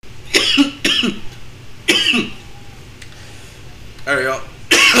Alright, y'all.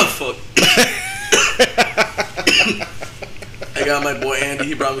 Fuck. I got my boy Andy.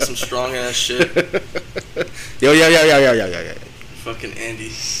 He brought me some strong ass shit. Yo. Fucking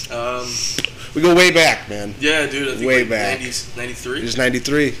Andy. We go way back, man. Yeah, dude. I think way like back. 93? It was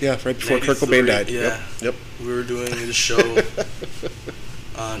 93. Yeah, right before Kurt Cobain died. Yeah. Yep. We were doing the show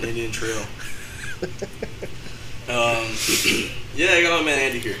on Indian Trail. Yeah, I got my man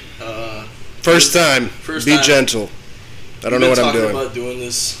Andy here. First time. Be gentle. I don't know what I'm doing. We've been talking about doing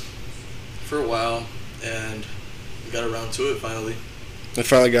this for a while, and we got around to it finally. I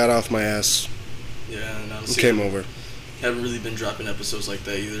finally got off my ass. Yeah, and honestly, came over. Haven't really been dropping episodes like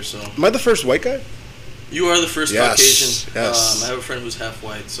that either. So. Am I the first white guy? You are the first Caucasian. Yes. I have a friend who's half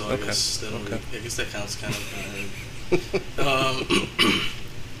white, so I guess that I guess that counts kind of.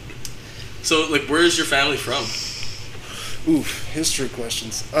 So, like, where is your family from? Oof, history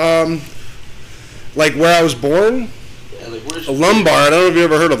questions. Like where I was born. Yeah, like where's Lombard. I don't know if you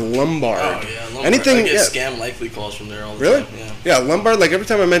ever heard of Lombard. Oh yeah, Lombard. Anything? I get scam likely calls from there all the really? time. Yeah. Yeah, Lombard. Like every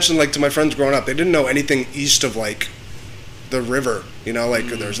time I mentioned like to my friends growing up, they didn't know anything east of like the river. You know, like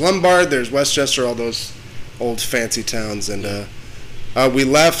there's Lombard, there's Westchester, all those old fancy towns, and we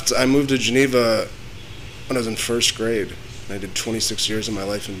left. I moved to Geneva when I was in first grade. I did 26 years of my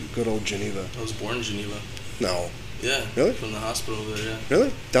life in good old Geneva. I was born in Geneva. No. Yeah. Really? From the hospital there, yeah.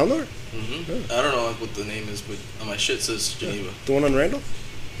 Really? Down there? Mm-hmm. Really? I don't know what the name is, but on my shit says Geneva. Yeah. The one on Randall?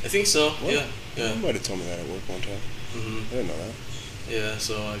 I think so. What? Yeah. You might have told me that at work one time. Mm-hmm. I didn't know that. Yeah,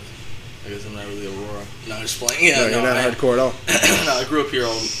 so I guess I'm not really Aurora. No, I'm just playing. Yeah, no, you're not hardcore at all. No, I grew up here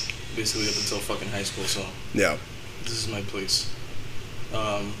basically up until fucking high school, so yeah. This is my place.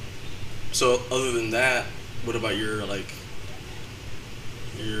 So other than that, what about your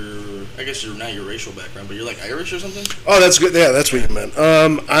I guess you're not your racial background, but you're like Irish or something? Oh, that's good. Yeah, that's what you meant.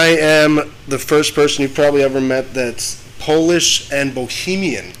 I am the first person you've probably ever met that's Polish and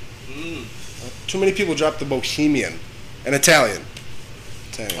Bohemian. Too many people drop the Bohemian. And Italian.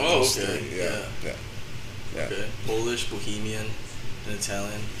 Oh, okay. Yeah. Okay. Polish, Bohemian, and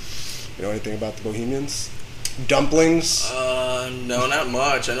Italian. You know anything about the Bohemians? Dumplings? No, not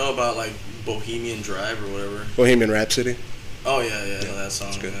much. I know about like Bohemian Drive or whatever. Bohemian Rhapsody? Oh yeah, I know that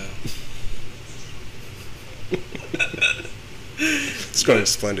song. That's good. It's going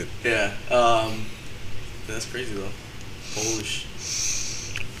splendid. Yeah. That's crazy though. Polish.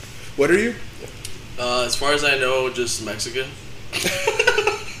 What are you? As far as I know, just Mexican.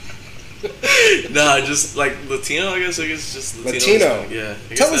 Nah, just like Latino. I guess just Latino. Yeah.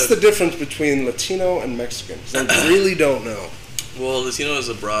 Tell us the difference between Latino and Mexican, because I really don't know. Well, Latino is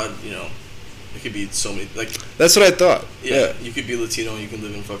a broad, it could be so many, like... That's what I thought. Yeah. You could be Latino and you can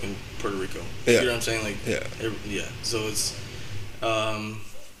live in fucking Puerto Rico. Yeah. You know what I'm saying? Like, yeah. So it's,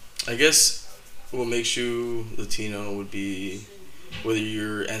 I guess what makes you Latino would be whether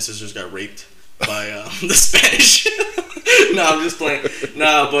your ancestors got raped by the Spanish. No, I'm just playing.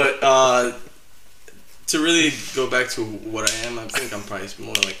 No, but to really go back to what I am, I think I'm probably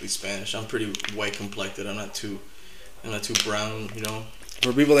more than likely Spanish. I'm pretty white complected. I'm not too brown,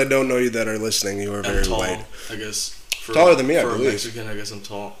 For people that don't know you that are listening, you are very tall, white. I guess. Taller than me, I believe. For a Mexican, I guess I'm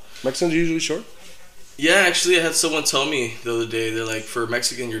tall. Mexicans are usually short? Yeah, actually, I had someone tell me the other day, they're like, for a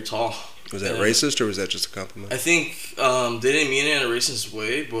Mexican, you're tall. Was that racist, or was that just a compliment? I think they didn't mean it in a racist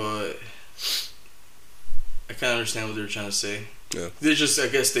way, but I kind of understand what they were trying to say. Yeah. They're just, I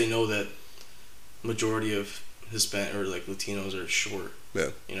guess they know that majority of Hispanic or like Latinos are short.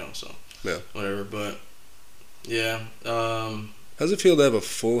 Yeah. So. Yeah. Whatever, but yeah. How does it feel to have a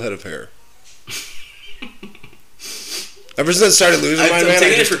full head of hair? Ever since I started losing mine, man,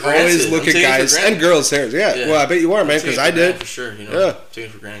 I just always look at guys and girls' hairs. Yeah. Well, I bet you are, man, because I did. For sure, Yeah. Taking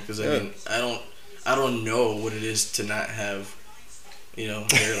it for granted, because I mean, I don't know what it is to not have,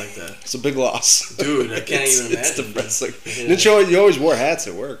 hair like that. It's a big loss, dude. I can't even imagine. It's depressing. Yeah. Didn't you always wore hats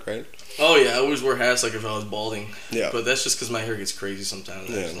at work, right? Oh yeah, I always wore hats like if I was balding. Yeah. But that's just because my hair gets crazy sometimes.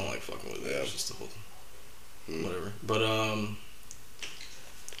 I just don't like fucking with it. Yeah. It's just the whole whatever. But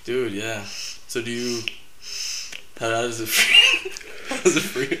dude, yeah. So do you? How does it feel? How does it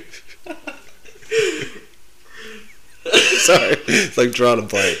feel? Sorry, it's like drawing a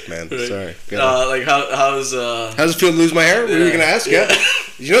blank, man. Right. Sorry. Like how's it feel to lose my hair? What were you gonna ask? Yeah.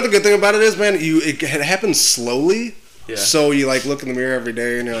 You know the good thing about it is, man, it happens slowly. Yeah. So you like look in the mirror every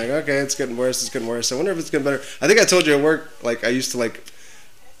day and you're like, okay, it's getting worse. It's getting worse. I wonder if it's getting better. I think I told you at work, like I used to like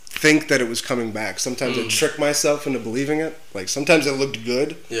think that it was coming back. Sometimes I trick myself into believing it. Like sometimes it looked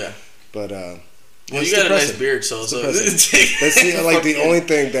good. Yeah. But well, you got a nice beard, so that's like the only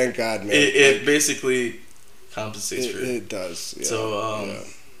thing. Thank God, man. It basically compensates for it. It does. Yeah. So,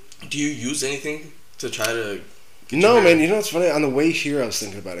 do you use anything to try to No, man. You know what's funny? On the way here, I was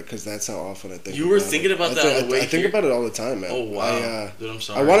thinking about it because that's how often I think. You were thinking about that on the way here? I think about it all the time, man. Oh wow, dude, I'm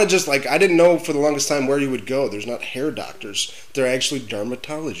sorry. I want to just like I didn't know for the longest time where you would go. There's not hair doctors. They're actually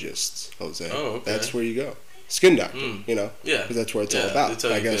dermatologists, Jose. Oh, okay. That's where you go. Skin doctor, you know? Yeah. Because that's what it's all about, They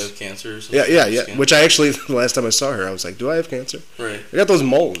tell I you guess. if you have cancer or something. Yeah. Which I actually, the last time I saw her, I was like, do I have cancer? Right. I got those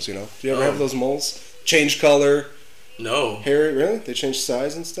moles, you know? Do you ever have those moles? Change color. No. Hair, really? They change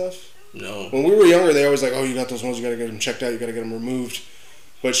size and stuff? No. When we were younger, they always like, oh, you got those moles, you got to get them checked out, you got to get them removed.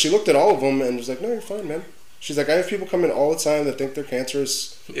 But she looked at all of them and was like, no, you're fine, man. She's like, I have people come in all the time that think they're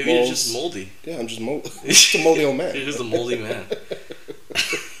cancerous. Maybe you're just moldy. Yeah, I'm just just a moldy old man. You're just a moldy man.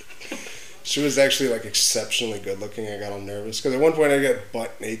 She was actually like exceptionally good looking. I got all nervous because at one point I got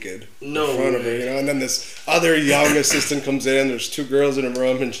butt naked in front of her, you know. And then this other young assistant comes in. There's two girls in a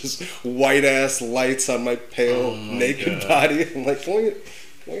room and just white ass lights on my pale naked body. I'm like, can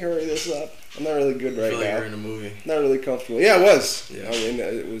we hurry this up? I'm not really good right now. You're in a movie. Not really comfortable. Yeah, it was. Yeah. I mean,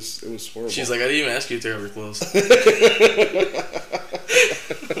 it was horrible. She's like, I didn't even ask you to take off your clothes.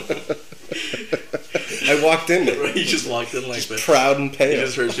 I walked in there. Right, you just walked in like that. Proud and pale. You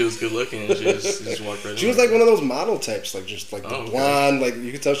just heard she was good looking and she just walked right in. She was like one of those model types, like just like the blonde, like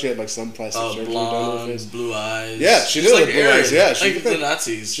you could tell she had like some plastic surgery done with her face. Blue eyes. Yeah, she did like blue eyes. Yeah, she looked like the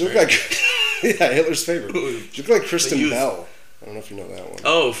Nazis. She looked like Hitler's favorite. She looked like Kristen Bell. I don't know if you know that one.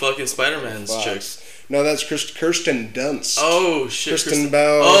 Oh, fucking Spider-Man's chick. No, that's Kirsten Dunst. Oh shit, Kristen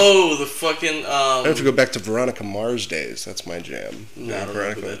Bell. Oh, the fucking. I have to go back to Veronica Mars days. That's my jam. No, I don't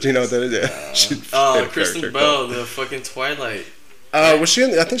Veronica. Do you know what that is? Yeah. Kristen Bell, the fucking Twilight. Was she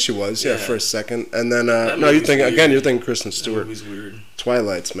in? I think she was. Yeah, for a second, and then no, you're thinking again. You're thinking Kristen Stewart. That movie's weird.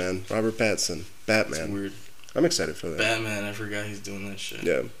 Twilight's man. Robert Pattinson. Batman. It's weird. I'm excited for that. Batman. I forgot he's doing that shit.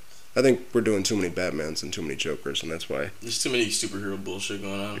 Yeah. I think we're doing too many Batmans and too many Jokers, and that's why. There's too many superhero bullshit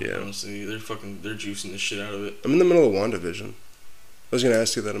going on. Yeah. Honestly, they're juicing the shit out of it. I'm in the middle of WandaVision. I was gonna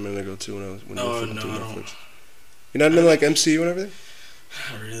ask you that a minute ago too when you were flipping through Netflix. You're not into like MCU and everything?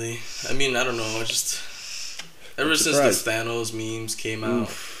 Not really. I mean, I don't know. I just ever since the Thanos memes came out.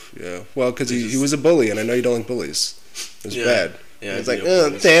 Yeah. Well, because he was a bully, and I know you don't like bullies. It's bad. Yeah, it's like,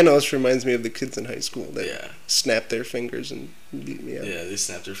 Thanos reminds me of the kids in high school that snap their fingers and beat me up. Yeah, they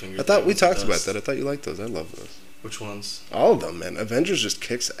snap their fingers. I thought we talked about that. I thought you liked those. I love those. Which ones? All of them, man. Avengers just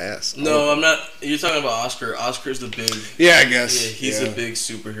kicks ass. No, I'm not. You're talking about Oscar. Oscar's the big. Yeah, I guess. Yeah, he's a big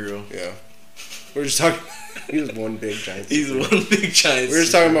superhero. Yeah. We're just talking. He was one big giant. He's one big giant. We were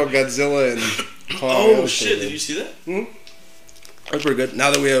just talking about Godzilla and. Oh shit! Did you see that? That's pretty good. Now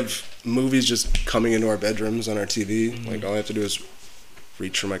that we have movies just coming into our bedrooms on our TV, like all I have to do is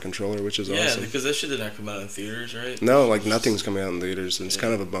reach for my controller, which is awesome. Yeah, because that shit did not come out in theaters, right? No, like nothing's coming out in theaters, and it's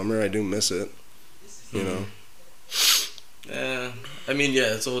kind of a bummer. I do miss it, you know. Yeah, I mean,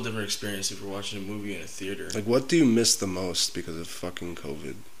 yeah, it's a whole different experience if you're watching a movie in a theater. Like, what do you miss the most because of fucking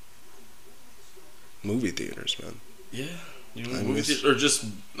COVID? Movie theaters, man. Yeah, movie theaters, or just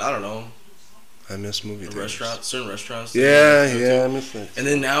I don't know. I miss movie theaters. Restaurants, certain restaurants. Yeah, I miss that. And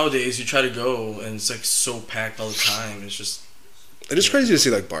then nowadays you try to go and it's like so packed all the time. It's just. It is crazy to see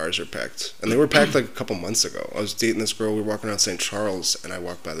like bars are packed, and they were packed like a couple months ago. I was dating this girl. We were walking around St. Charles, and I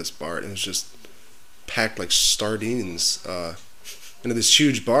walked by this bar, and it was just packed like sardines into this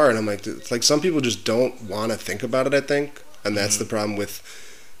huge bar. And I'm like, it's like some people just don't want to think about it. I think, and that's the problem with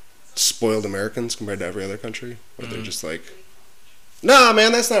spoiled Americans compared to every other country, where they're just like, nah,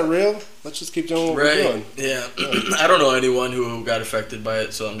 man, that's not real. Let's just keep doing what we're doing. Yeah. I don't know anyone who got affected by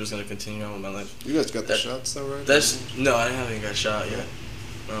it, so I'm just gonna continue on with my life. You guys got the shots though, right? No, I haven't got shot yet.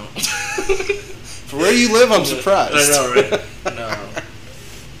 No. For where you live, I'm surprised. I know, right?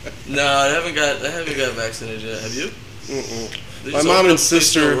 No, I haven't got vaccinated yet. Have you? Mm-mm. My mom and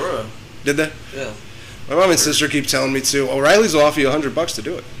sister did that. Yeah. My mom and sister keep telling me to. O'Reilly's will offer you $100 to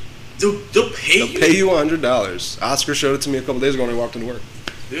do it. They'll pay you $100. Oscar showed it to me a couple days ago when I walked into work.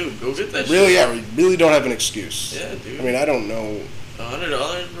 Dude, go get that shit. Yeah, we really don't have an excuse. Yeah, dude. I mean, I don't know.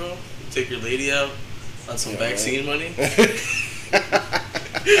 $100, bro? You take your lady out on some vaccine money?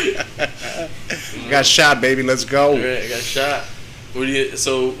 Got shot, baby. Let's go. Right, I got shot. What do you?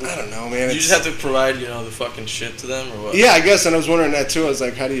 So I don't know, man. You just have to provide, the fucking shit to them, or what? Yeah, I guess. And I was wondering that too. I was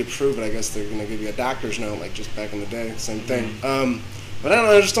like, how do you prove it? I guess they're gonna give you a doctor's note, like just back in the day, same thing. But I don't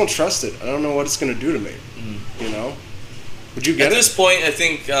know. I just don't trust it. I don't know what it's gonna do to me. You know? Would you get it? At this point, I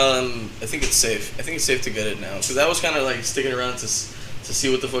think it's safe. I think it's safe to get it now because I was kind of like sticking around to see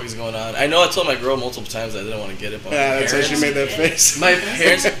what the fuck is going on. I know I told my girl multiple times I didn't want to get it, but that's why she made that face. My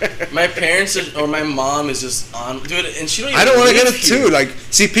parents or my mom is just on, dude, and she don't even. I don't want to get it too. Like,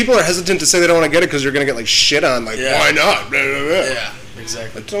 see, people are hesitant to say they don't want to get it because you're gonna get like shit on. Like, why not? Blah, blah, blah. Yeah,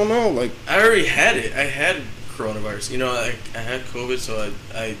 exactly. I don't know. Like, I already had it. I had coronavirus. You know, I had COVID, so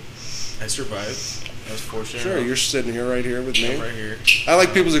I survived. I was fortunate. Sure, you're sitting here right here with me. I'm right here. I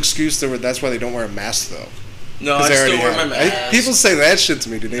like people's excuse that that's why they don't wear a mask though. No, I still wear my mask. People say that shit to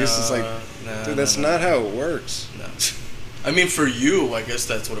me, dude. It's just like, dude, that's not how it works. No. I mean, for you, I guess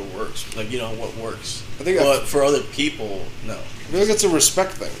that's what it works. Like, you know, what works. But for other people, no. I feel like it's a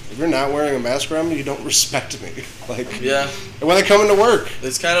respect thing. If you're not wearing a mask around me, you don't respect me. Like, yeah. And when I come into work,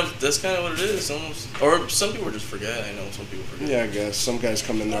 that's kind of what it is, almost. Or some people just forget. I know some people forget. Yeah, I guess some guys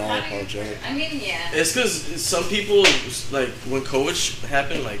come in there all apologetic. I mean, yeah. It's because some people, like when COVID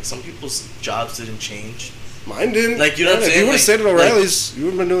happened, like some people's jobs didn't change. Mine didn't. Like, you know what I'm saying? If you would have Like, stayed at O'Reilly's, you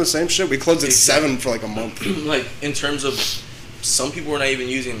would have been doing the same shit. We closed at 7 for like a month. Like, in terms of, some people were not even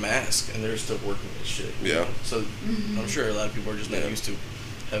using masks, and they're still working this shit. Yeah. Know? So, I'm sure a lot of people are just not used to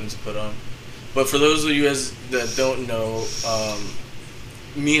having to put on. But for those of you guys that don't know,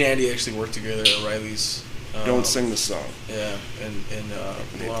 me and Andy actually worked together at O'Reilly's. Don't sing the song. Yeah,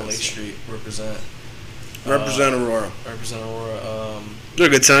 in on Lake Street, represent Aurora. Represent Aurora. It was a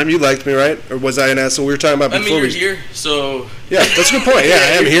good time. You liked me, right? Or was I an asshole? We were talking about before. I mean, you're here, so... Yeah, that's a good point. Yeah,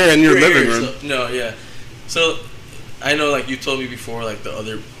 I am here in your living room. So, no, yeah. So, I know, like, you told me before, like, the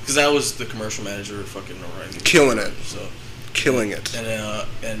other... Because I was the commercial manager at fucking O'Reilly. Killing it. So, Killing it.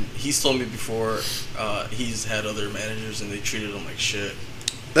 And he's told me before he's had other managers and they treated him like shit.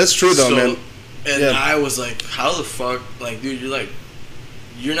 That's true, though, man. And I was like, how the fuck... Like, dude,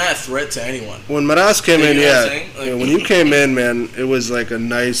 you're not a threat to anyone. When Maras came in, like, when you came in, man, it was like a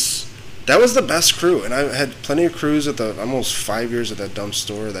nice... That was the best crew. And I had plenty of crews at almost 5 years at that dumb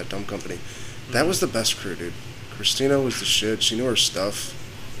store, that dumb company. That was the best crew, dude. Christina was the shit. She knew her stuff.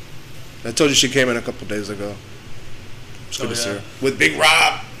 I told you she came in a couple days ago. It's good to see her. With Big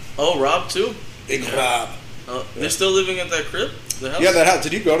Rob. Oh, Rob, too? Big Rob. They're still living at that crib? The house? Yeah, that house.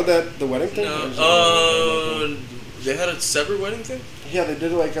 Did you go to the wedding thing? No. They had a separate wedding thing? Yeah, they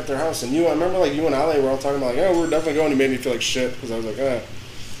did it like at their house. And I remember like you and Ale were all talking about like, oh, we're definitely going. You made me feel like shit because I was like,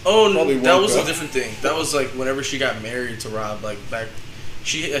 Oh, no, that was a different thing. That was like whenever she got married to Rob, like back.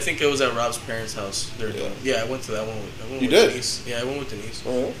 I think it was at Rob's parents' house. I went to that one. I went with Denise. Yeah, I went with Denise.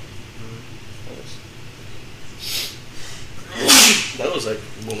 Oh, yeah? Mm-hmm. That was like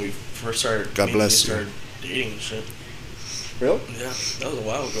when we first started. God bless you. Started dating and shit. Really? Yeah, that was a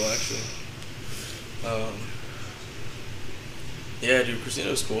while ago actually. Yeah, dude,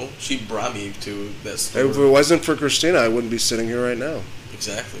 Christina was cool. She brought me to that store. If it wasn't for Christina, I wouldn't be sitting here right now.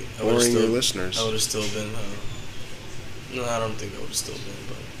 Exactly. Boring your listeners. I would have still been. No, I don't think I would have still been,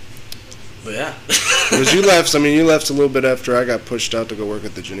 but yeah. Because you left. I mean, you left a little bit after I got pushed out to go work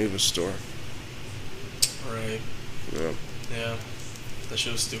at the Geneva store. Right. Yeah. Yeah. That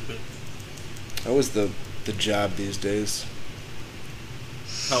shit was stupid. That was the job these days.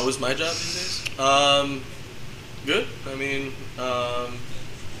 How was my job these days? Good. I mean,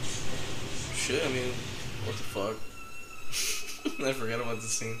 shit. I mean, what the fuck? I forgot about the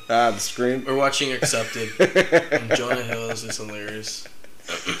scene. The screen. We're watching Accepted. And Jonah Hills is hilarious.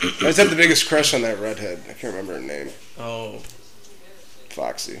 I just had the biggest crush on that redhead. I can't remember her name. Oh.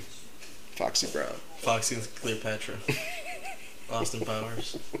 Foxy Brown. Foxy and Cleopatra. Austin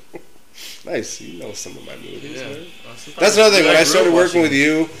Powers. Nice. You know some of my movies, yeah. man. That's another thing. When I started working with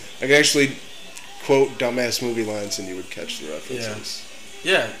you, I could actually quote dumbass movie lines and you would catch the references.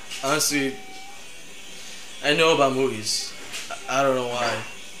 Yeah. Honestly, I know about movies. I don't know why.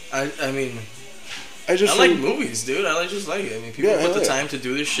 I mean, I like movies, dude. I just like it. I mean, people put the time to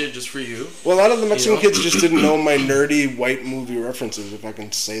do this shit just for you. Well, a lot of the Mexican kids just didn't know my nerdy white movie references, if I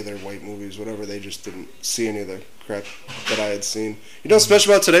can say they're white movies, whatever. They just didn't see any of the crap that I had seen. You know what's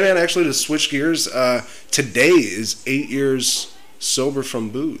special about today, man? Actually, to switch gears, today is 8 years sober from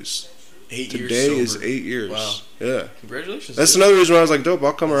booze. 8 years Today sober. is 8 years. Wow. Yeah. Congratulations. That's another reason why I was like, dope,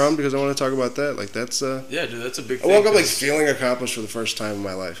 I'll come around because I want to talk about that. Like, that's... yeah, dude, that's a big thing. I woke up, like, feeling accomplished for the first time in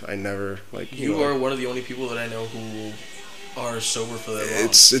my life. I never, like... You are one of the only people that I know who are sober for that long.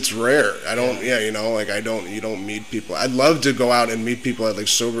 It's rare. I don't... Yeah, you know, like, you don't meet people. I'd love to go out and meet people at, like,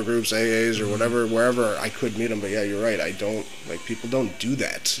 sober groups, AAs, or whatever, wherever I could meet them. But, yeah, you're right. I don't... Like, people don't do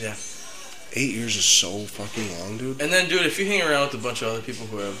that. Yeah. 8 years is so fucking long, dude. And then, dude, if you hang around with a bunch of other people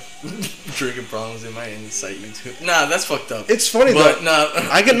who have drinking problems, they might incite you to. Nah, that's fucked up. It's funny though.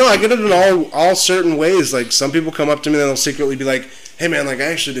 I get it in all certain ways. Like some people come up to me and they'll secretly be like, "Hey, man, like I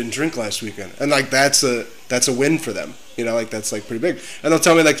actually didn't drink last weekend," and like that's a win for them. You know, like that's like pretty big. And they'll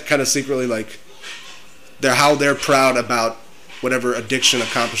tell me like kind of secretly like how they're proud about whatever addiction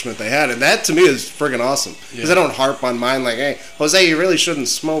accomplishment they had, and that to me is friggin' awesome because I don't harp on mine like, "Hey, Jose, you really shouldn't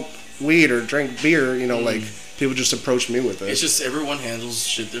smoke weed or drink beer," you know, like people just approach me with it. It's just everyone handles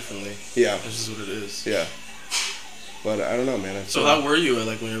shit differently. Yeah. This is what it is. Yeah. But I don't know, man. So how were you?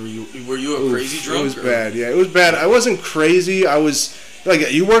 Like whenever were you a crazy drunk? It was bad. Yeah, it was bad. I wasn't crazy. I was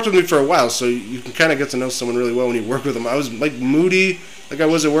like, you worked with me for a while, so you can kind of get to know someone really well when you work with them. I was like moody, like I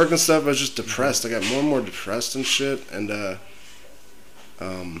was at work and stuff. I was just depressed. I got more and more depressed and shit, and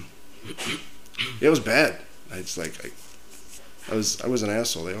it was bad. I was an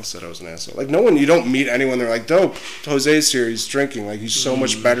asshole. They all said I was an asshole. Like you don't meet anyone. They're like, dope. Jose's here. He's drinking. Like he's so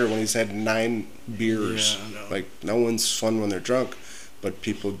much better when he's had 9 beers. Yeah, like no one's fun when they're drunk. But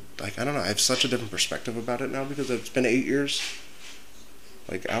people, like, I don't know. I have such a different perspective about it now because it's been 8 years.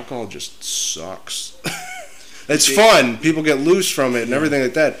 Like alcohol just sucks. It's fun. People get loose from it and everything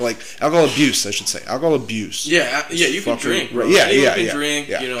like that. But like alcohol abuse, I should say. Alcohol abuse. Yeah, you can drink, bro. Yeah, you can drink.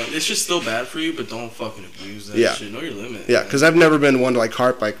 You know, it's just still bad for you, but don't fucking abuse that shit. Know your limit. Yeah, because I've never been one to like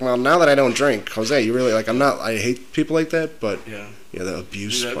harp like, well, now that I don't drink, Jose, you really like. I'm not. I hate people like that, but yeah, the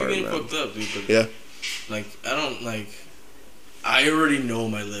abuse part. I've been getting fucked up, dude. But yeah. Like I don't like. I already know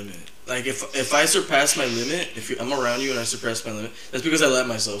my limit. Like if I surpass my limit, I'm around you and I surpass my limit, that's because I let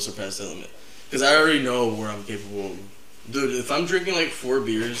myself surpass that limit. Because I already know where I'm capable of. Dude, if I'm drinking like 4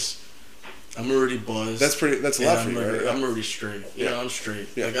 beers, I'm already buzzed. That's a lot for you, right? I'm already straight. You know, I'm straight.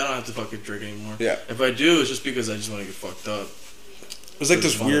 Yeah. Like, I don't have to fucking drink anymore. Yeah. If I do, it's just because I just want to get fucked up. It was like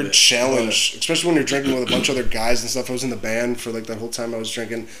this weird challenge, especially when you're drinking with a bunch of other guys and stuff. I was in the band for like that whole time I was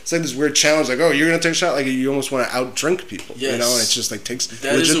drinking. It's like this weird challenge, like, oh, you're gonna take a shot, like you almost want to out-drink people, you know? And it's just like takes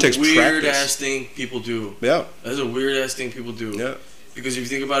weird ass thing people do. Yeah, that is a weird ass thing people do. Yeah, because if you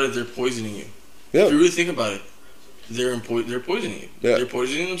think about it, they're poisoning you. Yeah, if you really think about it, they're poisoning you. Yeah. They're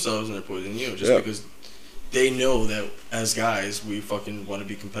poisoning themselves and they're poisoning you just because they know that as guys we fucking want to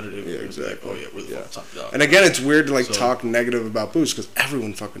be competitive. Yeah, exactly. Like, oh yeah, we're the fucking top dog. And again, it's weird to like talk negative about booze because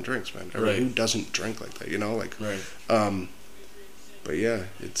everyone fucking drinks, man. Right. Who doesn't drink like that, you know? Like, right. But yeah,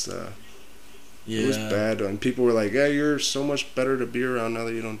 it was bad. And people were like, "Yeah, you're so much better to be around now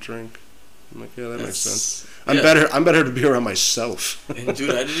that you don't drink." I'm like, "Yeah, that makes sense. I'm better to be around myself." And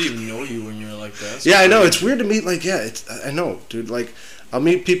dude, I didn't even know you when you were like that. Yeah, I know. It's weird to meet. Like, I know, dude. Like, I'll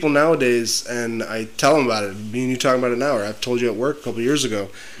meet people nowadays, and I tell them about it. Me and you talking about it now, or I've told you at work a couple years ago,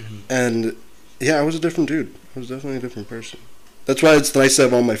 and yeah, I was a different dude. I was definitely a different person. That's why it's nice to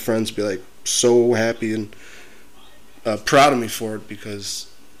have all my friends be like so happy and proud of me for it because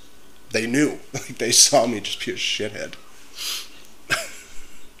they knew, like they saw me just be a shithead.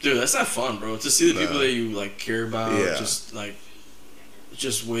 Dude, that's not fun, bro. To see the people that you like care about, just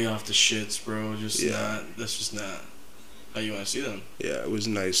way off the shits, bro. That's just not how you want to see them. Yeah, it was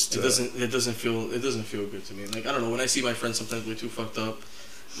nice. It doesn't feel good to me. Like I don't know, when I see my friends sometimes they're too fucked up,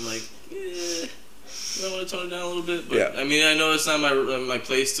 I'm like, I want to tone it down a little bit. But I mean, I know it's not my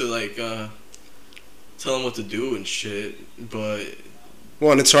place to like tell them what to do and shit, but.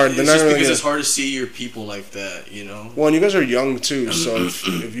 Well, and it's hard. It's just because it's hard to see your people like that, you know? Well, and you guys are young, too, so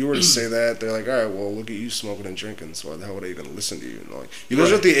if you were to say that, they're like, all right, well, look at you smoking and drinking, so why the hell would I even listen to you? You know, like, you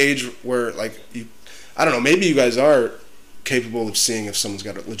guys are at the age where, like, I don't know, maybe you guys are capable of seeing if someone's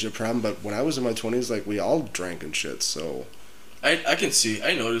got a legit problem, but when I was in my 20s, like, we all drank and shit, so... I can see.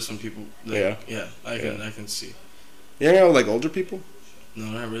 I noticed some people... Like, I can see. You hang out with, like, older people? No,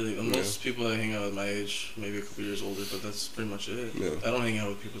 not really. Most people I hang out with my age, maybe a couple years older, but that's pretty much it. Yeah. I don't hang out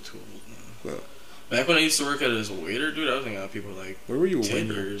with people too old now. No. Back when I used to work as a waiter, dude, I was hanging out with people like where were you 10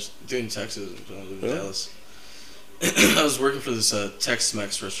 years. Doing Texas when I lived in Dallas. I was working for this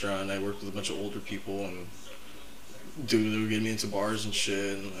Tex-Mex restaurant, and I worked with a bunch of older people, and dude, they were getting me into bars and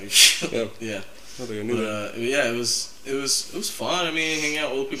shit, and like, yeah. I think I knew that. Yeah, it was fun. I mean, hanging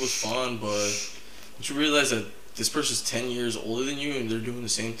out with old people is fun, but don't you realize that this person's 10 years older than you and they're doing the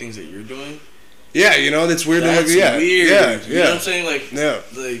same things that you're doing? Yeah, you know, that's weird. That's weird. Yeah. You know what I'm saying? Like,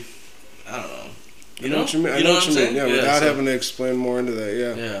 like I don't know. You know what you mean? I know what you mean. Yeah, without having to explain more into that,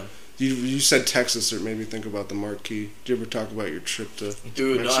 Yeah. You said Texas, or it made me think about the Marquee. Did you ever talk about your trip to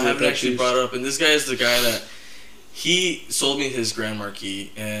Dude, Mexico? No, I haven't actually brought it up. And this guy is the guy that, he sold me his Grand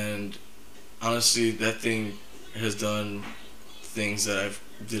Marquee, and honestly, that thing has done things that I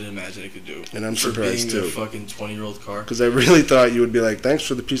didn't imagine it could do. And I'm surprised too. For being a fucking 20-year-old car. Because I really thought you would be like, thanks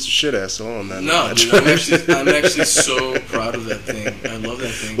for the piece of shit asshole. And then no, dude, I'm actually so proud of that thing. I love that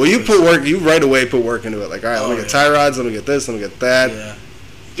thing. Well, you right away put work into it. Like, all right, let me get tie rods, let me get this, let me get that. Yeah.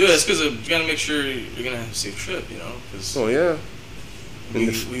 Dude, that's because you gotta make sure you're gonna have a safe trip, you know? Cause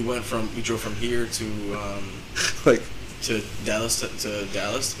we drove from here to to Dallas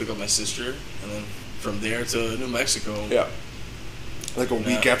to pick up my sister, and then from there to New Mexico. Yeah. Like a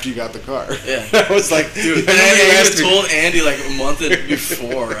week after you got the car. Yeah. I was like, dude, and I told Andy like a month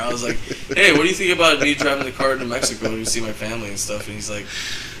before. I was like, hey, what do you think about me driving the car to Mexico to see my family and stuff? And he's like,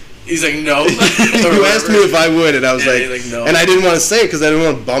 He's like, no. You asked me if I would, and I was like, no. And I didn't want to say it because I didn't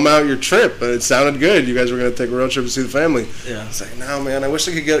want to bum out your trip, but it sounded good. You guys were going to take a road trip to see the family. Yeah. It's like, no, man, I wish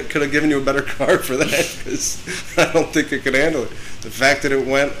I could have given you a better car for that because I don't think it could handle it. The fact that it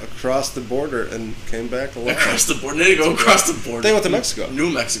went across the border and came back alive. Across the border? They didn't go across the border. They went to Mexico.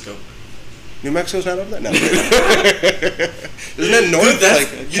 New Mexico. New Mexico's not over there? No. Isn't that north?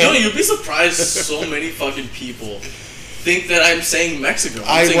 Dude, you'd be surprised so many fucking people think that I'm saying Mexico.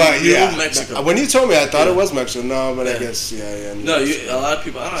 I'm saying New Mexico. When you told me, I thought it was Mexico. No, but I guess, yeah. No, a lot of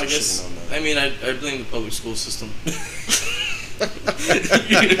people, I don't know, I guess, I mean, I blame the public school system.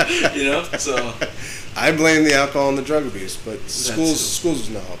 You know, so. I blame the alcohol and the drug abuse, but schools is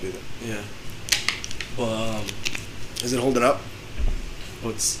not helping it. Yeah. Well, is it holding up?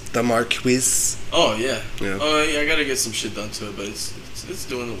 What's the Marquise? Oh yeah. Oh yeah. I gotta get some shit done to it, but it's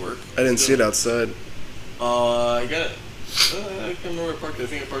doing the work. I didn't see it outside. I got. I can't remember where I parked it. I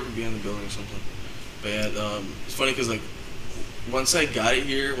think I parked it behind the building or something. But yeah, it's funny because like once I got it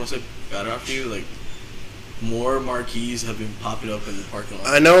here, once I got it off you, like more marquees have been popping up in the parking lot.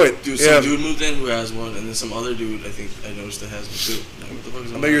 I know it. Some dude moved in who has one, and then some other dude I think I noticed that has one too. Like, what the fuck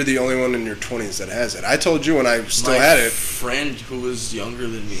is I bet you're the only one in your 20s that has it. I told you when I still had it. My friend who was younger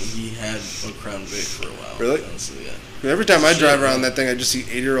than me, he had a Crown Vic for a while. Really? Honestly, yeah. Every time I drive around that thing, I just see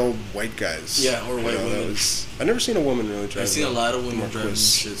 8-year-old white guys. Yeah, or white women. I've never seen a woman really drive. I've seen a lot of women driving these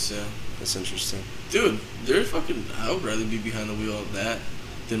shits, yeah. That's interesting. Dude, they're fucking. I would rather be behind the wheel of that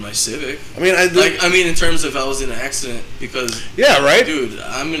than my Civic. I mean, in terms of if I was in an accident, because right, dude,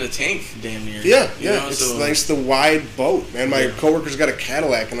 I'm in a tank damn near. Yeah, you know, it's nice the wide boat, man. My coworker's got a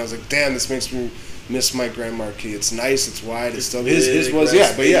Cadillac, and I was like, damn, this makes me miss my Grand Marquis. It's nice, it's wide, it's still his was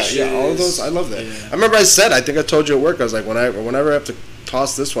all of those. I love that. Yeah. I remember I think I told you at work, I was like, whenever I have to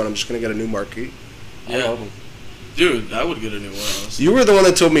toss this one, I'm just gonna get a new Marquis. I love them. Dude, I would get a new one. Honestly. You were the one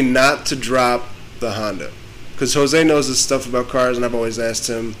that told me not to drop the Honda. Because Jose knows his stuff about cars, and I've always asked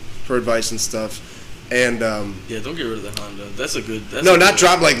him for advice and stuff. And don't get rid of the Honda. That's a good. That's not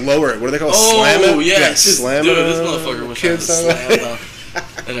drop, like lower it. What do they call it? Slam it? Yeah, slam it. Dude, this motherfucker was trying to slam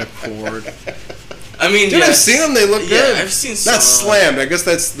an Accord. I mean, I've seen them. They look good. I've seen some. Not slammed. I guess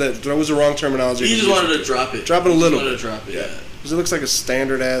that was the wrong terminology. He just wanted to drop it. Drop it a little bit. Wanted to drop it. Yeah. Because it looks like a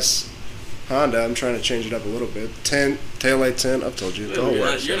standard ass Honda. I'm trying to change it up a little bit. Taillight tint. I've told you.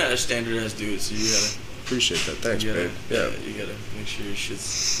 You're not a standard ass dude, so you gotta. Appreciate that. Thanks, babe. Yeah, you gotta make sure your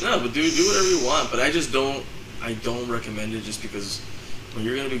shit's. No, but dude, do whatever you want. But I just don't. I don't recommend it just because when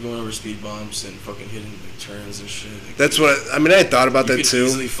you're gonna be going over speed bumps and fucking hitting like turns and shit. Like, that's what I thought about that too. You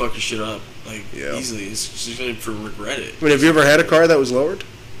can easily fuck your shit up, like easily. It's just gonna regret it. I mean, have you ever had a car that was lowered?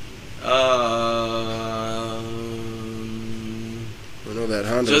 I know that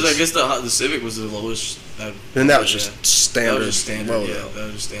Honda. I guess the Civic was the lowest. And that was just standard. That was just standard. Low, that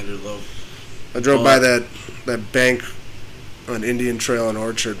was just standard low. I drove by that bank on Indian Trail in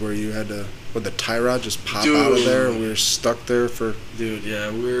Orchard where you had to the tie rod just pop out of there, and we were stuck there for. Dude, yeah,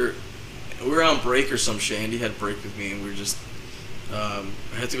 we were on break or some shit. Andy had break with me, and we were just. I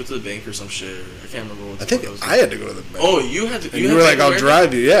had to go to the bank or some shit. I can't remember what. I had to go to the bank. Oh, you had to. And you were like, "I'll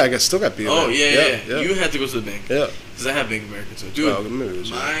drive you." Yeah, I still got people. Oh yeah. You had to go to the bank. Yeah. Because I have Bank of America too.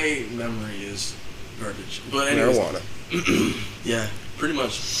 Dude, my memory is garbage. But anyways, marijuana. Yeah, pretty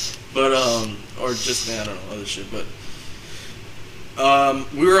much. But or just I don't know, other shit. But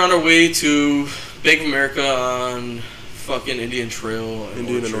we were on our way to Bank of America on fucking Indian Trail and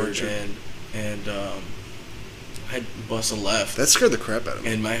Orchard. And I bust a left. That scared the crap out of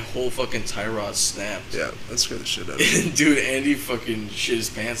me. And my whole fucking tie rod snapped. Yeah, that scared the shit out of me. Dude, Andy fucking shit his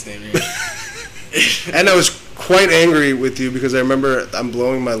pants down here. And I was quite angry with you because I remember I'm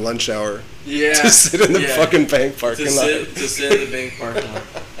blowing my lunch hour. Yeah. To sit in the fucking bank parking lot. To sit in the bank parking lot.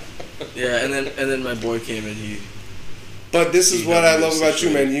 Yeah, and then my boy came and But this is what I love about you,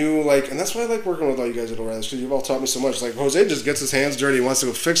 man. You and that's why I like working with all you guys at O'Reilly's, because you've all taught me so much. Like Jose just gets his hands dirty, he wants to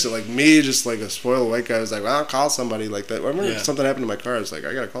go fix it. Like me, just like a spoiled white guy, was like, well, I'll call somebody like that. I remember something happened to my car. I was like,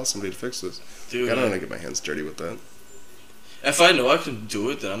 I gotta call somebody to fix this. Dude, I don't want to get my hands dirty with that. If I know I can do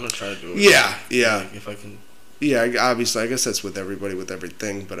it, then I'm gonna try to do it. Yeah. Like, if I can. Yeah, obviously, I guess that's with everybody, with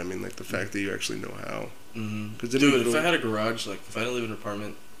everything. But I mean, like the fact that you actually know how. Mm-hmm. Dude, if I had a garage, like if I didn't live in an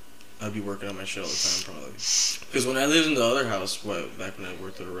apartment, I'd be working on my shit all the time, probably. Because when I lived in the other house, back when I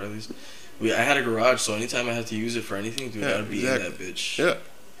worked at O'Reilly's, I had a garage, so anytime I had to use it for anything, dude, I'd be in that bitch. Yeah.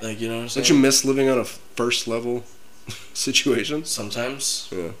 Like, you know what I'm saying? Don't you miss living on a first level situation? Sometimes.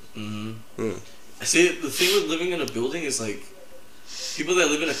 Yeah. Mm-hmm. Yeah. See, the thing with living in a building is like, people that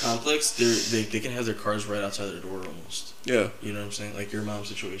live in a complex, they can have their cars right outside their door almost. Yeah. You know what I'm saying? Like your mom's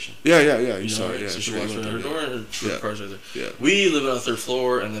situation. Yeah. You saw know, it. Yeah. so she walks right out her door and her car's right there. Yeah. We live on the 3rd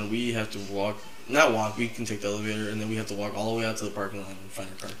floor, and then we have to walk. Not walk. We can take the elevator, and then we have to walk all the way out to the parking lot and find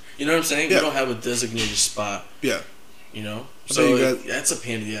our car. You know what I'm saying? Yeah. We don't have a designated spot. Yeah. You know, so that's a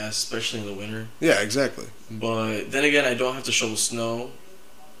pain in the ass, especially in the winter. Yeah, exactly. But then again, I don't have to shovel snow.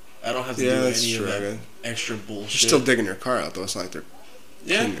 I don't have to do any of that extra bullshit. You're still digging your car out though. It's not like they're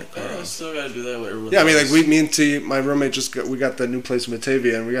cleaning your car out. I still gotta do that with everyone. Yeah, I mean, like me and T, my roommate we got the new place in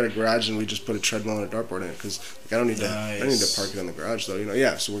Batavia, and we got a garage, and we just put a treadmill and a dartboard in it because I don't need to park it in the garage though. You know,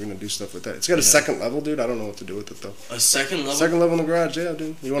 yeah. So we're gonna do stuff with that. It's got a second level, dude. I don't know what to do with it though. A second level. Second level in the garage, yeah,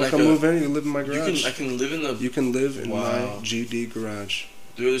 dude. You want to come move in? You live in my garage. I can live in the. You can live in my GD garage.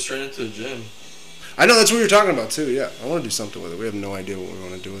 Dude, it's turned into a gym. I know that's what you're talking about too. Yeah, I want to do something with it. We have no idea what we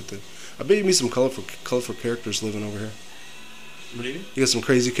want to do with it. I bet you meet some colorful characters living over here. What do you mean? You got some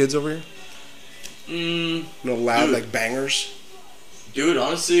crazy kids over here? No loud dude, like bangers? Dude,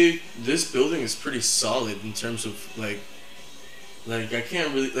 honestly, this building is pretty solid in terms of like I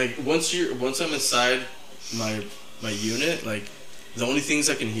can't really like once I'm inside my unit, like the only things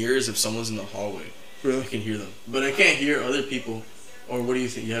I can hear is if someone's in the hallway. Really? I can hear them. But I can't hear other people. Or what do you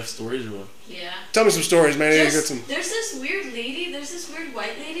think? You have stories or what? Yeah. Tell me some stories, man. There's this weird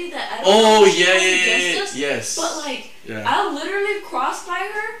white lady that I don't know if she goes against us, yes. But like, I'll literally cross by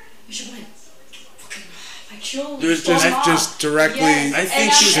her and she'll be like, fucking, like she'll just directly. Yes. I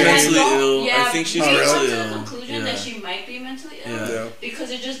think she's mentally ill. Yeah, I think she's mentally ill. We come to the conclusion that she might be mentally ill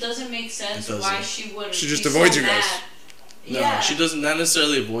because it just doesn't make sense why she would. She just avoids you guys. No, she doesn't. Not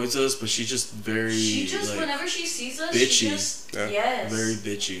necessarily avoids us, but she just very. She just whenever she sees us, bitchy. she just very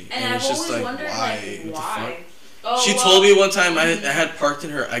bitchy, and it's I've just always like wondered why. why. She told me one time I had parked in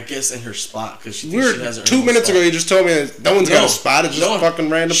her spot because she thinks she has her 2 minutes ago you just told me that no one's got a spot. It's just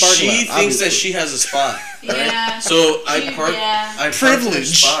fucking random parking lot. She thinks that she has a spot. Yeah. So I parked in her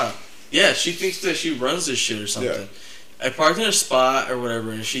spot. Yeah, she thinks that she runs this shit or something. Yeah. I parked in a spot or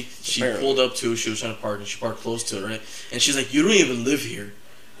whatever, and she pulled up too. She was trying to park, and she parked close to it, right? And she's like, "You don't even live here."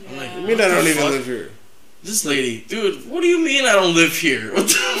 I'm like, "You mean I don't even live here?" This lady, dude, what do you mean I don't live here? What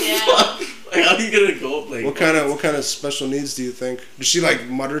the fuck? Like, how are you gonna go? Like, what kind of special needs do you think? Does she like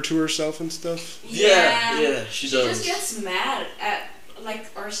mutter to herself and stuff? Yeah, she does. She just gets mad at like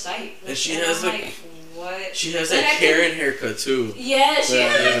our site, and she has like. What? She has that Karen haircut too. Yeah, she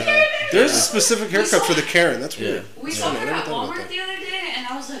has that Karen haircut. There's a specific haircut for the Karen. That's weird. We saw her at Walmart the other day, and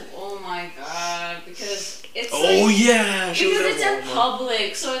I was like, "Oh my god!" Because it's because it's in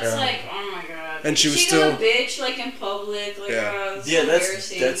public, so it's like, "Oh my god!" And she was still a bitch, like in public, like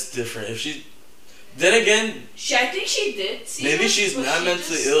that's different. If she, then again, I think she did. Maybe she's not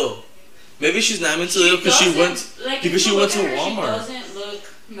mentally ill. Maybe she's not mentally ill because she went to Walmart. She doesn't look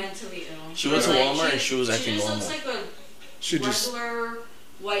mentally ill. She went to Walmart and she was acting normal. She just looks like a regular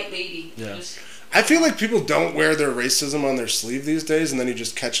white lady. Yeah. I feel like people don't wear their racism on their sleeve these days, and then you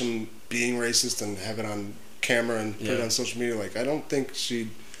just catch them being racist and have it on camera and put it on social media. Like, I don't think she.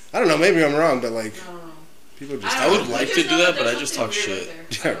 I don't know. Maybe I'm wrong, but like, people just. I would like to do that, but I just talk shit.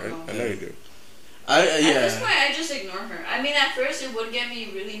 Yeah, right. I know you do. At this point, I just ignore her. I mean, at first it would get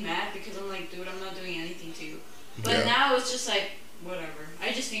me really mad because I'm like, dude, I'm not doing anything to you. But now it's just like, whatever.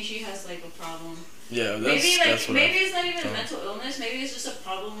 I just think she has like a problem. Yeah, maybe it's not even a mental illness. Maybe it's just a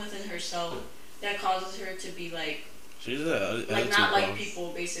problem within herself that causes her to be like. She's not like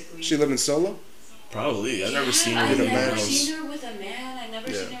people, basically. She living solo? Probably. I've never seen her with a man. I've never seen her with a man. I've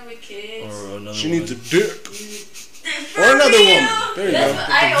never seen her with kids. Or another she woman. needs a dick. Or another woman. There you go.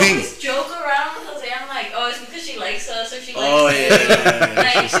 I always joke around with Jose. I'm like, oh, it's because she likes us or she likes us.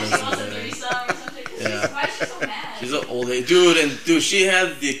 Like, she wants a threesome or something. Why is she so mad? She's an old lady. Dude, she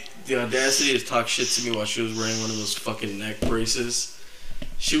had the audacity to talk shit to me while she was wearing one of those fucking neck braces.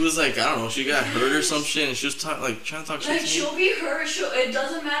 She was like, I don't know, she got hurt or some shit, and she was trying to talk shit to me. Like, she'll be hurt, it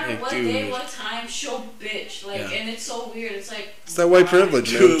doesn't matter what day, what time, she'll bitch. Like, and it's so weird. It's like... It's that white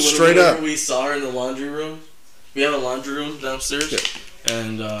privilege, man. Dude, straight up. We saw her in the laundry room. We have a laundry room downstairs. Yeah.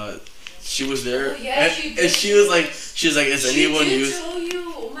 And, she was there. Oh, yeah, and she was like, is anyone used... She did tell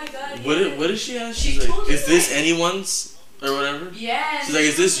you. Oh, my God. What did she ask? She's like, is this anyone's? Or whatever? Yeah. She's like,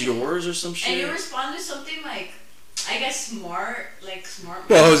 is this yours or some shit? And you responded something like... I guess smart.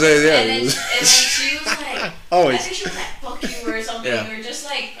 Well, Jose, yeah. And then she was like, always. I think she was like, fuck you or something, or just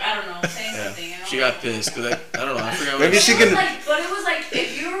like, I don't know, saying something. She got pissed because I don't know, I forgot Maybe what she can. But it was like,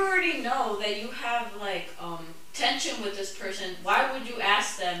 if you already know that you have like 10 intention with this person. Why would you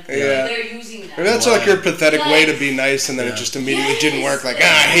ask them if Yeah. they're using that? Maybe that's like your pathetic way to be nice, and then it just immediately didn't work. Like,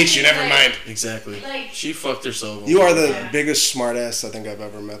 I hate you. Never mind. Exactly. She fucked herself. You are the biggest smartass I think I've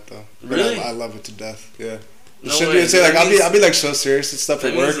ever met, though. Really? I love it to death. Yeah. No way. Say, like, I'll be like so serious and stuff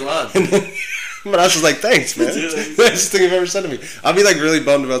at work. That means a lot. But I was just like, thanks, man. That's the nicest thing you've ever said to me. I'll be like really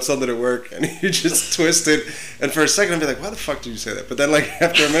bummed about something at work, and you just twist it. And for a second, I'll be like, why the fuck did you say that? But then, like,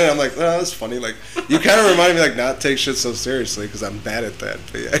 after a minute, I'm like, oh, that's funny. Like, you kind of reminded me, like, not take shit so seriously, because I'm bad at that.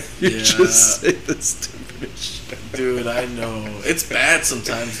 But yeah, you just say the stupidest shit. Dude, I know. It's bad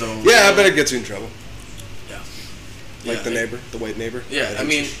sometimes, though. Yeah, I bet it gets you in trouble. Yeah. Like the neighbor, the white neighbor. Yeah, I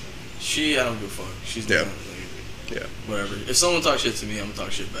mean, I don't give a fuck. She's not. Yeah. Whatever. If someone talks shit to me, I'm gonna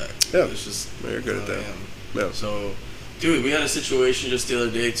talk shit back. Yeah. It's just you're good at that. Yeah. So, dude, we had a situation just the other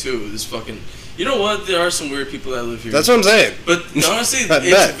day too. This fucking. You know what? There are some weird people that live here. That's what I'm saying. But honestly,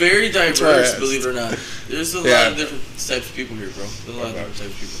 it's very diverse. Believe it or not, there's a lot of different types of people here, bro. There's a lot of different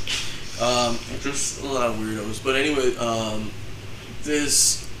types of people. Just a lot of weirdos. But anyway,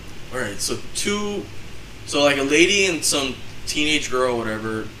 this. All right. So like a lady and some teenage girl,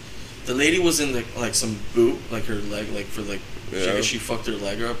 whatever. The lady was in like some boot, like her leg, like for like she fucked her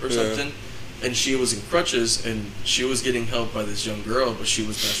leg up or something, and she was in crutches, and she was getting help by this young girl, but she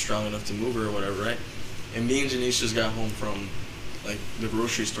was not strong enough to move her or whatever, right? And me and Janice just got home from like the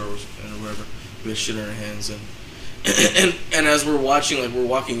grocery store or whatever. We had shit in our hands, and as we're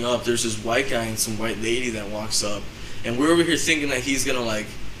walking up, there's this white guy and some white lady that walks up, and we're over here thinking that he's gonna like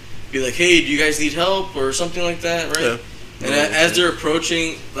be like, hey, do you guys need help or something like that, right? Yeah. And as they're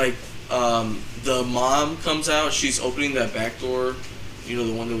approaching, like. The mom comes out. She's opening that back door, you know,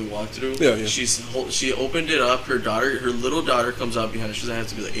 the one that we walked through. Yeah. She opened it up. Her little daughter, comes out behind her. She doesn't have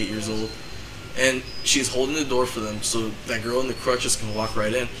to be like 8 years old, and she's holding the door for them so that girl in the crutches can walk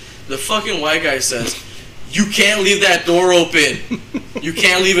right in. The fucking white guy says, "You can't leave that door open. You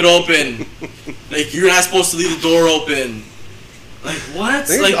can't leave it open. Like you're not supposed to leave the door open." Like what? I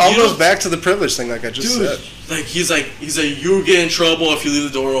think it all goes back to the privilege thing, like I just said. Like he's like you get in trouble if you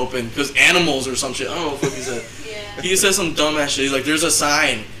leave the door open because animals or some shit. I don't know what the fuck he said. Yeah. He said some dumbass shit. He's like, there's a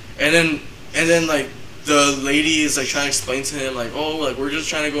sign, and then like the lady is like trying to explain to him like, oh, like we're just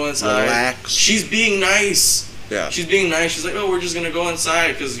trying to go inside. Relax. She's being nice. Yeah. She's being nice. She's like, oh, we're just gonna go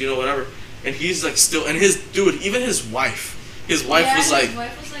inside because you know whatever. And he's like still, and even his wife. His wife was like,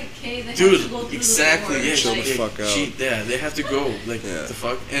 hey, they dude, have to go through exactly, the door. Chill the fuck out. They have to go, like, the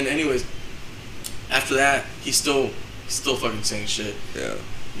fuck. And anyways, after that, he's still fucking saying shit. Yeah.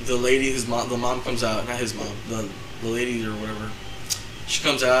 The mom comes out, not his mom, the lady or whatever. She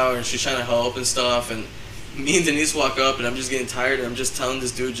comes out and she's trying to help and stuff, and me and Denise walk up, and I'm just getting tired, and I'm just telling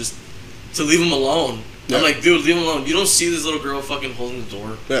this dude just to leave him alone. Yeah. I'm like, dude, leave him alone. You don't see this little girl fucking holding the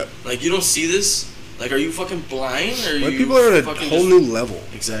door. Yeah. Like, you don't see this? Like, are you fucking blind? Or White people are at a whole new level.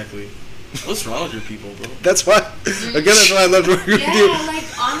 Exactly. What's wrong with your people, bro? That's why. Again, that's why I love working with you. Yeah, like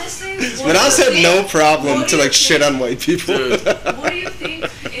honestly, but I also have no problem to like shit on white people. What do you think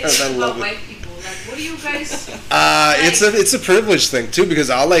is about white people? Like, what do you guys? It's a privilege thing too, because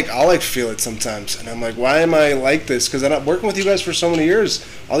I'll feel it sometimes, and I'm like, why am I like this? Because I'm working with you guys for so many years,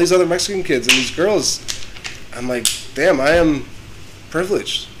 all these other Mexican kids and these girls. I'm like, damn, I am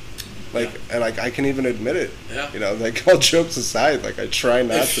privileged. And I can even admit it. Yeah. You know, like all jokes aside, like I try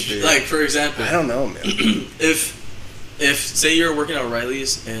not to be. Like for example, I don't know, man. if say you're working at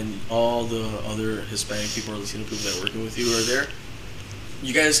O'Reilly's and all the other Hispanic people or Latino people that are working with you are there,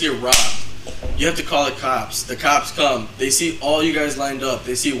 you guys get robbed. You have to call the cops. The cops come. They see all you guys lined up.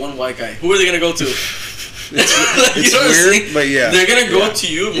 They see one white guy. Who are they gonna go to? It's weird, but yeah. They're going to go to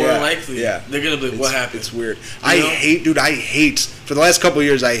you more likely. Yeah. They're going to be like, what happened? It's weird. I hate, for the last couple of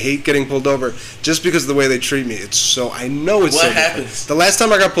years, I hate getting pulled over just because of the way they treat me. I know it's what happens? The last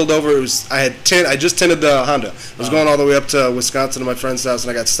time I got pulled over, I just tinted the Honda. I was going all the way up to Wisconsin to my friend's house,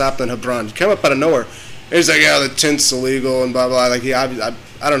 and I got stopped in Hebron. He came up out of nowhere. He's like, yeah, the tint's illegal and blah, blah. Like,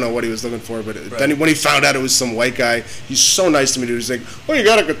 I don't know what he was looking for, but then when he found out it was some white guy, he's so nice to me, dude. He's like, oh, you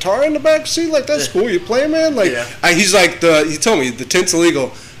got a guitar in the back seat? Like, that's cool. You play, man? Like, he's like, he told me the tint's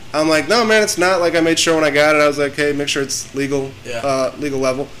illegal. I'm like, no, man, it's not. Like, I made sure when I got it, I was like, hey, make sure it's legal, legal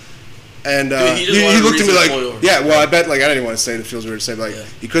level. And he looked at me like, well, I bet, like, I didn't even want to say it. It feels weird to say, but, like,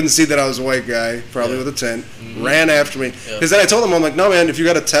 he couldn't see that I was a white guy, probably with a tint, ran after me. Because then I told him, I'm like, no, man, if you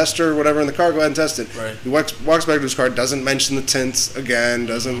got a tester or whatever in the car, go ahead and test it. Right. He walks back to his car, doesn't mention the tints again,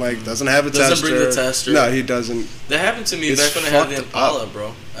 doesn't have a tester. Doesn't bring the tester. No, he doesn't. That happened to me back when I had the Impala,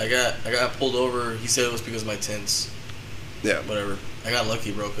 bro. I got pulled over. He said it was because of my tints. Yeah. Whatever. I got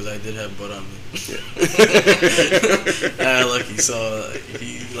lucky, bro, because I did have butt on me. I got lucky, so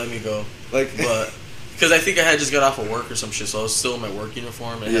he let me go. But Because I think I had just got off of work or some shit, so I was still in my work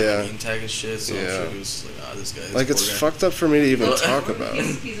uniform and I had my name tag and shit. So I'm sure he was like, this guy. Like it's fucked up for me to even talk about.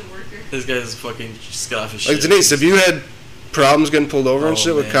 He's a worker. This guy's fucking just got off his shit. Like Denise, have you had problems getting pulled over and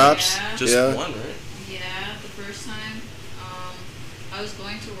shit with cops? Yeah. Just one, right? Yeah, the first time. I was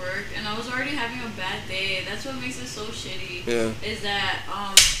going to work and I was already having a bad day. That's what makes it so shitty. Yeah. Is that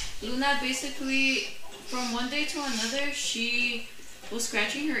Luna basically from one day to another she was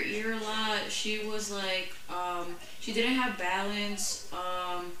scratching her ear a lot. She was like she didn't have balance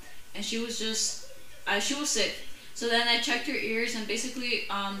and she was just she was sick. So then I checked her ears and basically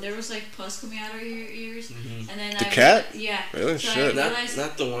there was like pus coming out of her ears. And then the cat? Yeah. Really? So shit.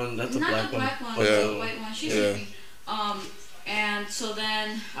 Not the one. Not the black one. The white one. She's with me. And so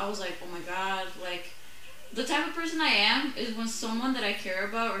then I was like, oh my god, like the type of person I am is when someone that I care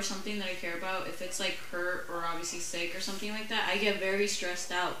about or something that I care about, if it's like hurt or obviously sick or something like that, I get very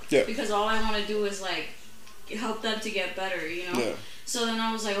stressed out. Yeah. Because all I want to do is like help them to get better, you know? Yeah. So then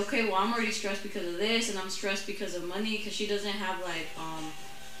I was like, okay, well I'm already stressed because of this and I'm stressed because of money because she doesn't have like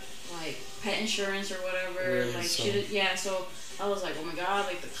pet insurance or whatever. Really? Like So I was like, oh my god,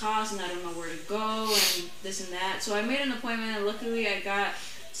 like the cost and I don't know where to go and this and that. So I made an appointment and luckily I got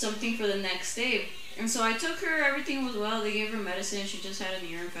something for the next day. And so I took her, everything was well, they gave her medicine, she just had an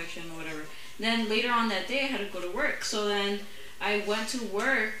ear infection or whatever. Then later on that day I had to go to work. So then I went to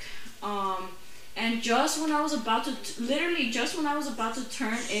work, and just when I was about to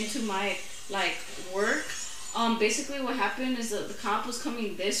turn into my like work, basically what happened is that the cop was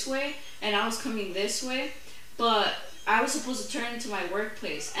coming this way and I was coming this way, but I was supposed to turn into my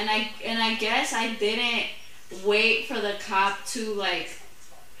workplace, and I guess I didn't wait for the cop to like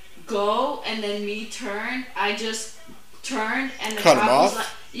go and then me turn. I just turned and the cut cop him off? was like,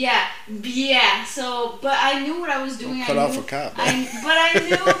 yeah. So, but I knew what I was doing. Cut off a cop. But I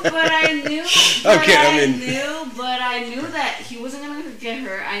knew that he wasn't gonna get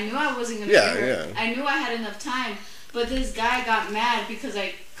her. I knew I wasn't gonna get her. Yeah. I knew I had enough time. But this guy got mad because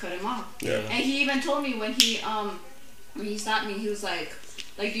I cut him off. Yeah. And he even told me when he stopped me, he was like,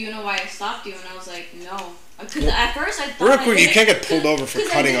 do you know why I stopped you? And I was like, no. Because at first I thought real quick, you can't get pulled over for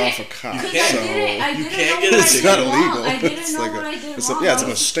cutting off a cop. I didn't know it's not illegal. I didn't know what I did wrong. Yeah, it's a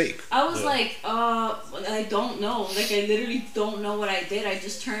mistake. I was like, I don't know. Like, I literally don't know what I did. I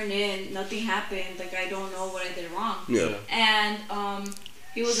just turned in. Nothing happened. Like, I don't know what I did wrong. Yeah. And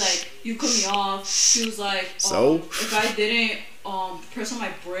he was like, you cut me off. He was like, so? If I didn't press on my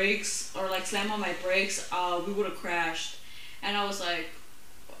brakes or like slam on my brakes, we would have crashed. And I was like,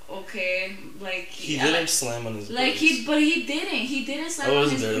 okay, like he didn't slam on his like brakes. But he didn't slam I on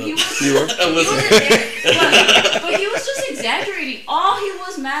wasn't his there. he was, You were? I wasn't there. But he was just exaggerating. All he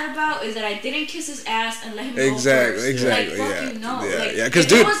was mad about is that I didn't kiss his ass and let him go first. Exactly. Like, fuck you, no. Yeah. Because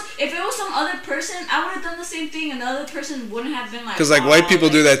dude, if it was some other person, I would have done the same thing, and the other person wouldn't have been like. Because like white people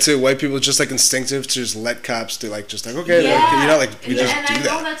do that too. White people just like instinctive to just let cops do like just like okay, yeah. like, you know, like we just and do I that.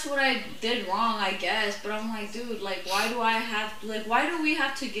 know that's what I did wrong, I guess. But I'm like, dude, like why do we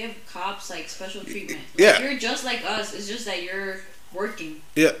have to give cops like special treatment? Like, you're just like us. It's just that you're working.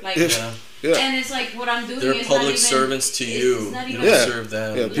 Yeah. Like, yeah. And it's like what I'm doing. They're is public not even, servants to you. It's not You even, don't serve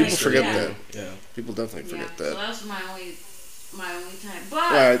them. Yeah. People forget that. Yeah. People definitely forget that. So that was my only time.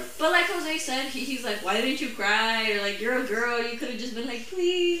 But like Jose said, he's like, why didn't you cry? Or like, you're a girl, you could have just been like,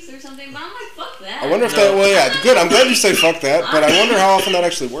 please, or something. But I'm like, fuck that. I wonder if that. Well, yeah, good. I'm glad you say fuck that. But I wonder how often that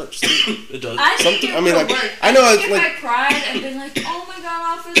actually works. It does. I think it would work. I know. If I cried and been like, oh my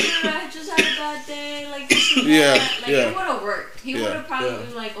god, officer, I just had a bad day, like this and that. Like it would have worked. He would have probably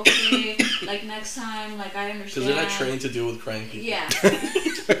been like, okay, like next time, like I understand. Because they're not trained to deal with crying people. Yeah.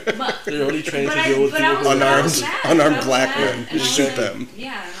 They're only trained to deal with people unarmed black men. Shoot them.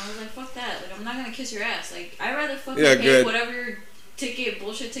 Yeah, and I was like, fuck that. Like I'm not gonna kiss your ass. Like I'd rather fucking pay pay whatever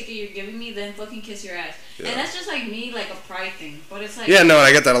bullshit ticket you're giving me than fucking kiss your ass. Yeah. And that's just like me, like a pride thing. But it's like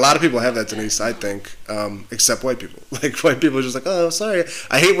I get that. A lot of people have that, Denise. I think, except white people. Like white people are just like, oh, sorry.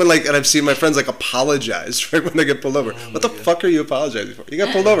 I hate when and I've seen my friends like apologize right when they get pulled over. What the fuck are you apologizing for? You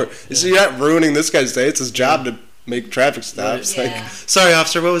got pulled over. So you're not ruining this guy's day. It's his job to make traffic stops. Right. Like, sorry,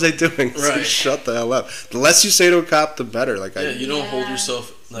 officer, what was I doing? Right. Like, shut the hell up. The less you say to a cop, the better. Like, you don't hold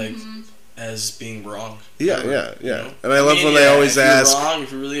yourself like as being wrong. Yeah. You know? And I love when they always ask.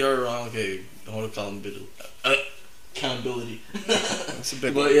 If you really are wrong, okay, hold accountability. Accountability. That's a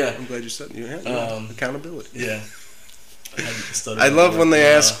big but one. yeah, I'm glad you said accountability. Yeah. I love when they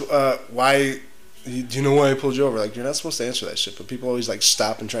ask why. Do you know why I pulled you over? Like, you're not supposed to answer that shit, but people always like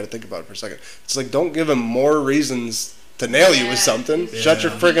stop and try to think about it for a second. It's like, don't give them more reasons to nail you with something. Yeah. Shut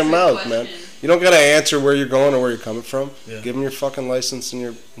your friggin' mouth, man. You don't gotta answer where you're going or where you're coming from. Yeah. Give them your fucking license and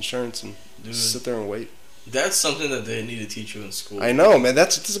your insurance and Dude, sit there and wait. that's something that they need to teach you in school. I know, man.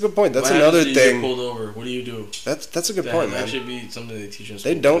 That's a good point. That's What another happens if you thing. get pulled over? What do you do? That's a good point, man. That should be something they teach you in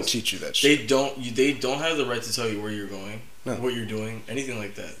school. They don't teach you that shit. They don't have the right to tell you where you're going, No. what you're doing, anything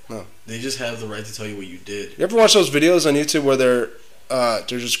like that. No. They just have the right to tell you what you did. You ever watch those videos on YouTube where they're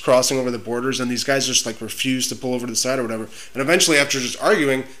just crossing over the borders and these guys just like refuse to pull over to the side or whatever, and eventually after just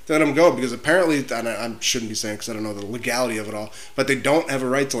arguing they let them go because apparently, and I shouldn't be saying because I don't know the legality of it all, but they don't have a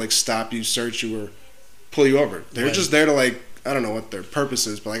right to like stop you, search you, or pull you over. They're Right. just there to like, I don't know what their purpose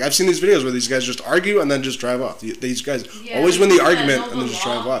is, but like I've seen these videos where these guys just argue and then just drive off. These guys always win the argument and then just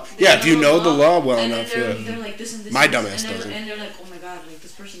drive off. Yeah, if you know the law well and enough, then they're like this and this. My and this, dumbass and doesn't. And they're like, oh my god, like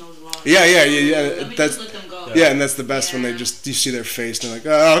this person knows the law. Yeah. Let me That's just let them go. yeah, and that's the best when they Yeah. just you see their face and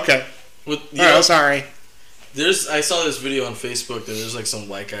they're like, oh, okay, sorry. I saw this video on Facebook that there's like some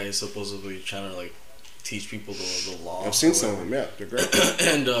white guy supposedly trying to like teach people the law. I've seen some of them. Yeah, they're great.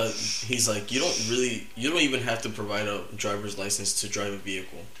 And he's like, you don't even have to provide a driver's license to drive a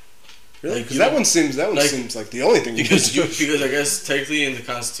vehicle. Really? Like, Because you that don't- one seems like the only thing. because I guess technically in the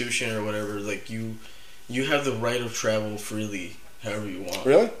Constitution or whatever, like you have the right of travel freely however you want.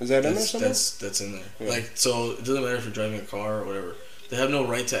 Really? Is that in there somewhere? That's in there. Yeah. Like, so it doesn't matter if you're driving a car or whatever. They have no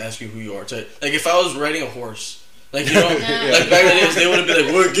right to ask you who you are. Like if I was riding a horse, like you know, like back in the days, they wouldn't be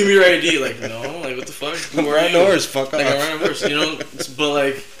like, "Well, give me your ID." Like no, like what the fuck? We're on a horse. Fuck off. Like I'm riding a horse, you know. But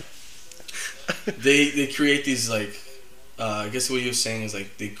like they create these like I guess what you were saying is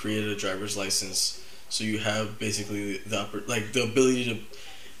like they created a driver's license, so you have basically the ability to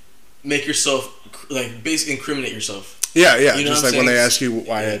make yourself like basically incriminate yourself. Yeah. You know Just what like I'm when they saying? ask you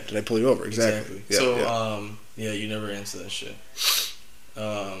why did I pull you over? Exactly. Yeah, so yeah. you never answer that shit.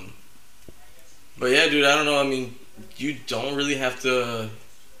 But yeah, dude, I don't know. I mean, you don't really have to.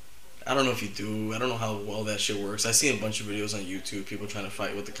 I don't know if you do. I don't know how well that shit works. I see a bunch of videos on YouTube, people trying to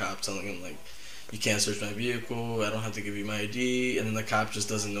fight with the cops, telling them like, "You can't search my vehicle. I don't have to give you my ID," and then the cop just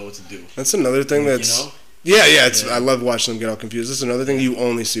doesn't know what to do. That's another thing that's. You know? Yeah. It's Yeah. I love watching them get all confused. This is another thing you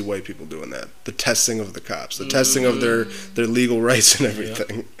only see white people doing that. The testing of the cops, the testing of their legal rights and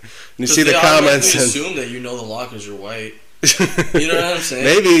everything. And you see the comments and assume that you know the law because you're white. You know what I'm saying?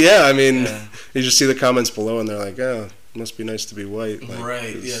 maybe I mean, Yeah. you just see the comments below and they're like, oh, must be nice to be white. Like,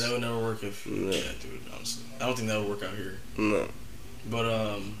 Right. Yeah, that would never work if. No. Yeah, dude. Honestly, I don't think that would work out here. No.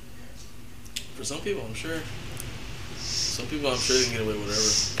 But for some people, I'm sure. Some people, I'm sure, they can get away with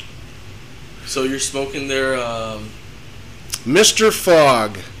whatever. So you're smoking there, Mr.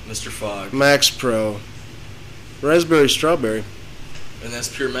 Fogg, Mr. Fogg, Max Pro, raspberry strawberry. and that's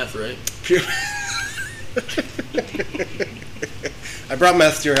pure meth, right? Pure. I brought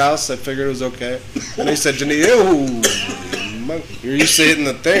meth to your house. I figured it was okay. And they said, Janine, you're used to hitting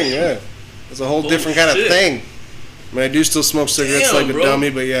the thing, yeah. It's a whole different kind of shit. thing. I mean, I do still smoke cigarettes Damn, like a bro. dummy,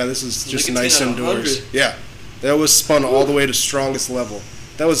 but yeah, this is just Nicotine nice at indoors. 100. Yeah. That was spun all the way to strongest level.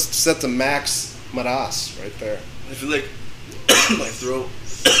 That was set to max Maras right there. I feel like my throat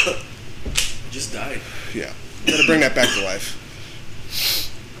just died. Yeah. Gotta bring that back to life.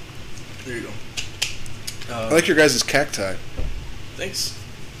 There you go. I like your guys' cacti. Thanks.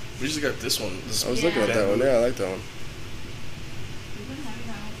 We just got this one. This I was looking at that one. Yeah, I like that one. We've been having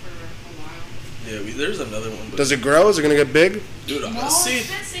that one for a while. Yeah, there's another one. But Does it grow? Is it gonna get big? dude, No, see, it's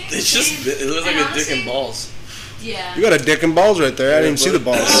been staying it's the just same. it looks like And a dick and honestly- balls. Yeah. You got a dick and balls right there. I didn't even see the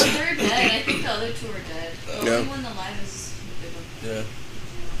balls. Oh, they're dead. I think the other two are dead. The Yeah. only one alive is the big one. Yeah.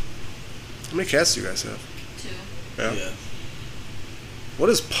 How many cats do you guys have? Two. Yeah. What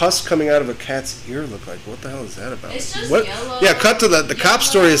does pus coming out of a cat's ear look like? What the hell is that about? It's just what? yellow. Yeah, cut to the cop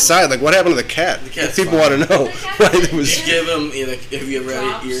story Yellow. aside. Like, what happened to the cat? The cat's People fine. want to know. The cat's Right? It fine. was. You give them like if you ever had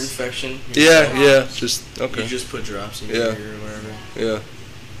Drops. an ear infection. Yeah. Just okay. You just put drops in your Yeah. ear or whatever.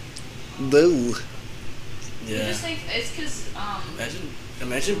 Yeah. Boo. You Yeah. just think it's because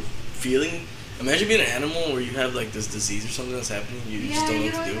Imagine being an animal where you have like this disease or something that's happening. You just don't know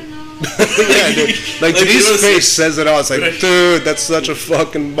you what don't to do. even know. Yeah, dude. Like, Like, you Denise's know, face says it all. It's like, Right. dude, that's such a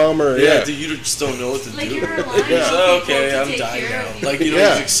fucking bummer. Yeah, Yeah. dude, you just don't know what to Like do. you're relying It's on like, people okay, to I'm take dying care now. of you. Like you don't Yeah.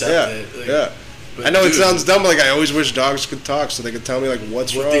 just accept Yeah. it. Like, Yeah. but I know it dude, sounds dumb, but like I always wish dogs could talk so they could tell me like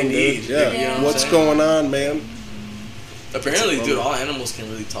what's What wrong, they dude. need, Yeah. you know what I'm What's saying? going on, man? Apparently, That's a dude, bummer. all animals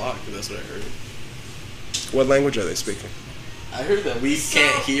can really talk. That's what I heard. What language are they speaking? I heard that we So,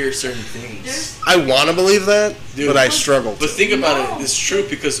 can't hear certain things. There's I want to believe that, Dude, but I struggle. But to. think about No. it. It's true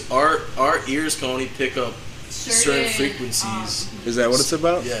because our ears can only pick up certain frequencies. Is that what it's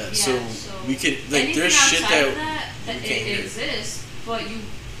about? Yeah, Yeah, so we can like anything there's shit outside of that that we can't it hear. exists, but you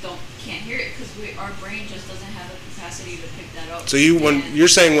can't hear it because our brain just doesn't have the capacity to pick that up. So when And you're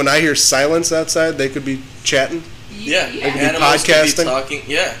saying when I hear silence outside, they could be chatting. Yeah, yeah. They could be animals can be podcasting. talking.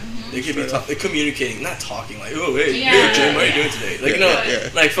 Yeah, They could be communicating, not talking like, oh hey, Yeah. hey Jim, what are you doing today?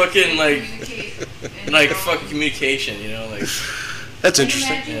 Like like fucking Communicate and, like fucking communication, you know, like. That's Can you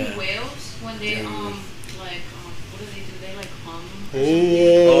interesting. imagine whales when they like what do? They like hum.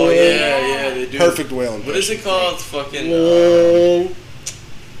 Oh yeah, they do. Perfect whale. What is it called? Fucking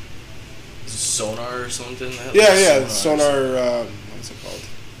sonar or something? Yeah, sonar. What's it called?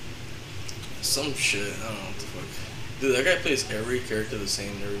 Some shit. I don't know what the fuck. Dude, that guy plays every character the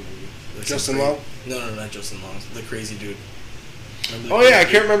same in every movie. Like Justin Long? No, not Justin Long. The crazy dude. Oh yeah, I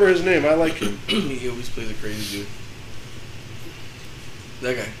can't remember his name. I like him. He always plays a crazy dude.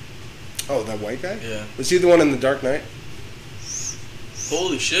 That guy. Oh, that white guy? Yeah. Was he the one in The Dark Knight?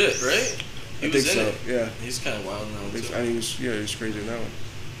 Holy shit! Right? He was in it. Yeah. He's kind of wild now too. I mean, he was crazy in that one.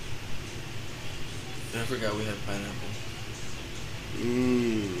 I forgot we had pineapple.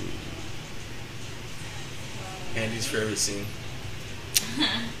 Andy's favorite scene.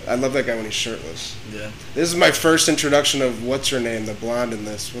 I love that guy when he's shirtless. Yeah. This is my first introduction of what's her name, the blonde in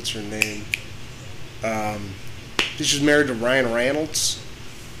this. What's her name? She's married to Ryan Reynolds.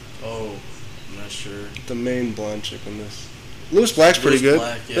 Oh, I'm not sure. The main blonde chick in this. Lewis Black's pretty good.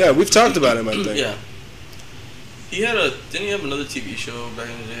 Black, yeah, we've talked about him, I think. Yeah. Didn't he have another TV show back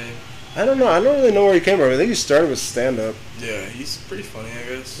in the day? I don't know. I don't really know where he came from. I think he started with stand-up. Yeah, he's pretty funny,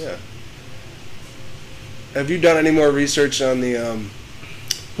 I guess. Yeah. Have you done any more research on the,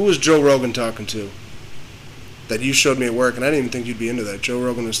 who was Joe Rogan talking to? That you showed me at work, and I didn't even think you'd be into that. Joe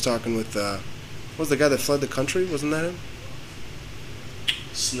Rogan was talking with, what was the guy that fled the country? Wasn't that him?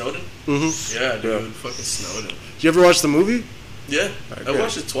 Snowden? Mm-hmm. Yeah, dude. Yeah. Fucking Snowden. Did you ever watch the movie? Yeah. Right, I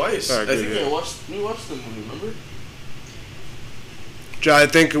watched it twice. Right, I think we watched the movie, remember? I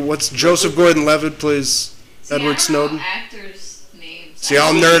think Joseph Gordon-Levitt plays Edward Snowden. Actors' names. See,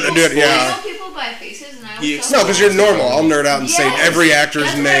 I'll nerd. Dude, yeah. I know people by faces, and I always no, because you're normal. I'll nerd out and say every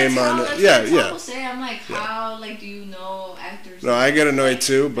actor's name on it. That's Yeah, what yeah. People say, I'm like, how do you know actors? No, I get annoyed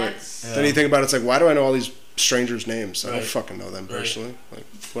too, but then you think about it, it's like, why do I know all these strangers' names? I don't fucking know them personally. Like,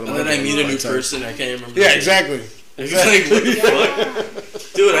 what am and then I meet a new person, I can't remember. Yeah, exactly. Like, what the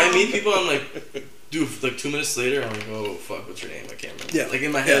fuck? Dude, I meet people, I'm like, dude, like 2 minutes later, I'm like, oh, fuck, what's your name? I can't remember. Yeah. Like,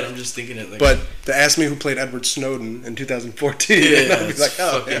 in my head, I'm just thinking it like... But to ask me who played Edward Snowden in 2014, I'd be like,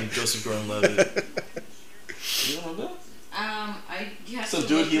 oh, fucking Joseph Gordon-Levitt. You don't know that? So,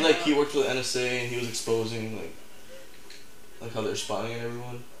 dude, he worked for the NSA, and he was exposing, like how they're spying on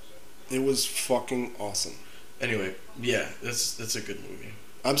everyone. It was fucking awesome. Anyway, yeah, that's a good movie.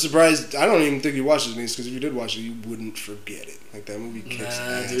 I'm surprised. I don't even think you watched it, Denise, because if you did watch it, you wouldn't forget it. Like, that movie kicks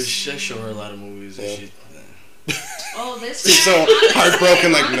ass. Dude, I show her a lot of movies. Yeah. And Oh, this. She's so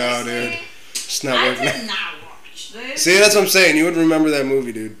heartbroken. Like, no, dude, it's not working. I did not watch this. See, that's what I'm saying. You would remember that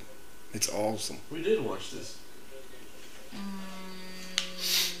movie, dude. It's awesome. We did watch this.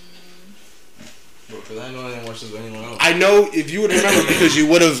 Because I know I didn't watch this with anyone else. I know if you would remember because you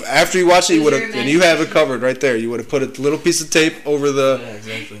would have, after you watched it, you would have, and you have it covered right there. You would have put a little piece of tape over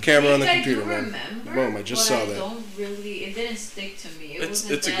the camera on the computer, man. Boom, I just saw that. It didn't stick to me.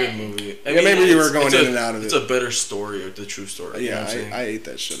 It's a good movie. I mean, maybe you were going in and out of it. It's a better story, or the true story. Yeah, I ate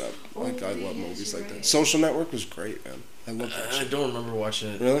that shit up. Like, I love movies like that. Social Network was great, man. I love that shit. I don't remember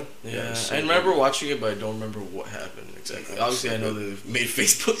watching it. Really? Yeah, I remember watching it, but I don't remember what happened exactly. Obviously, I know they made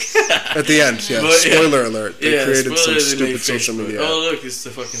Facebook. At the end, yeah. But, spoiler alert. They created some they stupid social media. Oh, look, it's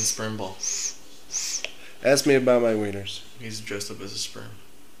the fucking sperm ball. Ask me about my wieners. He's dressed up as a sperm.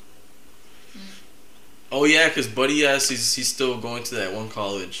 Oh, yeah, because Buddy asks he's still going to that one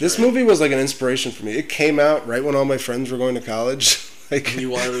college. This movie was like an inspiration for me. It came out right when all my friends were going to college. Like, and you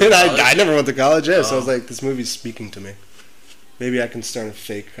wanted to go to college? I never went to college, so I was like, this movie's speaking to me. Maybe I can start a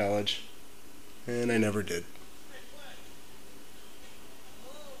fake college. And I never did.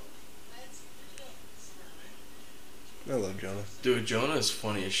 I love Jonah. Dude, Jonah is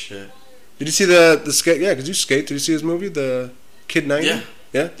funny as shit. Did you see the skate? Yeah, because you skate. Did you see his movie, The Kid 90? Yeah.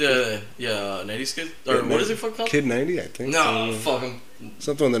 Yeah? Yeah, 90s Kid? Or what is it called? Kid 90, I think. No, fuck him.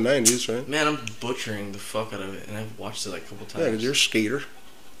 Something in the 90s, right? Man, I'm butchering the fuck out of it, and I've watched it like a couple times. Yeah, because you're a skater.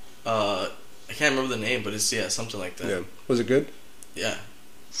 I can't remember the name, but it's, something like that. Yeah. Was it good? Yeah.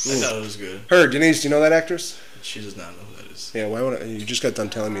 I thought it was good. Her, Denise, do you know that actress? She does not know who that is. Yeah, why would I? You just got done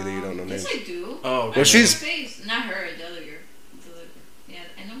telling me that you don't know names. Yes, I do. Oh, okay. Well, she's... Face. Not her, the other girl. Yeah,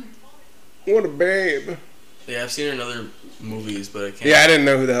 I know her. What a babe. Yeah, I've seen her in other movies, but I can't... Yeah, I didn't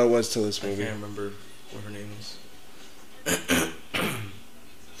know who the hell it was till this movie. I can't remember what her name is.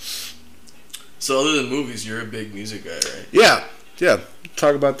 So other than movies, you're a big music guy, right? Yeah.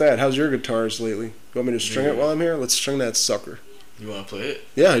 Talk about that. How's your guitars lately? You want me to string it while I'm here? Let's string that sucker. You want to play it?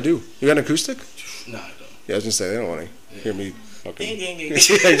 Yeah, I do. You got an acoustic? No, I don't. Yeah, I was going to say, they don't want to hear me fucking. Ding, ding, ding. Yeah,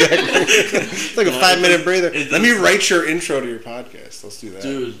 exactly. It's like a 5-minute breather. it Let me does- write your intro to your podcast. Let's do that.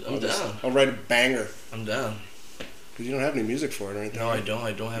 Dude, I'm down. I'll write a banger. I'm down. Because you don't have any music for it or anything. No, right? I don't.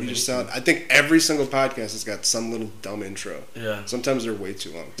 I don't have You just anything. sound. I think every single podcast has got some little dumb intro. Yeah. Sometimes they're way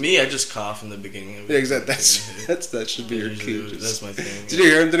too long. Me, I just cough in the beginning of it. Yeah, exactly. That should be your Usually cue. That's my thing. Did you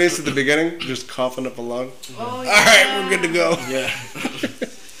hear him, Denise, at the beginning? Just coughing up a lung. Oh, yeah. All right, we're good to go. Yeah.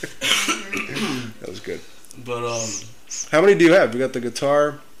 That was good. But How many do you have? You got the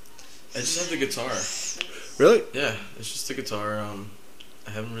guitar. I just have the guitar. Really? Yeah, it's just the guitar. I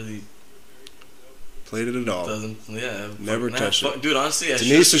haven't really Played it at all. Never touched it. Dude, honestly, I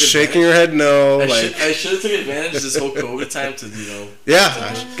Denise is shaking her head no. I should have took advantage of this whole COVID time to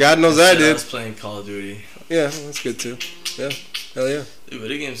Yeah, God knows I I did. was playing Call of Duty. Yeah, that's good too. Yeah, hell yeah. Dude,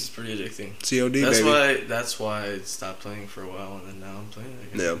 video games is pretty addicting. COD, That's baby. why I stopped playing for a while, and then now I'm playing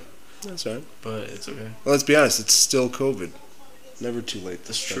again. Yeah, that's right. But it's okay. Well, let's be honest. It's still COVID. Never too late to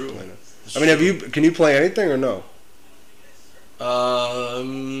That's start true. playing it. It's I mean, true. can you play anything or no?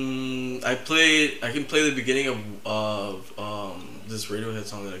 I can play the beginning of this Radiohead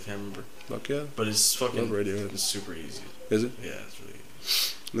song that I can't remember. Fuck yeah. But it's fucking Love Radiohead. It's super easy. Is it? Yeah, it's really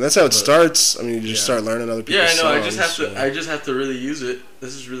easy. I mean, that's how it But- starts. I mean, you just Yeah. start learning other people's Yeah, I know. songs. I just have to really use it.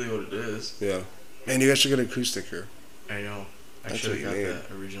 This is really what it is. Yeah. Man, you guys should get an acoustic here. I know. I That's should what have you got need.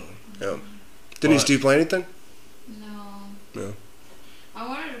 that originally. Yeah. Denise, But- do you play anything? No. No. I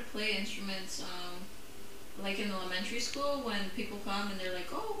wanted to play instruments, like in elementary school when people come and they're like,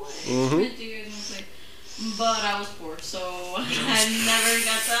 "Oh, what instrument do you guys want to play?" But I was poor, so I never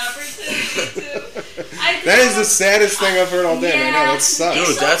got the opportunity to. That is the saddest thing I've heard all day. Yeah, I know, that sucks. Dude,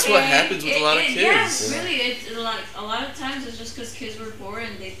 it's that's what okay. happens with a lot of kids. Yeah, really. It's a lot of times it's just because kids were poor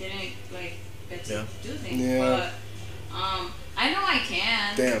and they didn't like get to do things. Yeah. But I know I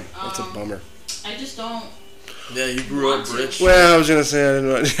can. Damn, that's a bummer. I just don't. Yeah, you grew up rich. Well, I was gonna say I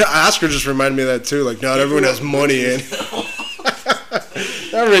didn't know. Oscar just reminded me of that too. Like, not everyone has money in.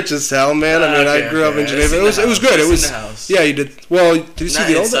 Not rich as hell, man. I mean, I grew up in Geneva. It was good. It was. Yeah, you did. Well, did you see Not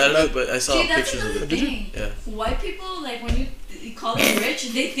the inside old? of it, but I saw See, that's pictures of another it. thing. Yeah. White people, like when you call them rich,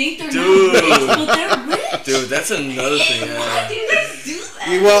 they think they're Dude. not rich, but they're rich. Dude, that's another thing. Why do you guys do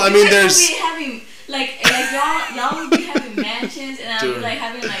that? Well, I You mean, guys there's- would be having y'all would be having mansions, and I'd be Dude. like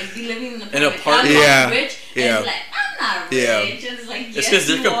having like be living in an In apartment. apartment. Yeah. I'm rich, Yeah. and it's like I'm not rich. Yeah. And it's like It's yes, because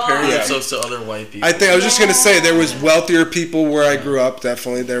they're you comparing are. themselves to other white people. I think I was just gonna say there was wealthier people where I grew up.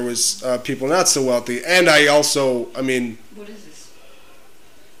 Definitely, there was people not so wealthy, and I also, I mean, What is this?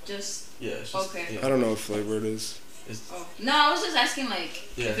 Just Yeah. It's just, Okay. Yeah. I don't know what flavor it is. oh no, I was just asking like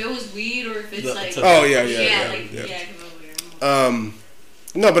Yeah. if it was weed or if it's The- like Oh yeah, like yeah. yeah, 'cause I was weird.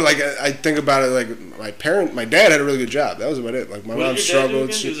 No, but like I think about it, like my dad had a really good job. That was about it. Like my What mom did your dad do struggled.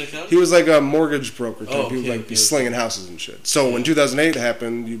 again? He was an accountant? He was like a mortgage broker type. Oh, He would okay, like be okay. slinging houses and shit. So when 2008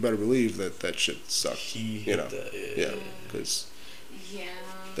 happened, you better believe that shit sucked. He You know, hit that, yeah, because Yeah.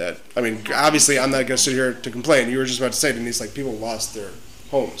 that. I mean, obviously, I'm not gonna sit here to complain. You were just about to say, Denise, like people lost their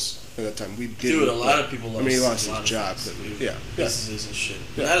homes at that time. We did. Dude, a lot of people lost. I mean, he lost a lot his of job. things, But, dude. yeah, yeah. Businesses and shit.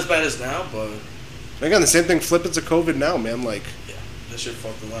 Yeah. Not as bad as now, but Again, the same thing. Flip it to COVID now, man. Like yeah, that shit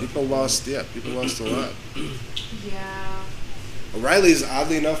fucked a lot. people lost. Yeah, people lost a lot. Yeah. O'Reilly's,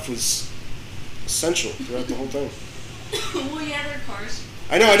 oddly enough, was essential throughout the whole thing. Well, yeah, their cars.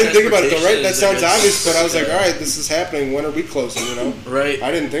 I know, I didn't think about it though, right? Transportation That is, sounds I guess, obvious, but I was like, yeah. all right, this is happening. When are we closing, you know? Right. I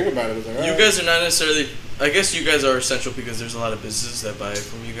didn't think about it. I was like, all You right. guys are not necessarily. I guess you guys are essential because there's a lot of businesses that buy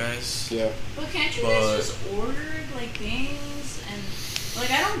from you guys. Yeah. But can't you But- guys just order like things and like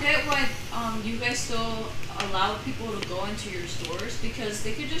I don't get why you guys still allow people to go into your stores because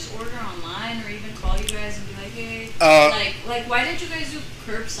they could just order online or even call you guys and be like, hey, like why didn't you guys do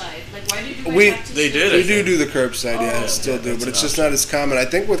curbside? Like why did you guys have to They still did, We I do the curbside, yeah, Oh, still yeah, do, that's but an it's just option. not as common. I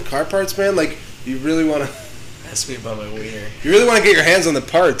think with car parts, man, like, you really want to Ask me about my wiener. get your hands on the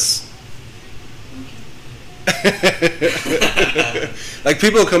parts. Like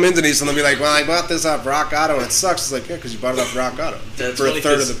people will come into these and they'll be like, "Well, I bought this off Rock Auto and it sucks." It's like, yeah, because you bought it off Rock Auto That's for a funny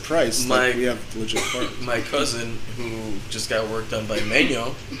third of 'cause the price. Like, we have legit parts. My cousin, who just got work done by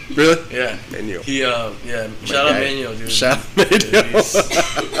Menyo, Really? yeah, Menyo. he shout out guy. Menyo, dude. Shout out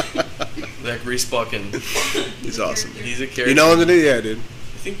Menyo. That grease bucking. He's awesome. He's a character. You know him, today? Yeah, dude. I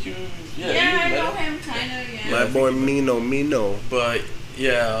think you. Yeah, you I met know him. him kinda, yeah. My boy Mino. But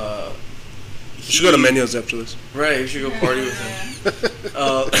yeah. You should go to Menyo's after this. Right, you should go party with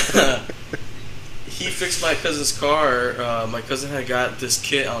him. He fixed my cousin's car. My cousin had got this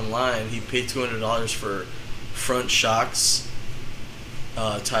kit online. He paid $200 for front shocks,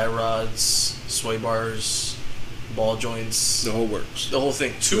 tie rods, sway bars, ball joints, The whole works. the whole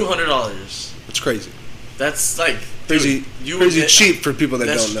thing. $200. It's crazy. That's like crazy, dude, crazy cheap for people that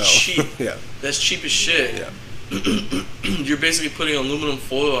that's don't know. Cheap. Yeah, that's cheap as shit. Yeah. You're basically putting aluminum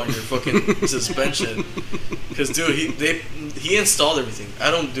foil on your fucking suspension. Because dude, he installed everything.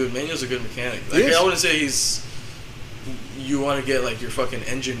 I don't do it. Manuel's a good mechanic. Like I wouldn't say you want to get like your fucking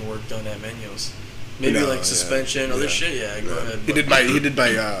engine work done at Manuel's. Maybe like suspension, other shit. Yeah, go ahead. He did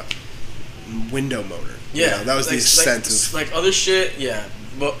my window motor. Yeah, that was the extent of like other shit. Yeah,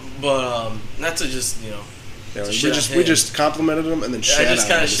 but not to just Yeah, we just complimented him and then I just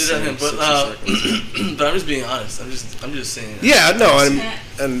kind of shit on him, but I'm just being honest. I'm just saying. Yeah, no,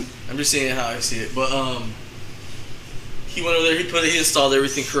 and I'm just saying how I see it. But he went over there. He installed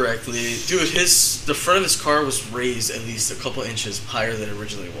everything correctly. Dude, the front of his car was raised at least a couple inches higher than it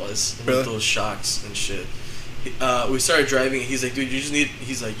originally was with those shocks and shit. We started driving. And he's like, dude, you just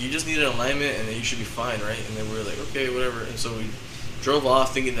need an alignment and then you should be fine, right? And then we were like, okay, whatever. And so we drove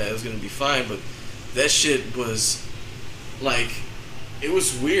off thinking that it was gonna be fine, but that shit was like, it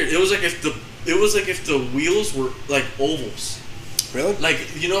was weird. It was like if the wheels were like ovals. Really? Like,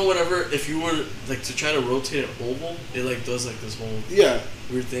 whenever if you were like to try to rotate an oval, it like does like this whole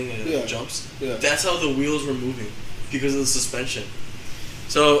weird thing and it jumps. Yeah. That's how the wheels were moving because of the suspension.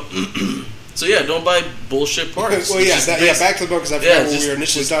 So yeah, don't buy bullshit parts. Well, back to the book because I forgot what we were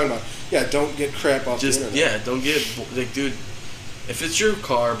initially talking about. Yeah, don't get crap off the internet. Yeah, don't get like, dude. If it's your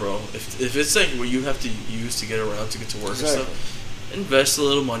car, bro, if it's like what you have to use to get around to get to work and stuff, invest a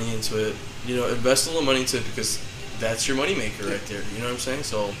little money into it. Invest a little money into it because that's your moneymaker right there. You know what I'm saying?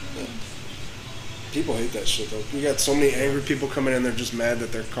 So people hate that shit though. You got so many angry people coming in. They're just mad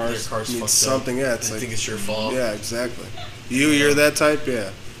that their cars need something. Yeah, it's they think it's your fault. Yeah, exactly. You're that type.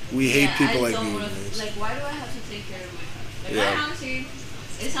 Yeah, we hate people like you. Like, why do I have to take care of my car? Like, I honestly,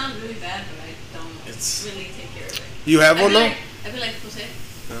 it sounds really bad, but I don't really take care of it. You have one though? I'd be like, Jose.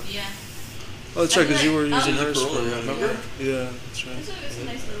 Yeah. Oh, that's right, because you were using hers for remember? Yeah, that's right. It's a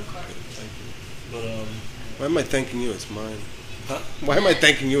nice little car. Thank you. But why am I thanking you? It's mine. Huh? Why am I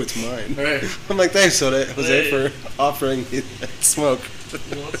thanking you? It's mine. All right. I'm like, thanks, Jose, for offering me that smoke.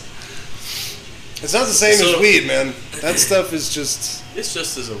 It's not the same as weed, man. That stuff is just. It's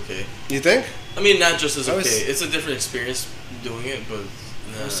just as okay. You think? I mean, not just as okay. It's a different experience doing it, but.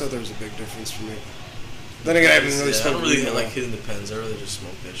 I thought there was a big difference for me. Then again, I haven't really smoked. I don't really like hitting the pens. I really just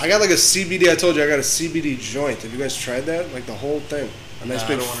smoke that shit. I got like a CBD. I told you I got a CBD joint. Have you guys tried that? Like the whole thing. A nice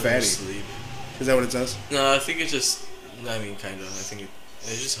big fatty. Sleep. Is that what it does? No, I think it just. I mean, kind of. I think it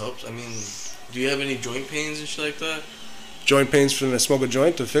just helps. I mean, do you have any joint pains and shit like that? Joint pains from to smoke a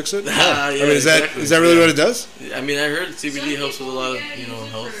joint to fix it? Yeah, I mean, is that really what it does? I mean, I heard CBD helps with a lot of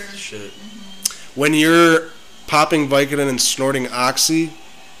health shit. When you're popping Vicodin and snorting Oxy,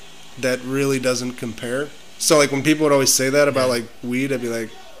 that really doesn't compare. So like when people would always say that about like weed, I'd be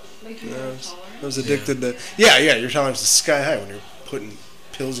like, I was addicted to. Yeah, your tolerance is sky high when you're putting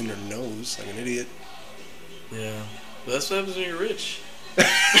pills in your nose like an idiot. Yeah, but that's what happens when you're rich.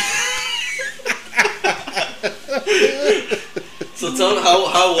 So tell me,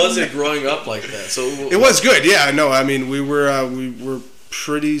 how was it growing up like that? So it was good. Yeah, no, I mean we were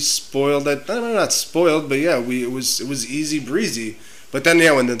pretty spoiled. Not spoiled, but yeah, it was easy breezy. But then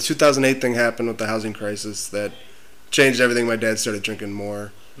when the 2008 thing happened with the housing crisis, that changed everything. My dad started drinking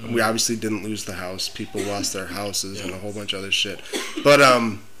more. Mm-hmm. We obviously didn't lose the house. People lost their houses and a whole bunch of other shit. But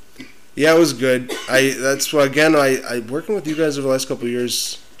yeah, it was good. That's why again I working with you guys over the last couple of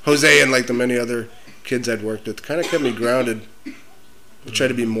years, Jose and like the many other kids I'd worked with, kind of kept me grounded. I try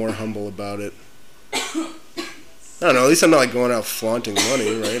to be more humble about it. I don't know. At least I'm not like going out flaunting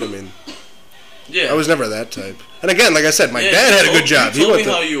money, right? I mean, I was never that type. And again, like I said, my dad had a good job. You told me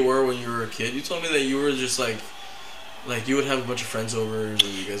how you were when you were a kid. You told me that you were just like you would have a bunch of friends over and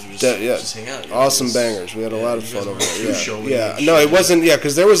you guys would just hang out. Awesome bangers. We had a lot of fun over there. Yeah. No, it wasn't. Yeah,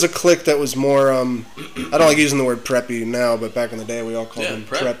 because there was a clique that was more. I don't like using the word preppy now, but back in the day we all called them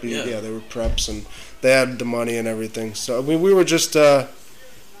preppy. Yeah, they were preps and they had the money and everything. So I mean, we were just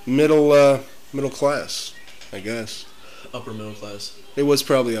middle class, I guess. Upper middle class. It was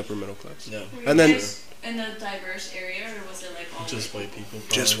probably upper middle class. Yeah. And then in a diverse area, or was it like all just white people?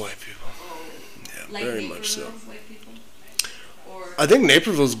 Probably. Just white people. Yeah, like very much so. White people? Or I think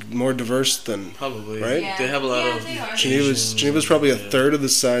Naperville's more diverse than right. Yeah. They have a lot of. Geneva's probably a third of the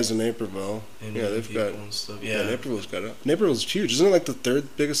size of Naperville. And they've got. Yeah, Naperville's huge. Isn't it like the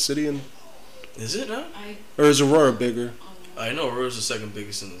third biggest city in? Is it not? Or is Aurora bigger? I know Aurora's the second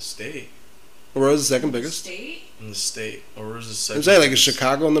biggest in the state. Aurora's the second biggest? In the state. Aurora's the second. I'm saying like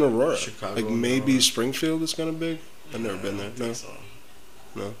Chicago and then Aurora. Chicago. Like maybe Aurora. Springfield is kind of big. I've never been there. No. So.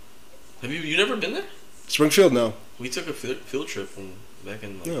 No. Have you never been there? Springfield, no. We took a field trip when back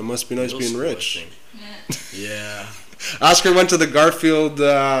in like. Yeah, it must be nice middle being school, I rich. think. Yeah. Oscar went to the Garfield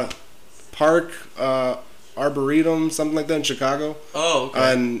Park Arboretum, something like that in Chicago. Oh,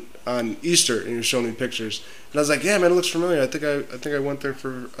 okay. On Easter, and he was showing me pictures, and I was like, "Yeah, man, it looks familiar. I think I went there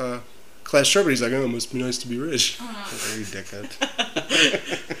for class trip." But he's like, "Oh, it must be nice to be rich." Oh, you dickhead.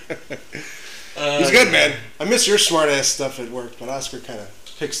 He's good, man. I miss your smart ass stuff at work, but Oscar kind of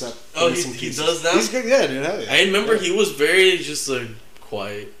picks up. Oh, he does that. He's good, yeah, dude. Hell yeah. I remember he was very just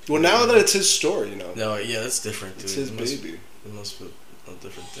quiet. Well, now that it's his store, you know. No, yeah, that's different, dude. It's his baby. It must be a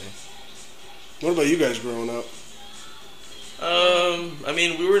different thing. What about you guys growing up? I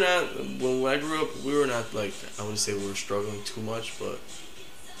mean, we were not, when I grew up, we were not like, I wouldn't say we were struggling too much, but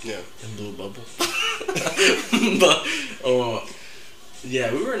yeah, in Blue Bubble. But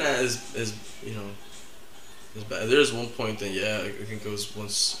yeah, we were not as you know, as bad. There was one point that I think it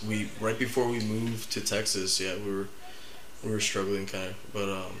was right before we moved to Texas. Yeah, we were struggling kind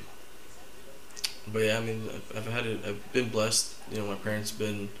of, but yeah, I mean, I've been blessed. You know, my parents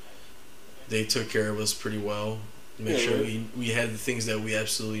they took care of us pretty well. Make sure we had the things that we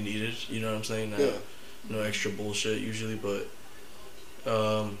absolutely needed. You know what I'm saying? No extra bullshit usually, but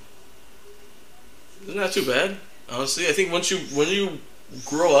it's not too bad. Honestly, I think when you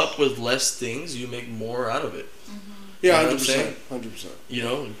grow up with less things, you make more out of it. Mm-hmm. Yeah, 100%. 100%. You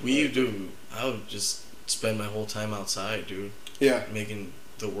know, I would just spend my whole time outside, dude. Yeah. Making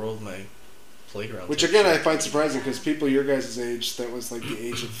the world my playground. Which again, I find surprising because people your guys' age, that was like the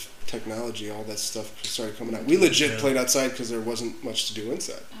age of technology, all that stuff started coming out. We legit played outside because there wasn't much to do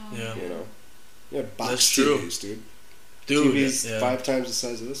inside. Yeah. You know? Yeah, box That's TVs, true. dude. TVs 5 times the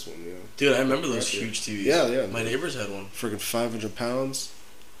size of this one, you know? Dude, I remember those huge TVs. Yeah. My neighbors had one. Friggin' 500 pounds.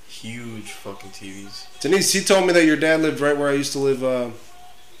 Huge fucking TVs. Denise, he told me that your dad lived right where I used to live on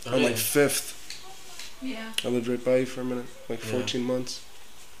like 5th. Yeah. I lived right by you for a minute, like 14 months.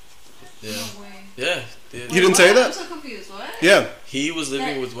 Yeah. No way. Yeah. You didn't say that? I'm so confused. What? Yeah. He was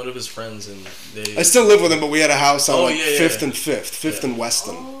living with one of his friends, and I still live with him, but we had a house on 5th and 5th, 5th Yeah. and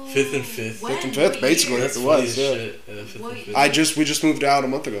Weston. 5th and 5th. 5th and 5th, basically. That's it was. funny Yeah. as shit. Yeah, 5th and 5th. We just moved out a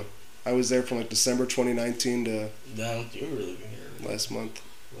month ago. I was there from like December 2019 to Down, you were living here last month.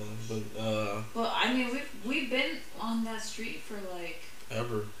 But I mean, we've been on that street for like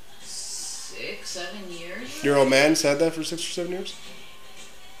ever 6-7 years. Your old man's had that for 6 or 7 years?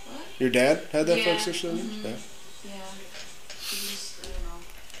 What? Your dad had that for Yeah. like 6 or 7 years? Mhm. Yeah. Yeah. He's, I don't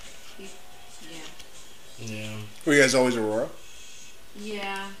know. Yeah. Were you guys always Aurora?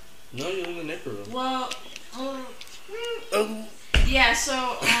 Yeah. No, you live in Naperville. Well, yeah.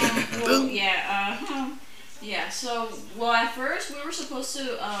 So, well, at first we were supposed to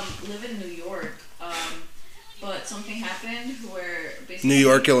live in New York, but something happened where basically New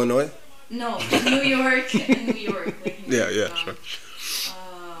York, Illinois? No, New York, New York. Like New York. Sure.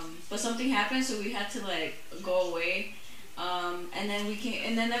 But something happened, so we had to like go away. And then we came,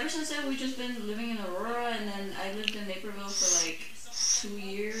 and then ever since then we've just been living in Aurora, and then I lived in Naperville for like 2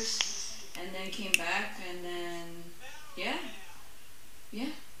 years, and then came back, and then yeah.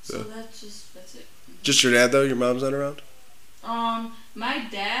 So that's it. Just your dad though? Your mom's not around? My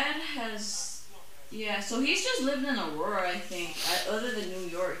dad has, so he's just lived in Aurora, I think, other than New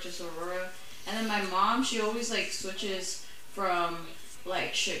York, just Aurora. And then my mom, she always like switches from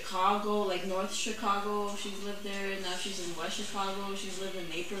like Chicago, like North Chicago, she's lived there, and now she's in West Chicago, she's lived in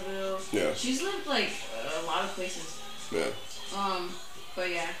Naperville. Yeah. She's lived like a lot of places. Yeah. But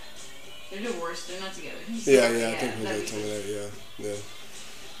yeah, they're divorced, they're not together. Yeah, I think we did tell me that, yeah.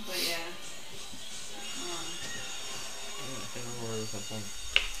 But yeah. I can't remember where I was my phone.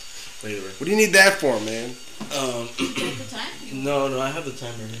 Wait, what do you need that for, man? You get the time? No, I have the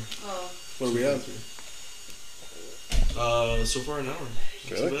timer here. Oh. What are we at? So far an hour.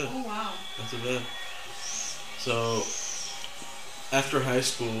 Not Really? too bad. Oh wow. Not too bad. So, after high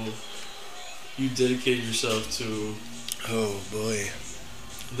school, you dedicated yourself to. Oh boy.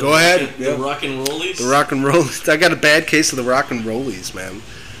 Go ahead. The rock and rollies. The rock and rollies. I got a bad case of the rock and rollies, man.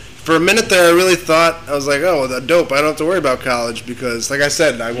 For a minute there, I really thought, I was like, oh, that's dope. I don't have to worry about college because, like I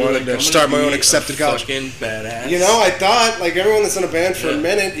said, I wanted to start my own accepted college. Fucking badass. You know, I thought, like everyone that's in a band for a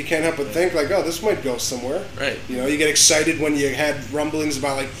minute, you can't help but think, like, oh, this might go somewhere. Right. You know, you get excited when you had rumblings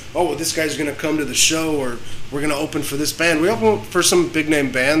about, like, oh, well, this guy's going to come to the show or we're going to open for this band. We opened for some big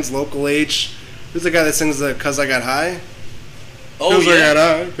name bands, Local H. Who's the guy that sings the 'Cause I Got High? Oh, Cause yeah. I got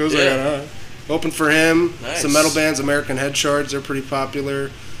high. 'Cause I got high. Open for him. Nice. Some metal bands, American Head Shards, they're pretty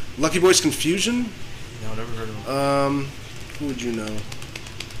popular. Lucky Boys Confusion? No, never heard of him. Who would you know?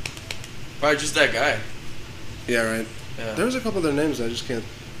 Probably just that guy. Yeah, right. Yeah. There was a couple of their names I just can't.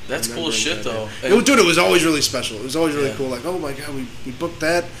 That's cool as shit, though. Dude, it was always really special. It was always really cool. Like, oh my god, we booked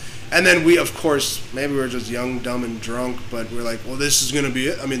that. And then we, of course, maybe we were just young, dumb, and drunk, but we're like, well, this is going to be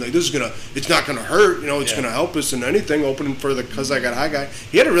it. I mean, like, it's not going to hurt. You know, it's going to help us in anything, opening for the Cuz I Got High guy.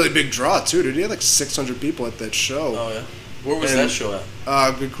 He had a really big draw, too, dude. He had like 600 people at that show. Oh, yeah? Where was that show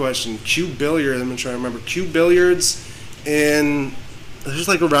at? Good question. Q Billiards, I'm trying to remember. Q Billiards in, it was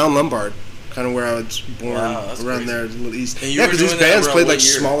like around Lombard, kind of where I was born, around crazy. There, a little east. Yeah, because these bands played like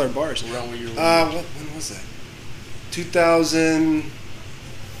smaller bars. Around where you were when was that?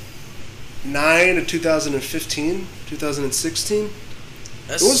 2009 to 2015, 2016.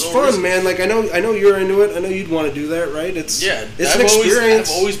 It was fun, recent. Man. Like I know you're into it. I know you'd want to do that, right? It's an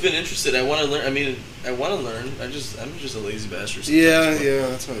experience. I've always been interested. I want to learn. I mean, I want to learn. I'm just a lazy bastard. Yeah,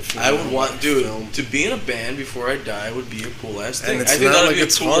 that's how I feel. I would want, dude, to be in a band before I die would be a cool ass thing. I think that would be a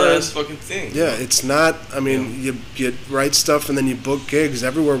cool ass fucking thing. Yeah, it's not. I mean, you write stuff and then you book gigs.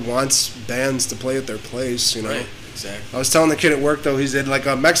 Everywhere wants bands to play at their place. You know. Right. Exactly. I was telling the kid at work though, he's in like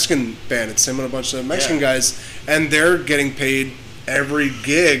a Mexican band. It's him and a bunch of Mexican guys, and they're getting paid every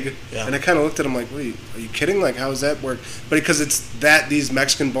gig. Yeah. And I kind of looked at him like, wait, are you kidding? Like, how does that work? But because it's these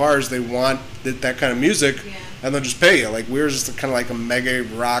Mexican bars, they want that kind of music, and they'll just pay you. Like, we were just kind of like a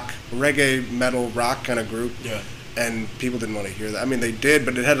reggae metal rock kind of group. Yeah. And people didn't want to hear that. I mean, they did,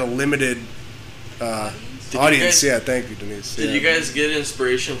 but it had a limited audience. Thank you, Denise. Did you guys get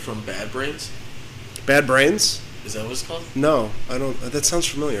inspiration from Bad Brains? Bad Brains? Is that what it's called? No, I don't. That sounds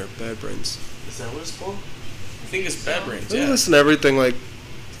familiar. Bad Brains. Is that what it's called? I think it's Bad Brains. I listen to everything like.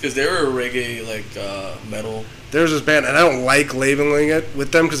 Because they were a reggae metal. There's this band, and I don't like labeling it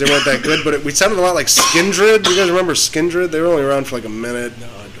with them because they weren't that good. But we sounded a lot like Skindred. Do you guys remember Skindred? They were only around for like a minute. No,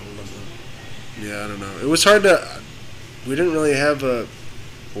 I don't remember. Yeah, I don't know. It was hard to. We didn't really have a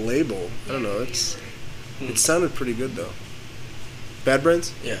label. I don't know. It sounded pretty good though. Bad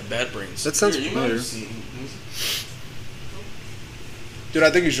Brains? Yeah, Bad Brains. That sounds familiar. Dude,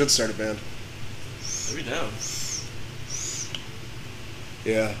 I think you should start a band. I'd be down.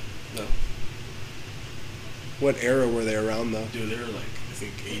 Yeah. No. What era were they around though? Dude, they were like, I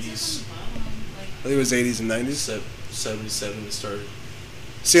think 80s. I think it was 80s and 90s? 77 it started.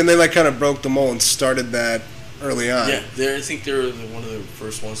 See, and they like kind of broke the mold and started that early on. Yeah, I think they were one of the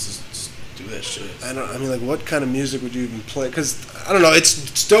first ones to do that shit. I mean, like, what kind of music would you even play? Because, I don't know,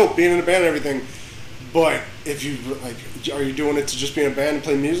 it's dope being in a band and everything, but if you, like, are you doing it to just be in a band and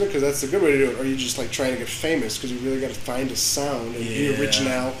play music? Because that's the good way to do it. Or are you just, like, trying to get famous? Because you really got to find a sound and be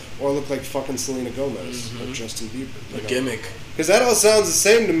original or look like fucking Selena Gomez or Justin Bieber. A gimmick. Because that all sounds the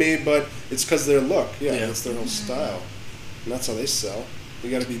same to me, but it's because their look. Yeah, it's their whole style. And that's how they sell.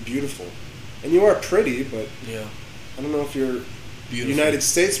 You got to be beautiful. And you are pretty, but I don't know if you're beautiful. United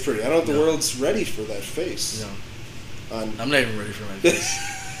States pretty. I don't know if the world's ready for that face. No. I'm not even ready for my face.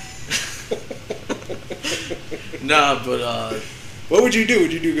 Nah, but what would you do?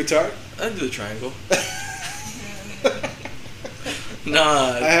 Would you do guitar? I'd do the triangle. Nah.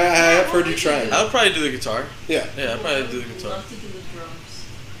 I have heard you try. I would probably do the guitar. Yeah. Yeah, I'd probably do the guitar. I'd love to do the drums.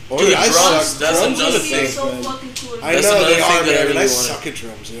 Oh, dude, I drums. suck. That's drums another thing. thing. So fucking cool. I know they are, that I really I suck at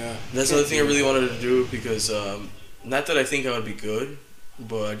drums. Yeah. That's another thing I really wanted to do because not that I think I would be good,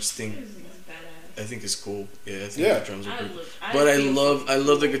 but I just think I think it's cool. Yeah, I think the drums are cool. But I love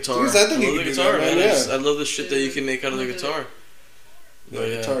the guitar. Dude, I love the guitar, man. I love the shit that you can make out of the guitar. The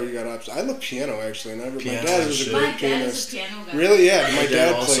guitar you got options. I love piano actually. My dad was a great pianist. My dad is a piano guy. Really? Yeah, my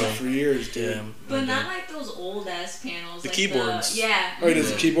dad also played for years, dude. Yeah, but not like those old ass pianos. The like keyboards. Oh, he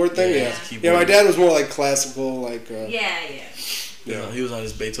does the keyboard thing. Yeah, my dad was more like classical, like. Yeah. He was on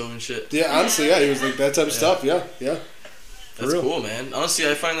his Beethoven shit. Yeah, honestly, he was like that type of stuff. Yeah. That's cool, man. Honestly,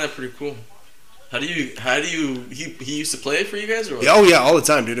 I find that pretty cool. How do you? He used to play it for you guys, or what? Oh yeah, all the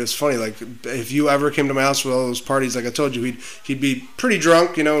time, dude. It's funny. Like if you ever came to my house for all those parties, like I told you, he'd be pretty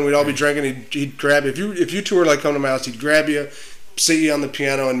drunk, you know, and we'd all be drinking. He'd grab if you two were like come to my house, he'd grab you, sit you on the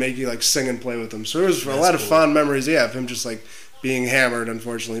piano, and make you like sing and play with him. So there was a lot of fond memories. Yeah, of him just like being hammered,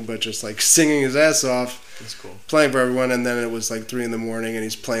 unfortunately, but just like singing his ass off. That's cool. Playing for everyone, and then it was like 3 a.m, and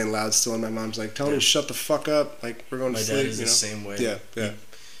he's playing loud still, and my mom's like, "Tell him to shut the fuck up." Like we're going to sleep. My dad is the same way. Yeah.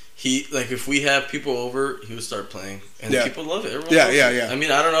 He like if we have people over, he would start playing, and people love it. Everyone loves it. I mean,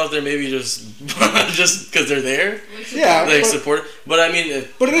 I don't know if they're maybe just because they're there, support it. But I mean,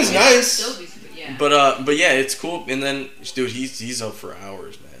 but it is nice. But yeah, it's cool. And then, dude, he's up for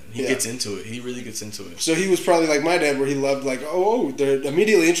hours, man. He gets into it. He really gets into it. So he was probably like my dad, where he loved like, they're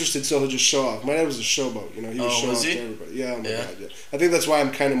immediately interested, so he'll just show off. My dad was a showboat, you know. He would show off to everybody. Yeah, my God, yeah. I think that's why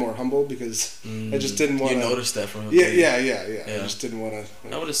I'm kind of more humble because I just didn't want to. You noticed that from him. Yeah. I just didn't want to.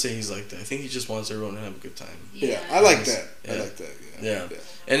 I wouldn't say he's like that. I think he just wants everyone to have a good time. Yeah, I like that. I like that. Yeah.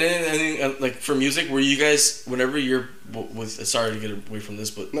 And then like for music, were you guys whenever you're with sorry to get away from this,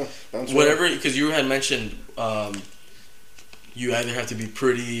 but No, whatever because you had mentioned you either have to be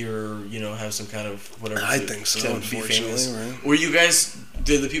pretty or have some kind of whatever. I think so. To be famous. Right? Were you guys?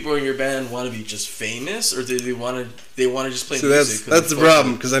 Did the people in your band want to be just famous, or did they want to just play music? That's the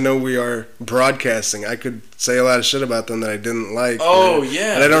problem because I know we are broadcasting. I could say a lot of shit about them that I didn't like. Oh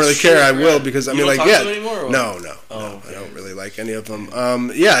yeah, and I don't really care. I will because I mean like talk to them anymore, no, okay. I don't really like any of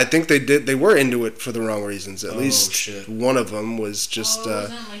them. Yeah, I think they did. They were into it for the wrong reasons. At least one of them was just. It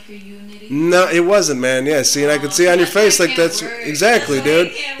wasn't like a unity. No, it wasn't, man. Yeah, see, and I could see on your face like that's exactly,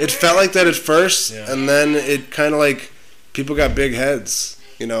 dude. It felt like that at first, and then it kind of like. People got big heads,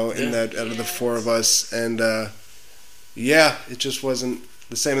 in that out of the four of us, and it just wasn't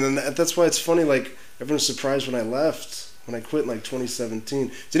the same. And then that's why it's funny. Like everyone's surprised when I left, when I quit in like 2017.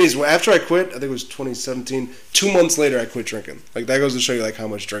 Denise, after I quit, I think it was 2017. 2 months later, I quit drinking. Like that goes to show you like how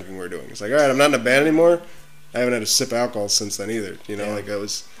much drinking we're doing. It's like, all right, I'm not in a band anymore. I haven't had a sip of alcohol since then either. Like I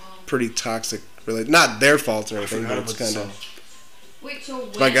was pretty toxic. Really, not their fault or anything, but it's kind of. Wait, so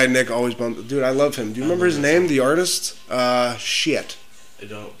when? My guy Nick always bumped. Dude, I love him. Do you remember his name, the artist? Shit. I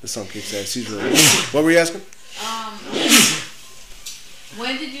don't. The song keeps saying. He's really. What were you asking?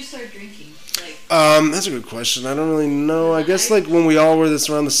 When did you start drinking? That's a good question. I don't really know. I guess like when we all were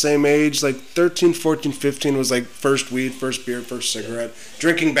around the same age, like 13, 14, 15 was like first weed, first beer, first cigarette.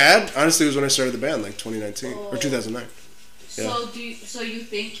 Drinking bad, honestly, was when I started the band, like 2019 or 2009. Yeah. So you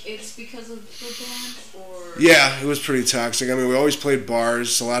think it's because of the band, or? Yeah, it was pretty toxic. I mean, we always played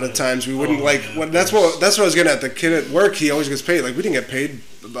bars. A lot of times we wouldn't that's what I was getting at. The kid at work, he always gets paid. Like we didn't get paid.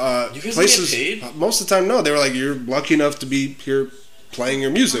 You guys places, didn't get paid? Most of the time, no. They were like, "You're lucky enough to be here playing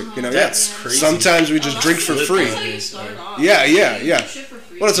your music." That's crazy. Sometimes we just drink for free. That's how you start off. Yeah.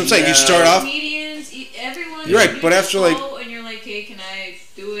 Well, that's what I'm saying. You start off. Comedians, everyone. You're right, but after like. And you're like, hey, can I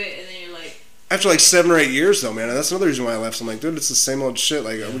do it? And then you're like. After like 7 or 8 years, though, man, and that's another reason why I left. I'm like, dude, it's the same old shit.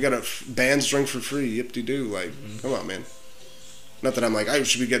 Like, we got bands drink for free, yip-de-doo. Like, come on, man. Not that I'm like, I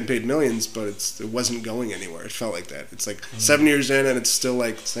should be getting paid millions, but it wasn't going anywhere. It felt like that. It's like 7 years in, and it's still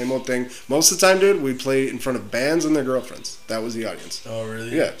like the same old thing. Most of the time, dude, we play in front of bands and their girlfriends. That was the audience. Oh,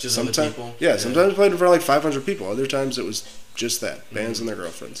 really? Yeah. Just other people? Yeah, sometimes we played in front of like 500 people. Other times it was just that, bands and their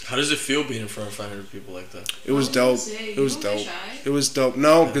girlfriends. How does it feel being in front of 500 people like that? It was dope. It was dope. It was dope.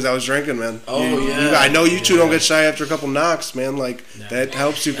 No, because I was drinking, man. Oh, yeah. I know you two don't get shy after a couple knocks, man. Like, that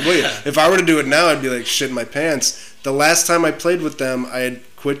helps you completely. If I were to do it now, I'd be like shit in my pants. The last time I played with them, I had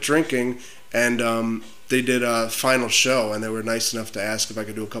quit drinking, and they did a final show, and they were nice enough to ask if I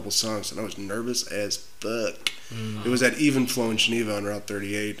could do a couple songs, and I was nervous as fuck. It was at Even Flow in Geneva on Route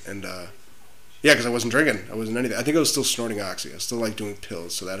 38, and yeah, because I wasn't drinking. I wasn't anything. I think I was still snorting oxy. I was still like doing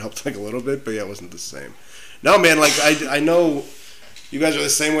pills, so that helped like a little bit, but yeah, it wasn't the same. No, man, like I know you guys are the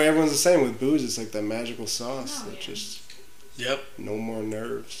same way. Everyone's the same with booze. It's like that magical sauce that just no more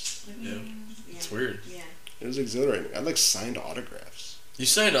nerves. It's weird. Yeah. It was exhilarating. I like signed autographs. You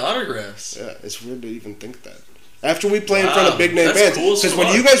signed autographs? Yeah, it's weird to even think that. After we play in front of big name bands, cool because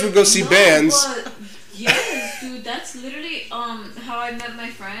when you guys would go see bands. Yes, dude, that's literally how I met my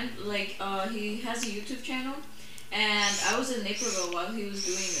friend. Like, he has a YouTube channel, and I was in Naperville while he was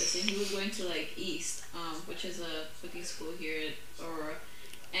doing this, and he was going to like East, which is a cooking school here at Aurora,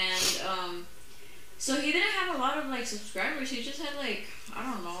 and so he didn't have a lot of like subscribers. He just had like, I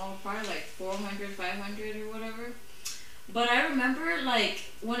don't know, probably like 400, 500 or whatever. But I remember, like,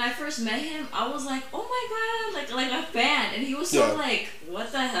 when I first met him, I was like, oh my god, like a fan, and he was so like,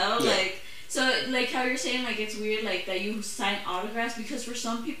 what the hell, like. So, like, how you're saying, like, it's weird, like, that you sign autographs, because for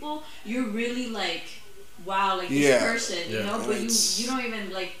some people, you're really, like, wow, like, this person, you know? But you don't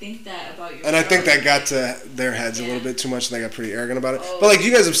even, like, think that about yourself. And I think that got to their heads a little bit too much, and they got pretty arrogant about it. But, like,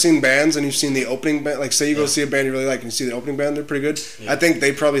 you guys have seen bands, and you've seen the opening band. Like, say you go see a band you really like, and you see the opening band, they're pretty good. I think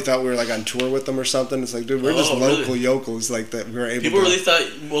they probably thought we were, like, on tour with them or something. It's like, dude, we're just local yokels, like, that we were able to... People really thought...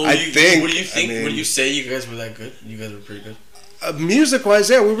 Well, what do you think? I mean, would you say you guys were that good? You guys were pretty good? Music-wise,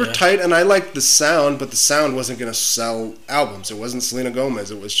 yeah, we were tight, and I liked the sound, but the sound wasn't going to sell albums. It wasn't Selena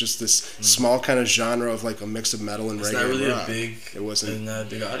Gomez. It was just this small kind of genre of, like, a mix of metal and reggae not really and rock. It wasn't not a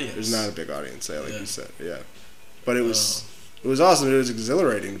big audience. It was not a big audience, like you said, But it was awesome. It was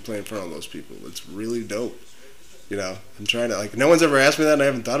exhilarating to play in front of those people. It's really dope. You know, I'm trying to, like, no one's ever asked me that, and I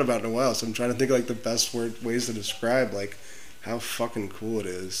haven't thought about it in a while, so I'm trying to think of, like, the best ways to describe, like, how fucking cool it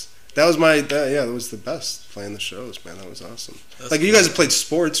is. That was that was the best, playing the shows, man. That was awesome. That's like, cool. You guys have played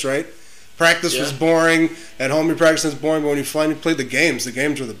sports, right? Practice was boring. At home, your practice was boring, but when you finally played the games were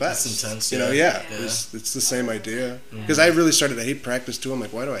the best. That's intense, You know, it's the same idea. Because I really started to hate practice, too. I'm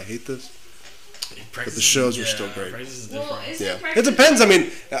like, why do I hate this? But the shows were still great. Practice is Well, different. is it Yeah, practice? it depends. I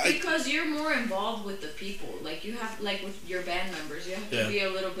mean, Because you're more involved with the people. Like you have, like with your band members, you have to be a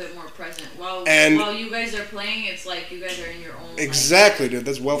little bit more present. While you guys are playing, it's like you guys are in your own. Exactly, dude.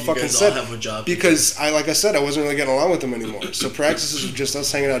 That's well fucking guys said. all have a job because like I said, I wasn't really getting along with them anymore. So practices were just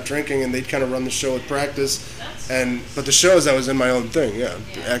us hanging out drinking, and they'd kind of run the show with practice. But the shows, I was in my own thing. Yeah,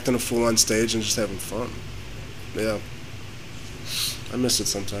 acting a fool on stage and just having fun. Yeah, I miss it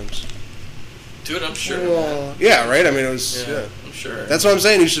sometimes. Dude, I'm sure. Yeah, right. I mean, it was. Yeah, I'm sure. That's what I'm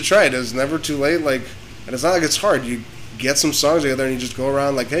saying. You should try it. It's never too late. Like, and it's not like it's hard. You get some songs together and you just go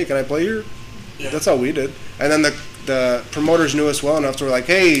around like, hey, can I play here? Yeah. That's how we did. And then the promoters knew us well enough to be like,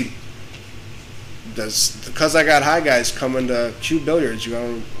 hey, because I got high guys coming to Q Billiards.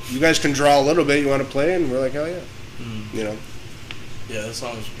 You guys can draw a little bit. You want to play? And we're like, hell yeah. You know. Yeah, that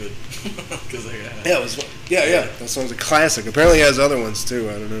song was good. Cause I got high. Yeah, it was. Yeah. That song's a classic. Apparently, he has other ones too.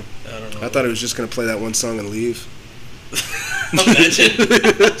 I don't know. I thought he was just gonna play that one song and leave. Imagine.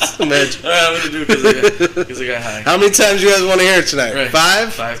 Imagine. All right, I'm gonna do it because I got high. How many times do you guys want to hear it tonight? Right.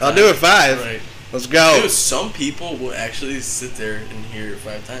 5? 5 I'll do it 5. Right. Let's go. Dude, some people will actually sit there and hear it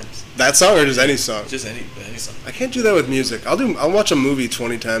 5 times. That song or just any song? Just any song. I can't do that with music. I'll watch a movie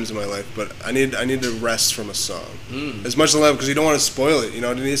 20 times in my life, but I need to rest from a song. As much as I love, because you don't want to spoil it. You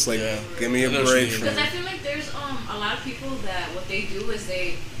know, Denise, like give me a break. Because I feel like there's a lot of people that what they do is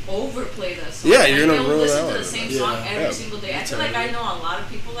they overplay that song. Yeah, you're gonna ruin it. Listen to the same song every single day. I feel like I know a lot of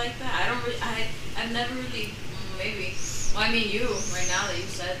people like that. I've never really maybe. Well, I mean, you right now that you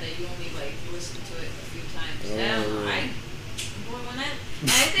said that you only like listen to it a few times.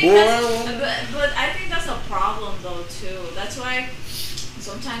 But I think that's a problem though too. That's why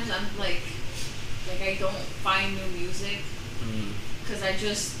sometimes I'm like I don't find new music because I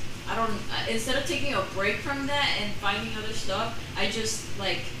don't. Instead of taking a break from that and finding other stuff, I just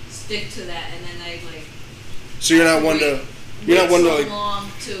like stick to that, and then I like. So you're not one to. You're not one to like.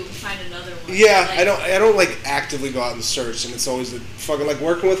 Long to find another one. Yeah, like, I don't like actively go out and search, and it's always the fucking like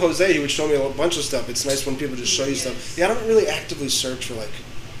working with Jose. He would show me a bunch of stuff. It's nice when people just show you stuff. Yeah, I don't really actively search for like.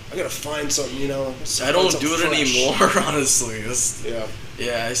 I gotta find something, you know. I don't do it anymore, honestly.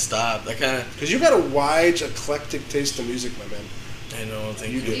 Yeah, I stopped. I kind of. Because you got a wide, eclectic taste in music, my man. I know.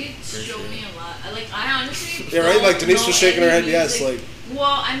 Thank you. You show me a lot. I honestly. Yeah, right. Like Denise was shaking her head. Yes, like.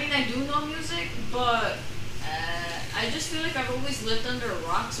 Well, I mean, I do know music, but I just feel like I've always lived under a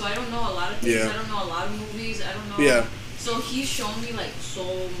rock, so I don't know a lot of things. I don't know a lot of movies. I don't know. Yeah. So he's shown me like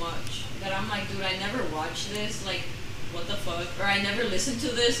so much that I'm like, dude, I never watched this. Like, what the fuck? Or I never listened to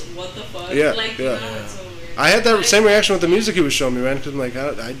this. What the fuck? Yeah. Like, you know, it's so weird. I had that same reaction with the music he was showing me, man. Because I'm like,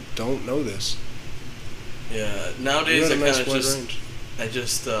 I don't know this. Yeah. Nowadays, I kind of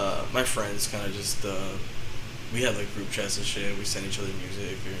just. My friends kind of just. We have like group chats and shit. We send each other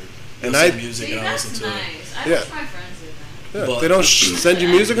music and I music and I listen to nice. I wish my friends did that. Yeah. They don't send you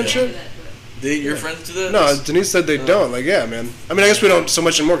music and shit. Your friends do that? No, Denise said they don't. Like, yeah, man. I mean, I guess we don't so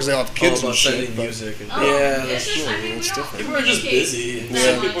much anymore because they all have kids and shit. Music and that's true. I mean, it's different. People are just busy. And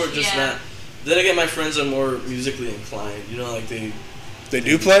some people are just not. Then again, my friends are more musically inclined. You know, like they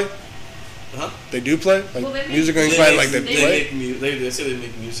do play. Huh? They do play? Like musically inclined, like they play? They say they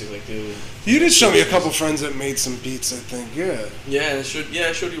make music like they would. You did show me a couple friends that made some beats, I think, yeah. Yeah, I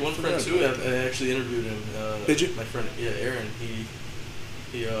showed you one friend too. I actually interviewed him. Did you? My friend, Aaron. He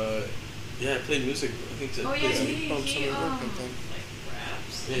played music. I think that. Oh yeah, he like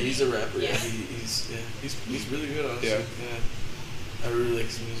raps. Yeah, he's a rapper. Yeah. He's really good, honestly. Yeah. I really like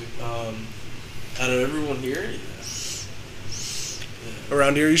his music. Out of everyone here,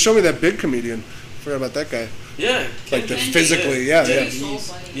 around here, you showed me that big comedian. Forgot about that guy. Yeah, like the physically, yeah. He's so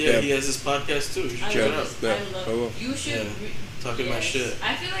funny. He has his podcast too. You should check it out. I love it. You should. Talking my shit.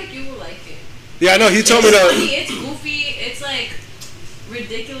 I feel like you will like it. Yeah, I know. He told me that. It's goofy. It's like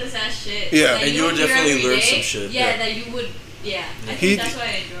ridiculous ass shit. Yeah, that and you would definitely learn some shit. Yeah, that you would. Yeah, I think that's why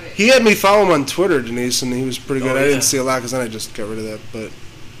I enjoy it. He had me follow him on Twitter, Denise, and he was pretty good. I didn't see a lot because then I just got rid of that, but.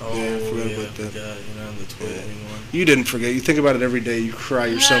 I forgot about that. You're not on the Twitter anymore. You didn't forget. You think about it every day. You cry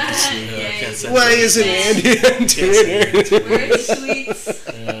yourself to sleep. I can't say why isn't Andy on Twitter? Where are the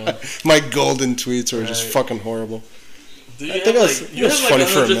tweets? My golden tweets were just fucking horrible. Dude, I think it was funny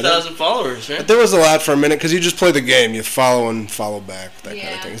for a minute. 100,000 followers, right? But there was a lot for a minute because you just play the game. You follow and follow back, that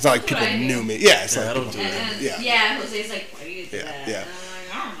kind of thing. It's not like people knew me. Yeah, it's not I like don't do that. Yeah, Jose's like, why do you do that? Yeah.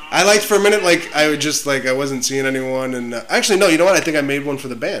 I liked for a minute, like, I would just, like, I wasn't seeing anyone, and, actually, no, you know what, I think I made one for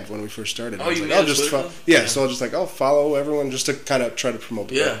the band when we first started. Oh, you like, made I'll just so I'll just, like, I'll follow everyone just to kind of try to promote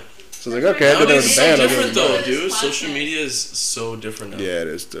the band. So I was like, okay, I did that with Nowadays, a it's band. so I'll do different it. though, This dude. podcast. Social media is so different now. Yeah, it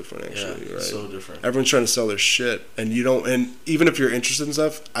is different actually. Yeah, You're right. it's so different. Everyone's trying to sell their shit, and you don't. And even if you're interested in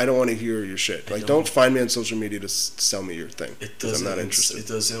stuff, I don't want to hear your shit. Like, don't find me on social media to sell me your thing. It Because I'm doesn't. not interested.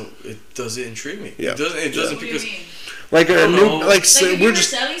 It doesn't intrigue me. Yeah. It doesn't. It doesn't What do you because mean? Like a don't new, know. like Like, if you we're were just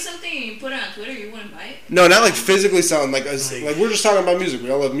selling something and you put it on Twitter, you wouldn't buy it? no, not like physically selling. Like Like- like we're just talking about music. We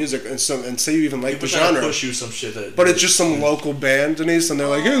all love music, and say you even like people the trying to genre, push you some shit that. but it's just some local band, Denise, and they're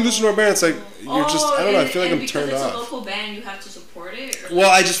like, hey, listen to our band. It's like you're just I don't know. I feel like I'm turned because it's off. a local band, you have to support it? Or Well,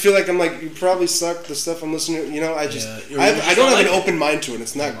 I just feel like I'm like, you probably suck the stuff I'm listening to. You know, I just, Yeah. I You don't just have like an it. open mind to it.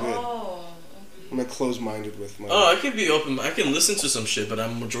 It's not good. Oh. I'm like closed-minded with my. Oh, I can be open. I can listen to some shit, but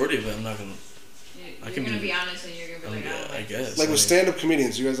I'm majority of it. I'm not gonna. You're can gonna be- be honest and you're gonna be like, I don't I like guess. Like with stand-up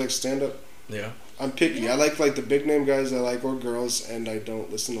comedians, you guys like stand-up? Yeah. I'm picky. I like the big name guys I like or girls, and I don't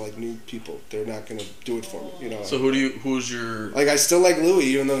listen to like new people. They're not gonna do it for me. You know. So who's your? Like I still like Louis,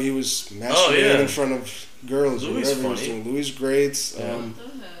 even though he was masturbating yeah. in front of girls. Louis or whatever he was funny. doing. Louis is great. Yeah. What the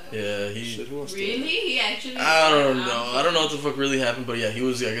heck? Yeah, Shit, who else did Really? that? He actually? I don't know. I don't know what the fuck really happened, but yeah, he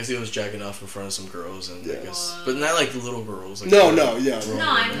was. I guess he was jacking off in front of some girls, and I Yeah. guess, but not like little girls. Like No, grown- no, yeah. grown No,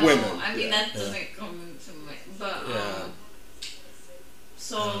 I know. Women, I mean, yeah. that doesn't come to my. But Yeah.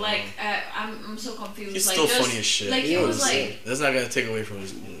 So like, I'm so confused. He's like, still just, funny as shit. Like He it was is, like. That's not gonna take away from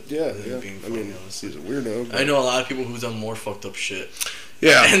his. Yeah, him yeah. being I funny, mean, honestly. he's a weirdo. But I know a lot of people who've done more fucked up shit,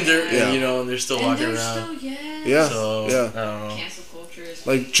 Yeah, and they're Yeah. and, you know, and they're still And walking they're around. still, yeah. Yeah. So Yeah. I don't know. Cancel culture is.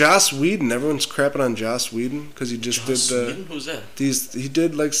 like Joss Whedon. Everyone's crapping on Joss Whedon because he just Joss did Whedon? Who's that? he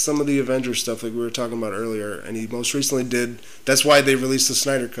did like some of the Avengers stuff like we were talking about earlier, and he most recently did. That's why they released the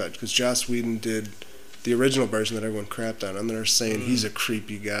Snyder Cut, because Joss Whedon did the original version that everyone crapped on, and they're saying he's a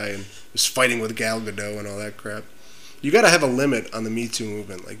creepy guy and was fighting with Gal Gadot and all that crap. You got to have a limit on the Me Too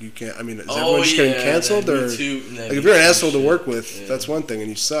movement. Like you can't. I mean, is everyone just getting canceled, or like if you're an asshole to work with, that's one thing, and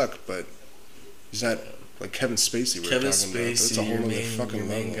you suck. But he's not like Kevin Spacey. We were Kevin talking about. That's a Spacey, whole your other main- fucking your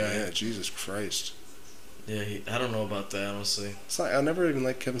main level. guy. Yeah, Jesus Christ. Yeah, I don't know about that honestly. It's not, I never even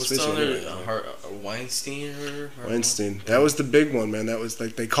liked Kevin What's Spacey. the anyway. other Weinstein or I don't know. Weinstein. That was the big one, man. That was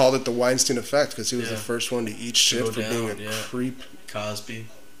like they called it the Weinstein effect because he was Yeah. the first one to eat shit go for being a down, yeah. creep. Cosby.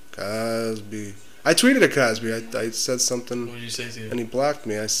 Cosby. I tweeted at Cosby. I said What something, did you say to and him? he blocked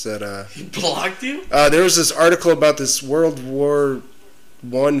me. I said, He blocked you? there was this article about this World War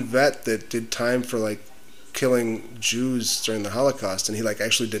I vet that did time for like killing Jews during the Holocaust, and he like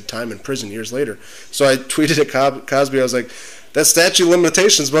actually did time in prison years later. So I tweeted at Cosby. I was like, that statute of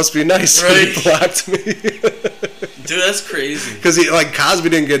limitations must be nice. And he Right. blocked me. Dude, that's crazy. Because he like Cosby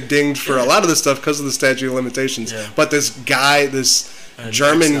didn't get dinged for a lot of this stuff because of the statute of limitations. Yeah. But this guy, this An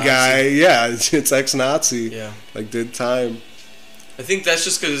German ex-Nazi. guy, yeah, it's ex-Nazi, Yeah. like did time. I think that's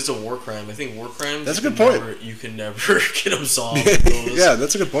just because it's a war crime. I think war crimes. That's a you good can point. never- you can never get absolved. of those. Yeah,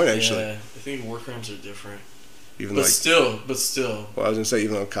 that's a good point actually. Yeah, I think war crimes are different. Even But like, still. well, I was gonna say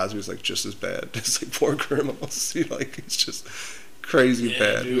even though Cosby was like just as bad, it's like poor criminals. Like it's just crazy Yeah,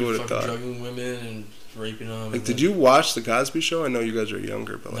 bad. Who dude, would have fucking thought? drugging women and raping them. Like, did you watch the Cosby Show? I know you guys are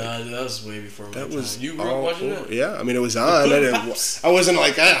younger, but like. Nah, that was way before my That time. was You grew up all watching over. that? Yeah, I mean it was on. I wasn't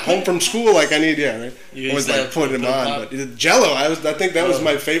like home from school like I need. Yeah, right. You I was used to like have putting him Pop on, Pop? but the Jello. I think that was Oh.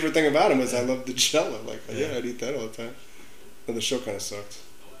 my favorite thing about him was I loved the Jello. Like Yeah. yeah, I'd eat that all the time. And the show kind of sucked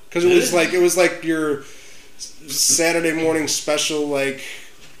because it was like your Saturday morning special. Like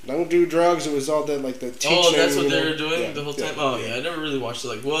don't do drugs. It was all that like the teaching. Oh, that's what you they know? were doing Yeah, the whole yeah, time? Oh, yeah. I never really watched it.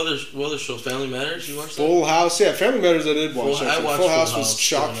 Like, what other shows? Family Matters? You watched that? Full House, yeah, Family Matters. I did watch. I actually. watched Full Full House was House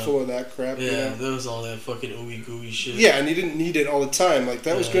chock growing up. full of that crap. Yeah, you know? there was all that fucking ooey gooey shit. Yeah, and you didn't need it all the time. Like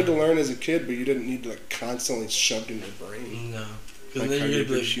that was Yeah. good to learn as a kid, but you didn't need to like constantly shoved in your brain. No. Like Because how then you're you're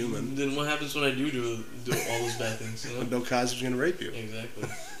gonna be like, human. then what happens when I do all those bad things? You know? Bill Cosby's gonna rape you. Exactly.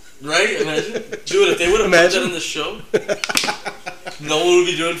 Right? Imagine. Dude, if they would have put that Imagine. in the show, no one would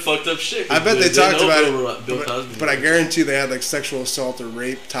be doing fucked up shit. 'cause I bet they talked know about Bill it, Cosby. but I guarantee they had like sexual assault or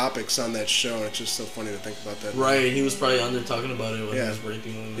rape topics on that show, and it's just so funny to think about that. Right, he was probably on there talking about it when Yeah. he was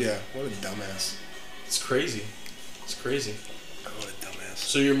raping women. Yeah, what a dumbass. It's crazy. It's crazy. What a dumbass.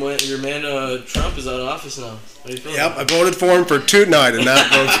 So your man Trump is out of office now. How do you feel? Yep, I voted for him for two. No, I did not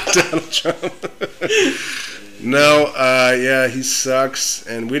vote for Donald Trump. No, yeah, he sucks,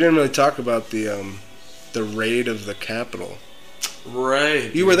 and we didn't really talk about the raid of the Capitol.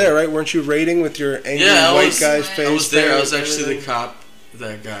 Right. You were there, right? Weren't you raiding with your angry white guy's face? I was there. I was and actually the everything? cop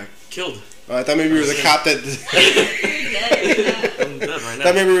that got killed. Oh, I thought maybe you were the cop that. I'm dead right I now.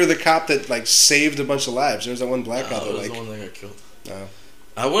 thought maybe you were the cop that like saved a bunch of lives. There was that one black guy I that was like. the one that got killed. No.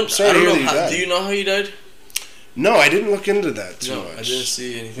 I went. Sorry I to don't hear know. that you How, died. do you know how he died? No, I didn't look into that too No, much. I didn't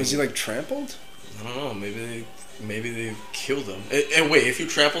see anything. Was he like trampled? I don't know. Maybe they killed them. And wait, if you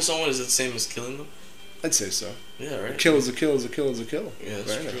trample someone, is it the same as killing them? I'd say so. Yeah, right. A kill is a kill is a kill is a kill. Yeah,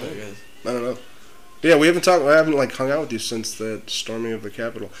 that's right? true. I guess. I don't know. Yeah, I haven't like hung out with you since the storming of the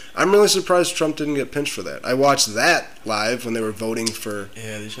Capitol. I'm really surprised Trump didn't get pinched for that. I watched that live when they were voting for.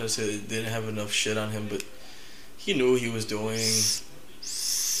 Yeah, they try to say they didn't have enough shit on him, but he knew what he was doing.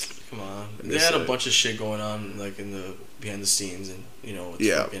 Come on, they had a bunch of shit going on, like in the behind the scenes, and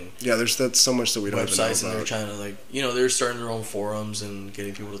That's so much that we don't even know websites, about. and they're trying to they're starting their own forums and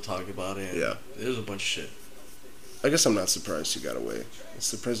getting people to talk about it. Yeah, there's a bunch of shit. I guess I'm not surprised he got away.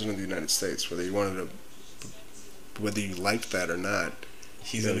 It's the president of the United States, whether you liked that or not.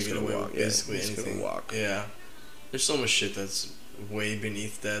 He's gonna get away with basically he's anything. Gonna walk. Yeah, there's so much shit that's way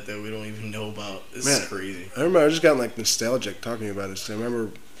beneath that we don't even know about. It's crazy. I remember I just got like nostalgic talking about it. 'Cause I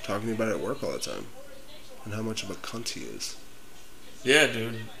remember talking about it at work all the time, and how much of a cunt he is. Yeah,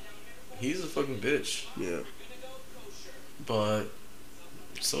 dude, he's a fucking bitch. Yeah, but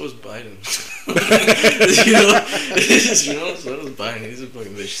so is Biden. So is Biden. He's a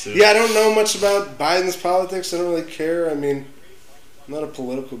fucking bitch too. Yeah, I don't know much about Biden's politics. I don't really care. I mean, I'm not a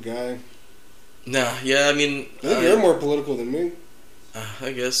political guy. Nah, yeah, I mean, I think you're more political than me.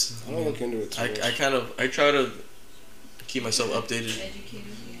 I guess. I don't look into it too much. I try to keep myself updated.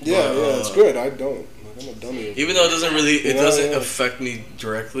 Yeah, it's good. I don't. I'm a dummy. Even though it doesn't affect me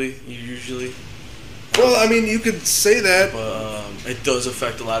directly usually. Well, I mean, you could say that, but it does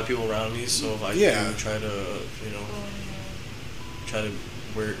affect a lot of people around me. So I do try to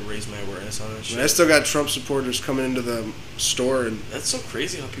raise my awareness on that shit. I still got Trump supporters coming into the store, and that's so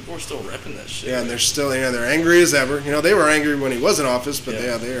crazy how people are still repping that shit. Yeah, and they're still they're angry as ever. They were angry when he was in office, but they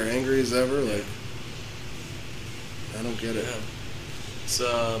are angry as ever. Yeah. Like, I don't get it. Yeah.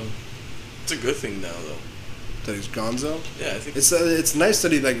 It's a good thing now though. That he's gonzo. Yeah, I think it's nice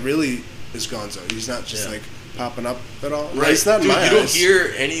that he really is gonzo. He's not just like popping up at all. Right. It's not Dude, in my you don't eyes.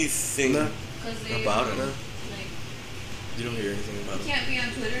 hear anything about him. You don't hear anything about him. Can't be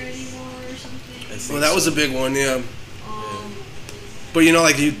on Twitter anymore or something. Well, that was a big one, yeah. But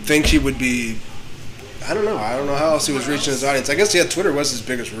you'd think he would be. I don't know how else he was reaching his audience. I guess Twitter was his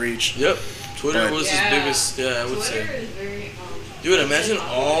biggest reach. Yep, Twitter was his biggest. Yeah, I would say. Twitter is very. Dude, imagine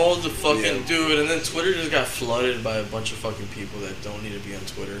all the fucking dude, and then Twitter just got flooded by a bunch of fucking people that don't need to be on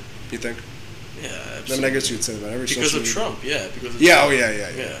Twitter. You think? Yeah, absolutely. I mean, I guess you'd say that every because of media. Trump. Yeah, because of Trump.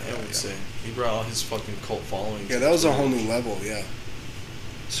 I would say he brought all his fucking cult following. Yeah, that was a whole new level. Yeah,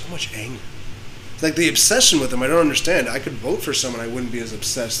 so much anger. It's like the obsession with him. I don't understand. I could vote for someone. I wouldn't be as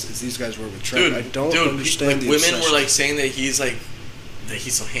obsessed as these guys were with Trump. Dude, I don't understand. Women were like saying that he's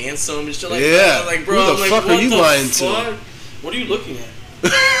so handsome and shit like that. Yeah, like bro, who the fuck are you lying to? What are you looking at?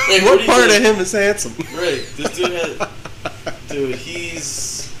 Like, what part of him is handsome? Right, this dude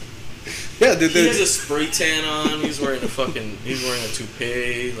he's. Yeah, dude. He has a spray tan on. He's wearing a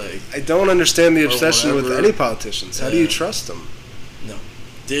toupee. Like, I don't understand the obsession with any politicians. How do you trust them? No.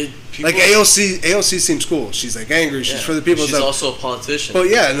 Like AOC seems cool. She's like angry. She's for the people. She's also a politician.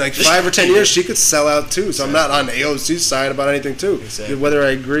 But yeah, in like 5 or 10 years, she could sell out too. So I'm not on AOC's side about anything too. Exactly. Whether I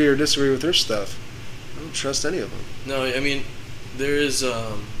agree or disagree with her stuff, I don't trust any of them. No, I mean, there is.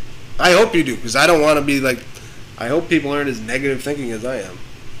 I hope you do, because I don't want to be like. I hope people aren't as negative thinking as I am,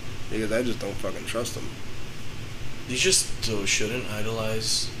 because I just don't fucking trust them. You just shouldn't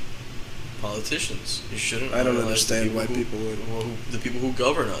idolize politicians. You shouldn't. I don't understand why people would. The people who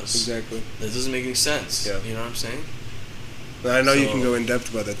govern us. Exactly. That doesn't make any sense. Yeah. You know what I'm saying? I know you can go in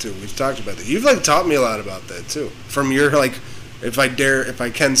depth about that too. We've talked about that. You've taught me a lot about that too. From your if I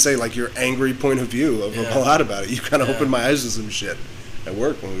can say your angry point of view of a lot about it. You kind of opened my eyes to some shit at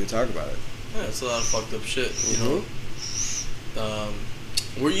work when we talk about it. Yeah, it's a lot of fucked up shit. You know.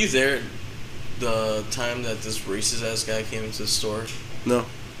 Were you there the time that this racist ass guy came into the store? No.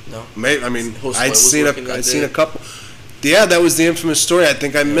 No. Maybe, I mean, I'd seen a couple. Yeah, that was the infamous story. I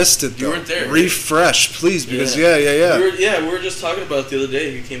think I missed it though. You weren't there. Refresh, please, because we were just talking about it the other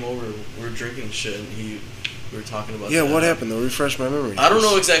day. You came over. We were drinking shit, and we were talking about. Yeah, what happened though? Refresh my memory. I don't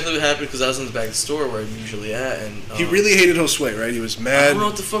know exactly what happened because I was in the back of the store where I'm usually at, and he really hated Josue, right? He was mad. I don't know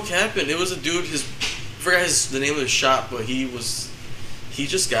what the fuck happened. It was a dude. I forgot the name of the shop, but he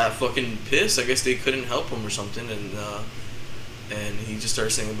just got fucking pissed. I guess they couldn't help him or something, and he just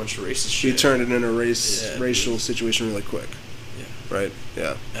started saying a bunch of racist shit. He turned it into a racial situation really quick. Yeah. Right.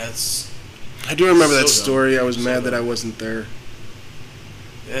 Yeah. I do remember that story. I was mad that I wasn't there.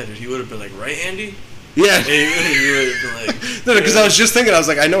 Yeah, dude. He would have been like, right, Andy? Yeah. He would have been like. No, because I was just thinking. I was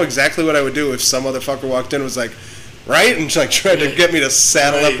like, I know exactly what I would do if some motherfucker walked in and was like, right, and tried to get me to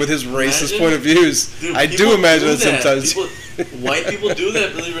saddle up with his racist point of views. Dude, I do imagine that sometimes. White people do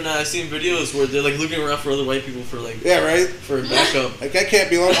that, believe it or not. I've seen videos where they're like looking around for other white people for like right. for backup. Like I can't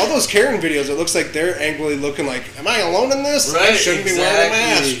be alone. All those Karen videos, it looks like they're angrily looking like, "Am I alone in this? Right, I shouldn't be wearing a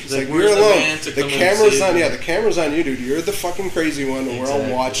mask." It's like you're alone. The camera's on. Yeah, the camera's on you, dude. You're the fucking crazy one, and we're all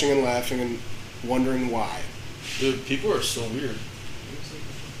watching and laughing and wondering why. Dude, people are so weird.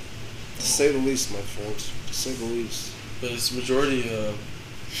 To say the least, my friends. To say the least. But it's majority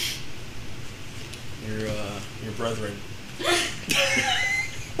your brethren.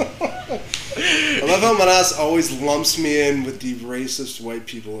 I love how Manas always lumps me in with the racist white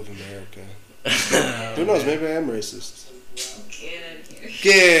people of America. Who knows? Maybe I am racist. Get out of here.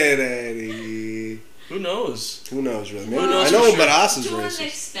 Get out of here. Who knows? Who knows, really? Well, I know Manas is to racist. an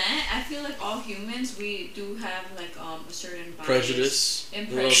extent, I feel like all humans, we do have like a certain bias. Prejudice.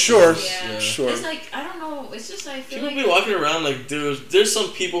 Sure. Yeah. Sure. It's like, I don't know, it's just I feel People like... be walking around like there's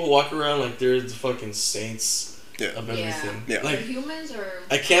some people who walk around like they're the fucking saints of everything. Yeah. Like humans are...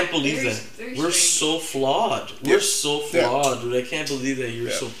 I can't believe that. We're strange. so flawed. We're so flawed, dude. I can't believe that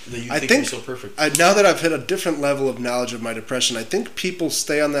you're so that you think you're so perfect. Now that I've hit a different level of knowledge of my depression, I think people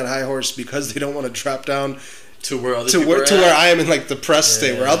stay on that high horse because they don't want to drop down to where other to where I am in like depressed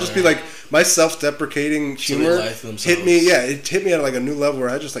state, where I'll just be like, my self-deprecating humor hit me. Yeah, it hit me at like a new level where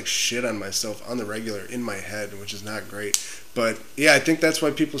I just like shit on myself on the regular in my head, which is not great. But yeah, I think that's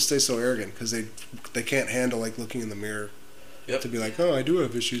why people stay so arrogant, because they can't handle like looking in the mirror to be like, oh, I do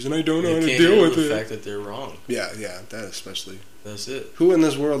have issues and I don't know how to deal with it. The fact that they're wrong. Yeah, that especially. That's it. Who in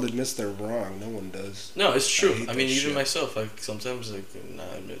this world admits they're wrong? No one does. No, it's true. I mean, even myself, like sometimes like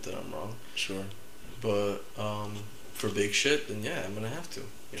not admit that I'm wrong. Sure. But for big shit, then yeah, I'm gonna have to.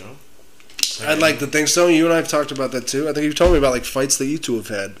 You know. I'd like to think so. You and I have talked about that too. I think you've told me about like fights that you two have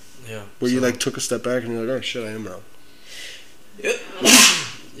had. Yeah. Where you like took a step back and you're like, oh shit, I am wrong. Yep.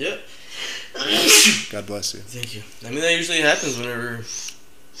 Yep. God bless you. Thank you. I mean, that usually happens whenever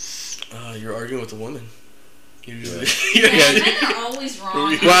you're arguing with a woman. Usually. Men are always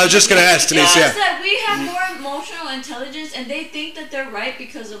wrong. Well, I was just gonna ask Denise. Yeah, that we have more emotional intelligence, and they think that they're right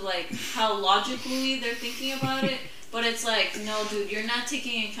because of like how logically they're thinking about it. But it's like, no, dude, you're not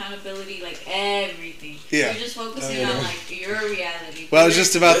taking accountability like everything. Yeah. You're just focusing on like your reality. Well, I was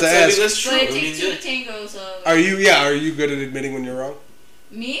just about to ask. I mean, that's true. But it takes two to tango, so. Are you good at admitting when you're wrong?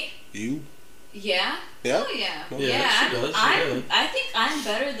 Me? You? Yeah. Yeah? Oh yeah. Yeah, I think I'm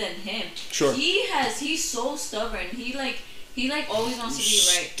better than him. Sure. He's so stubborn. He always wants to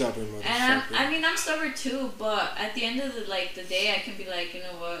be right. Stubborn motherfucker. And I'm stubborn too, but at the end of the day, I can be like, you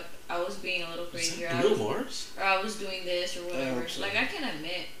know what, I was being a little crazy, or I was doing this or whatever. Like I can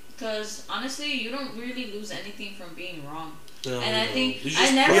admit, because honestly, you don't really lose anything from being wrong. No, and I think dude,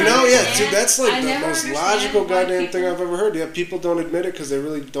 that's like the most logical goddamn thing I've ever heard. Yeah, people don't admit it because they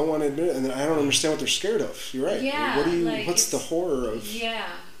really don't want to admit it, and then I don't understand what they're scared of. You're right. Yeah. What's the horror of? Yeah.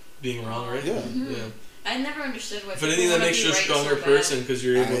 Being wrong, right? Yeah. Mm-hmm. Yeah. I never understood why. If anything, that makes you a stronger person because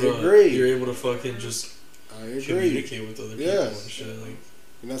you're able to fucking just communicate with other people and shit. Like,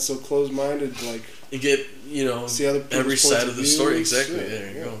 you're not so closed-minded. Like you get, see other every side of the story. Exactly. Yeah,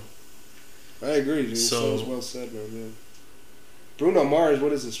 there you go. I agree, dude. So was well said, man. Yeah. Bruno Mars,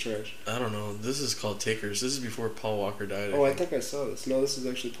 what is this trash? I don't know. This is called Takers. This is before Paul Walker died. I think I saw this. No, this is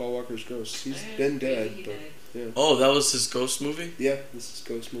actually Paul Walker's ghost. He's been dead, but yeah. Oh, that was his ghost movie? Yeah, this is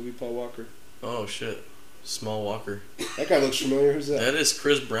ghost movie Paul Walker. Oh shit. Small Walker. That guy looks familiar. Who's that? That is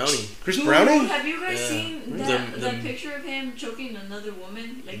Chris Brownie. Chris Brownie? Have you guys seen that picture of him choking another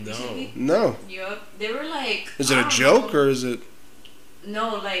woman? Like recently? No. Yup. They were like. Is it a joke or is it?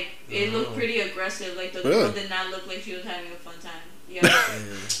 No, like it looked pretty aggressive. Like the girl did not look like she was having a fun time. Yeah.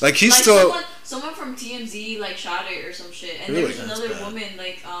 Like he's still. Someone from TMZ like shot it or some shit, and there was another woman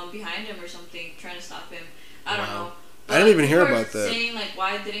like behind him or something trying to stop him. I don't know. But I didn't even hear about that. Saying like,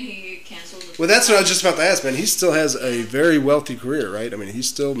 why didn't he get canceled? Well, that's what I was just about to ask, man. He still has a very wealthy career, right? I mean, he's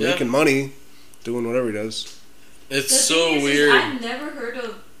still making money, doing whatever he does. It's so weird. I've never heard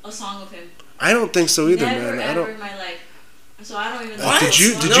of a song of him. I don't think so either, never, man. Ever in my life. So I don't even know. Did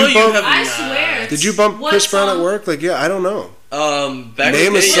you bump? I swear. Did you bump Chris Brown at work? Like, yeah, I don't know. Back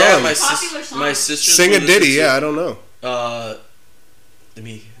Name a song. My sister sing a ditty. Yeah, I don't know. Let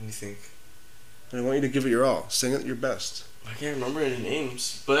me think. I want you to give it your all. Sing it your best. I can't remember any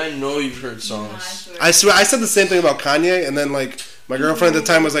names, but I know you've heard songs. I swear, I said the same thing about Kanye, and then like my girlfriend at the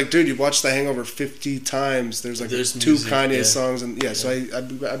time was like, "Dude, you've watched The Hangover 50 times. There's two Kanye songs, and so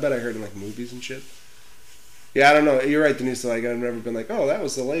I bet I heard in like movies and shit." Yeah, I don't know. You're right, Denise. Like I've never been like, "Oh, that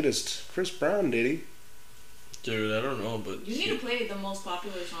was the latest Chris Brown ditty." Dude, I don't know, but you need to play the most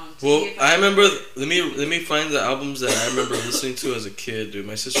popular songs. Well, I remember. Let me find the albums that I remember listening to as a kid, dude.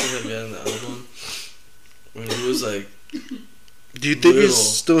 My sister had gotten the album when he was like Do you think he Little.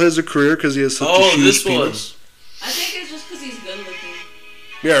 still has a career because he has such a huge this penis? I think it's just because he's good looking.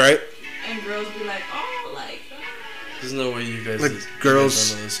 Yeah, right. And girls be like, oh, like. There's no way you guys Like, you girls- guys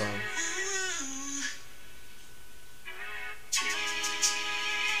don't know this song.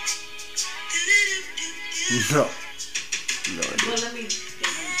 No. No idea. Well, let me.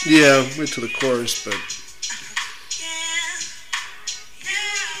 Yeah, wait till the chorus, but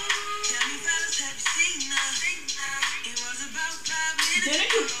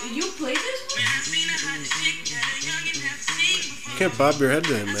Didn't you play this one? you can't bob your head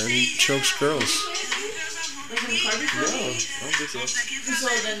to him, man. He chokes girls. Like in the car before? No, I don't think so. So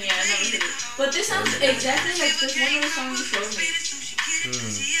then, yeah, I never heard it. But this sounds exactly like this one of the songs you showed me.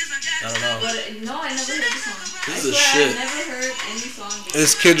 I don't know. But no, I never heard the song. This I is the swear shit. I never heard any song.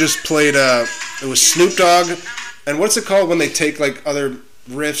 This kid just played. It was Snoop Dogg, and what's it called when they take like other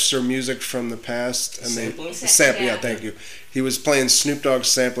riffs or music from the past and Sampling? they sample? Yeah, Yeah. thank you. He was playing Snoop Dogg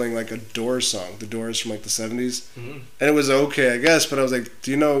sampling like a Doors song, the Doors from like the 70s, Mm-hmm. and it was okay, I guess. But I was like,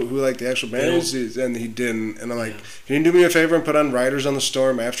 do you know who like the actual band They is? And he didn't. And I'm like, can you do me a favor and put on Riders on the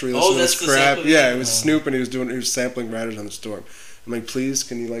Storm after we Oh, listen to that's this the crap? sample? Yeah, it was Oh. Snoop, and he was sampling Riders on the Storm. I'm like, please,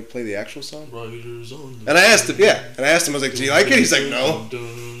 can you like play the actual song? Riders on the And I asked him, I was like, do you like it? He's like, no.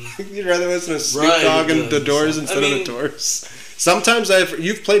 You'd rather listen to Snoop Right, Dogg and yeah. the Doors I instead of mean- the Doors. Sometimes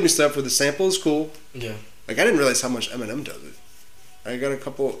you've played me stuff where the sample is cool. Yeah. Like I didn't realize how much Eminem does it. I got his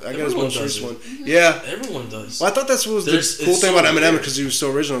Everyone most does recent it. one. Yeah. Everyone does. Well, I thought that's what was There's- the cool it's thing so about Eminem weird. because he was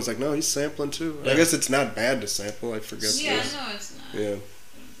so original. I was like, no, he's sampling too. I Yeah. guess it's not bad to sample. I forget. Yeah, this. no, it's not. Yeah.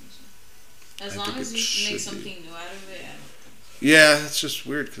 As I long think as it you should make be. something new out of it. Yeah, it's just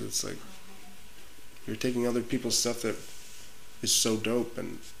weird because it's like you're taking other people's stuff that is so dope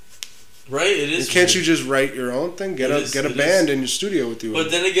and. Right? It is. Can't weird. you just write your own thing? Get It a is. band in your studio with you. But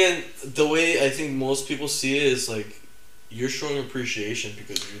then again, the way I think most people see it is like you're showing appreciation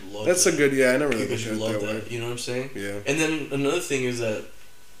because you love That's that. a good. Yeah, I never really Because looked you at it love that that. way. You know what I'm saying? Yeah. And then another thing is that,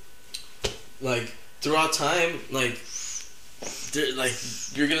 like, throughout time, like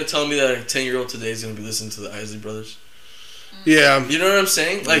you're gonna tell me that a 10-year-old today is gonna be listening to the Isley Brothers. Yeah. You know what I'm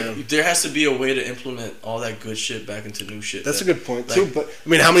saying? Like, Yeah. there has to be a way to implement all that good shit back into new shit. That's a that- good point like- too. But I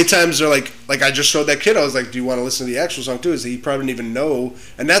mean, how many times they're like I just showed that kid. I was like, "Do you want to listen to the actual song too?" Is he probably didn't even know,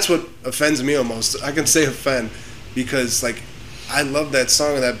 and that's what offends me almost. I can say offend because like I love that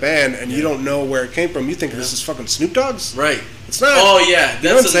song of that band, and you don't know where it came from. You think this is fucking Snoop Dogg's? Right. It's not. Oh yeah, You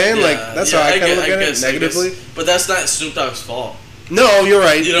know what I'm saying? Like, that's how I kinda get- look at it, guess, negatively. But that's not Snoop Dogg's fault. No, you're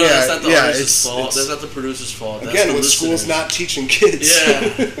right. You know, yeah, that's not the yeah, artist's fault. That's not the producer's fault. That's again the with school's listeners. not teaching kids. Yeah,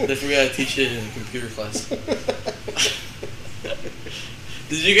 they forgot to teach it in computer class.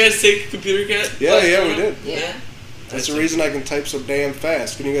 Did you guys take computer class? Yeah, we did. Yeah. That's the reason I can type so damn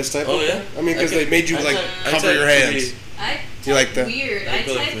fast. Can you guys type? Oh, okay? yeah? I mean, because I can- they made you I like type- I cover type your pretty- hands. I You like type that? weird. I I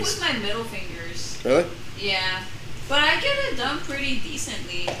feel like type this. with my middle fingers. Really? Yeah. But I get it done pretty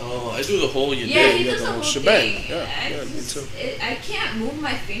decently. Oh, I do the whole you Yeah, did. he you got does the the whole whole shebang. thing. Yeah, yeah, me too. I can't move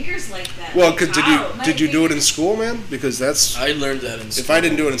my fingers like that. Well, Like, did how? My you do it in fingers- school, man? Because that's I learned that in school. if I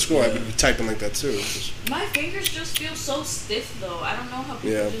didn't do it in school, I Yeah. would be typing like that too. My fingers just feel so stiff though. I don't know how people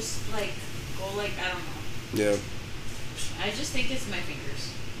Yeah. just like go like I don't know. Yeah. I just think it's my fingers.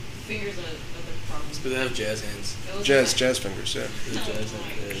 Fingers are the problem. It's because I have jazz hands. It was Jazz fingers. Yeah. Jazz Oh, hands.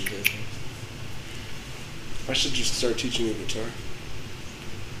 my Yeah, jazz hands. I should just start teaching you guitar.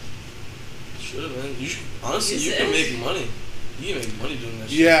 Should have, man. You should, honestly, You you can said- make money. You can make money doing that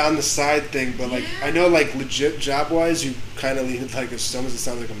shit. Yeah, on the side thing, but like Yeah. I know, like legit job wise, you kind of need like as long as it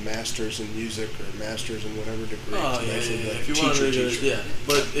sounds like a master's in music or a master's in whatever degree. Oh, to yeah, actually yeah, be, yeah. like, If you want to, teacher. yeah.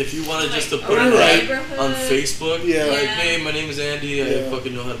 But if you wanted just to Like, put around it the right neighborhood. on Facebook, Yeah. like, Yeah. hey, my name is Andy. Yeah. I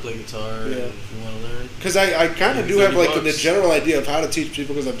fucking know how to play guitar. Yeah. And if you want to learn, Because I kind Yeah, of do have like the $30. general idea of how to teach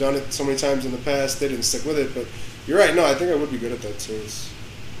people because I've done it so many times in the past. They didn't stick with it, but you're right. No, I think I would be good at that too.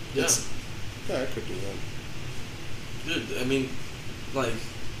 yeah, Yeah, I could do that. dude. I mean, like,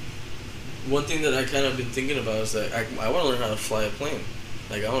 one thing that I kind of been thinking about is that I want to learn how to fly a plane.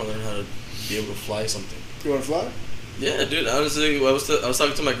 Like, I want to learn how to be able to fly something. You want to fly? Yeah, dude. Honestly, I was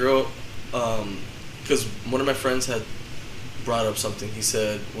talking to my girl, because one of my friends had brought up something. He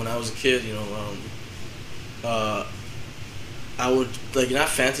said when I was a kid, you know, I would like not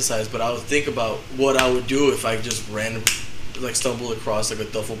fantasize, but I would think about what I would do if I just like stumbled across like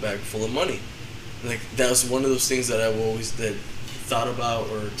a duffel bag full of money. Like that was one of those things that I always thought about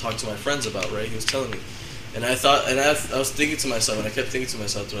or talked to my friends about. Right? He was telling me. And I thought, and I was thinking to myself, and I kept thinking to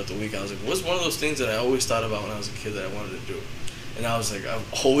myself throughout the week. I was like, "What's one of those things that I always thought about when I was a kid that I wanted to do?" And I was like, "I've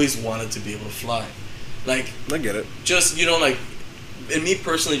always wanted to be able to fly, like I get it. just you know, like, and me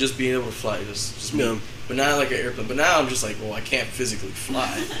personally, just being able to fly, just Yeah. but not like an airplane. But now I'm just like, well, I can't physically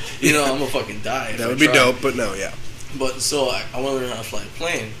fly. You know, I'm gonna fucking die. If That I would be try. dope, but no, yeah. But so I want to learn how to fly a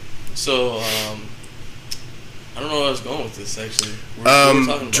plane. So I don't know where I was going with this actually. What were we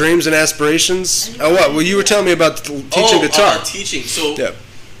talking about? Dreams and aspirations. Oh, what? Well, you were telling me about teaching guitar. Teaching. So Yeah.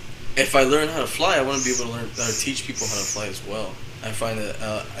 if I learn how to fly, I want to be able to learn how to teach people how to fly as well. I find that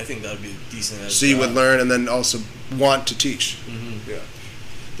I think that would be decent. So you would learn and then also want to teach. Mm-hmm. Yeah.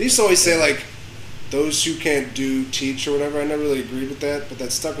 They used to always say like, those who can't do teach or whatever. I never really agreed with that, but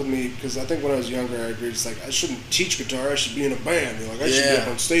that stuck with me because I think when I was younger, I agreed. It's like I shouldn't teach guitar. I should be in a band. You know, like I should be up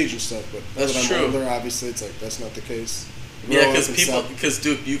on stage and stuff. But now That's that I'm true. older, obviously, it's like that's not the case. Yeah, because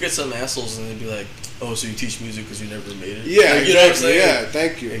dude, you get some assholes and they'd be like, "Oh, so you teach music because you never made it?" Yeah, like, you know what I'm exactly. saying? Yeah,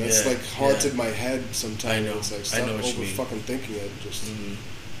 thank you. That's Yeah, like haunted my head sometimes. I know. It's like I stop know what you over mean. fucking thinking it. Just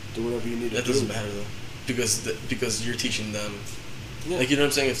do whatever you need That to do. doesn't matter though, because you're teaching them. Yeah. Like, you know what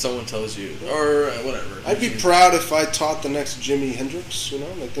I'm saying? If someone tells you or whatever, I'd be proud if I taught the next Jimi Hendrix. You know,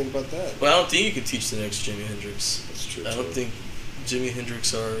 like think about that. But I don't think you could teach the next Jimi Hendrix. That's true. I don't think Jimi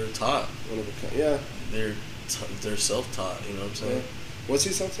Hendrix are taught. One of a kind. Yeah. They're self-taught. You know what I'm saying? Yeah. Was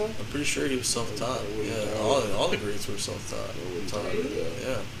he self-taught? I'm pretty sure he was self-taught. I wouldn't Yeah, doubt all the greats were self-taught. Taught.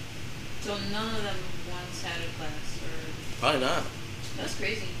 Yeah. So none of them once had a class, or Probably not. that's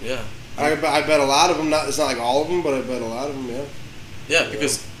crazy. Yeah. I bet a lot of them. It's not like all of them, but I bet a lot of them. Yeah. Yeah,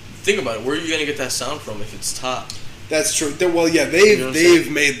 because think about it. Where are you gonna get that sound from if it's taught? That's true. Well, yeah, You know what I'm they've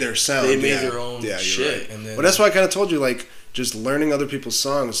saying? made their sound. They made yeah. their own you're shit, right. and then. But that's why I kind of told you, like, just learning other people's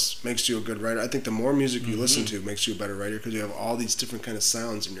songs makes you a good writer. I think the more music you listen to makes you a better writer because you have all these different kind of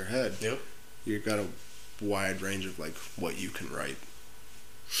sounds in your head. Yep. You've got a wide range of like what you can write.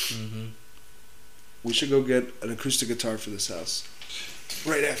 Mm-hmm. We should go get an acoustic guitar for this house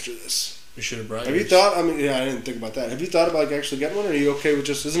right after this. You should have brought. Have you thought? I mean, yeah, I didn't think about that. Have you thought about like actually getting one? Or are you okay with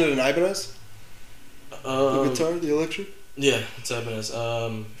just? Isn't it an Ibanez? The guitar, the electric. Yeah, it's Ibanez.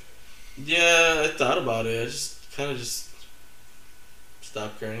 Yeah, I thought about it. I just kind of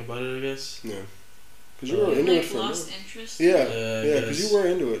stopped caring about it, I guess. Yeah, because you were into it for a lost minute. interest. Yeah, Yeah, yeah, because you were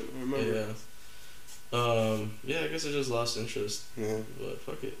into it. I remember. Yeah. Yeah, I guess I just lost interest. Yeah, But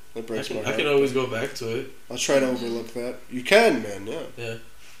fuck it. that breaks my I heart. can always go back to it. I'll try to overlook that. You can, man. Yeah. Yeah.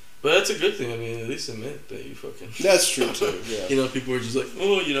 But that's a good thing. I mean, at least admit that you fucking. That's true too. Yeah. You know, people are just like,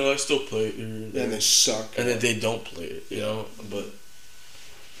 oh, you know, I still play it. Here and there." And they suck. And then they don't play it, you know. But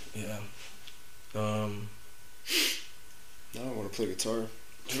yeah. I don't want to play guitar.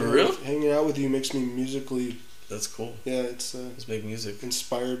 For real? Hanging out with you makes me musically. That's cool. Yeah, it's Let's make music.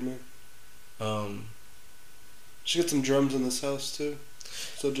 inspired me. Um, Should get some drums in this house too,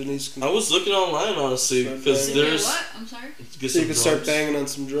 so Denise can. I was looking online, honestly, Start because banging. there's. What? I'm sorry. Get So you some can start drums. banging on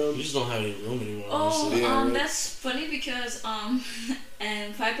some We drums. just don't have any room anymore. Oh, honestly. Yeah, right. that's funny because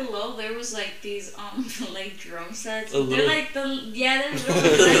and Five Below there was like these like drum sets. A little- They're like the they're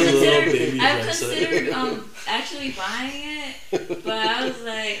Little baby I drum set. considered actually buying it, but I was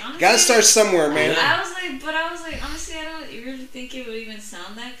like honestly, Gotta start somewhere, man. I was like honestly I don't really think it would even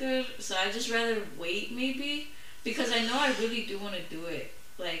sound that good, so I just rather wait maybe because I know I really do want to do it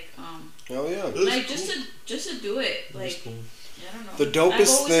like Oh yeah. like just to do it like. That's cool. I don't know. The dopest I've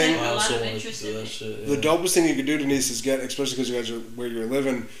always thing- had I a lot also of wanted to interest do in that it. shit. The Yeah. dopest thing you can do, Denise, is get, especially because you guys are where you're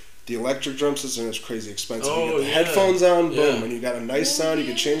living, the electric drum system is crazy expensive. Oh, you get the yeah. headphones on, boom, Yeah. and you got a nice sound. You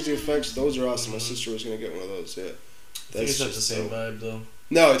can change the effects. Those are awesome. My sister was gonna get one of those. Yeah. I think it's not the just same dope. vibe though.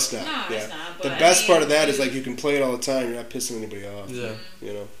 No, it's not. No, yeah. it's not. But The I best mean, part of that is like you can play it all the time. You're not pissing anybody off. Yeah.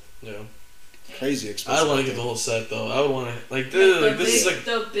 You know, Yeah. crazy expensive. I want to get the whole set though. I would want to like Like this. the This is big, like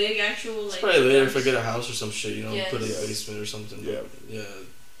the big actual like. probably later if I drums. get a house or some shit. You know, Yes. put it in the Yes. basement or something. Yeah. But yeah. It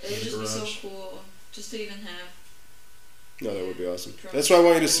would in the just be so garage. cool just to even have. No, that would be awesome. Drum That's why I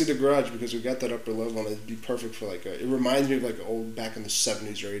want you to set. see the garage because we got that upper level and it'd be perfect for like it reminds me of like old back in the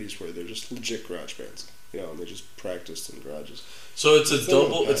 70s or 80s where they're just legit garage bands. You know, and they just practiced in garages. So it's a It's a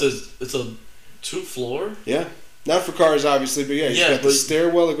double. little It's a 2-floor. Yeah. Not for cars, obviously, but yeah, you Yeah, got the but-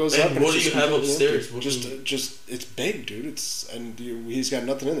 stairwell that goes and up. And what it's do just you have completely upstairs? empty. What Just, it's big, dude. He's got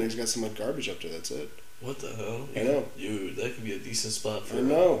nothing in there. He's got some like garbage up there. That's it. What the hell? I know. Dude, that could be a decent spot for. I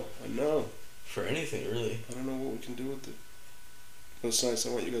know. For anything really. I don't know what we can do with it. It's nice. I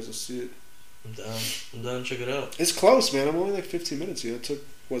want you guys to see it. I'm down. I'm down. Check it out. It's close, man. I'm only like 15 minutes. You know, it took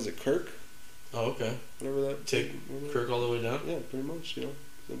was it Kirk? Oh, okay. Whatever that. Take whatever. Kirk all the way down. Yeah, pretty much. You know,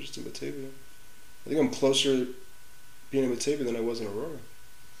 I'm just in Batavia. I think I'm closer being in Batavia than I was in Aurora.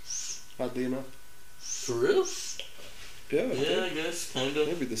 Oddly enough. For real? Yeah. I Yeah, think. I guess kind of.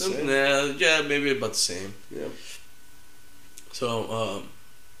 Maybe the same. Nah, yeah, maybe about the same. Yeah. So,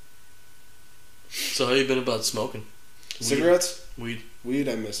 so how you been about smoking? Cigarettes, Weed. weed.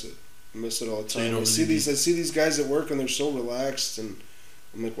 I miss it. I miss it all the So you time. don't I see really these guys at work and they're so relaxed, and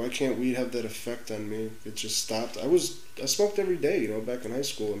I'm like, why can't weed have that effect on me? It just stopped. I smoked every day, back in high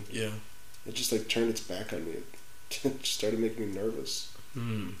school, and Yeah. it just like turned its back on me. It just started making me nervous.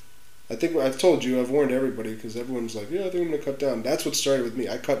 Hmm. I think I've told you, I've warned everybody, because everyone's like, yeah, I think I'm gonna cut down. That's what started with me.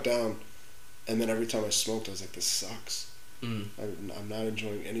 I cut down, and then every time I smoked, I was like, this sucks. Mm. I'm not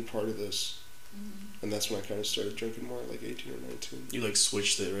enjoying any part of this. And that's when I kind of started drinking more, like 18 or 19. You like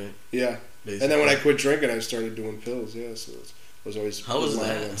switched it, right? Yeah. Basically. And then when I quit drinking, I started doing pills. Yeah, so it was always How was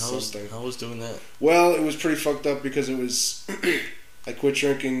relying that? on How was doing that? Well, it was pretty fucked up because it was. I quit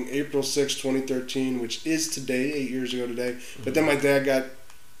drinking April 6, 2013, which is today, 8 years ago today. But then my dad got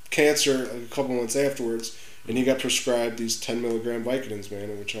cancer a couple months afterwards, and he got prescribed these 10 milligram Vicodins,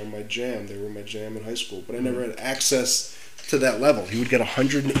 man, which are my jam. They were my jam in high school, but I never had access to that level. He would get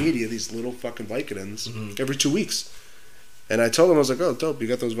 180 of these little fucking Vicodins every 2 weeks. And I told him, I was like, oh, dope, you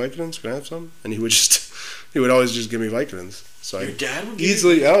got those Vicodins? Can I have some? And he would always just give me Vicodins. So Your dad would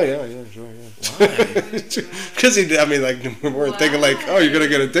easily, oh yeah, sure, yeah. Why? Because we weren't thinking like, oh, you're gonna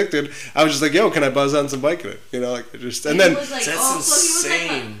get addicted. I was just like, yo, can I buzz on some Vicodin? And then he was like, That's So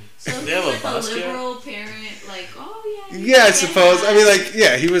insane. he They have was a like a Basquiat? liberal parent, like, oh yeah. yeah, I suppose. I mean, like,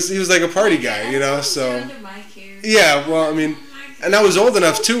 yeah, he was like a party guy, So Under my care. yeah, well, I mean, and I was old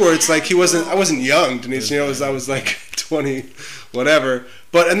enough too, where it's like I wasn't young, Denise. I was like 20, whatever.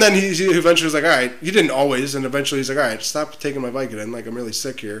 But and then he eventually was like, all right, he didn't always, and eventually he's like, all right, stop taking my Vicodin, like I'm really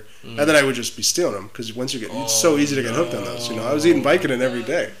sick here. And then I would just be stealing them because once it's so easy to get hooked on those. I was eating Vicodin every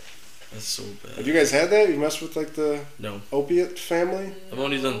day. That's so bad. Have you guys had that? You messed with like the No. opiate family? I've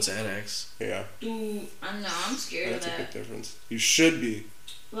only done Xanax. Yeah. Dude, I'm scared That's of a that. big difference. You should be.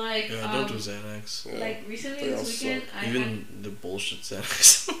 Like, Yeah, don't do Xanax. Yeah. like recently They all this weekend, suck. I Even had. the bullshit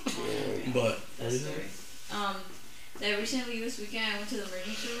Xanax. Yeah. But That's scary. That recently this weekend I went to the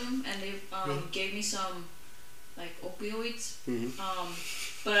emergency room and they gave me some like opioids.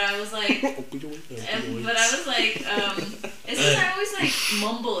 But I was like, it's just I always like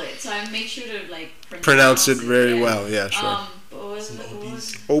mumble it, so I make sure to like Pronounce it very well. Yeah, sure. What was it?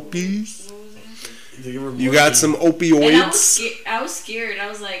 Opies. What was it? You got some And opioids. I was scared. I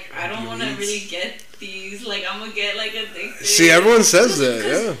was like, I don't want to really get these. Like, I'm gonna get like addicted. See, everyone says that.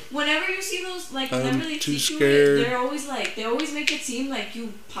 Yeah. Whenever you see those, like, I'm whenever they too teach scared. you it, they always make it seem like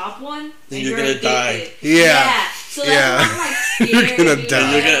you pop one and you're you're gonna addicted. die. Yeah. So that's why I'm like scared. You're gonna dude.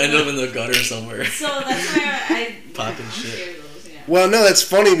 die. You're gonna end up in the gutter somewhere. So that's why Popping I'm shit. scared of those. Yeah. Well, no, that's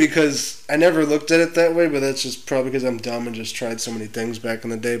funny because I never looked at it that way, but that's just probably because I'm dumb and just tried so many things back in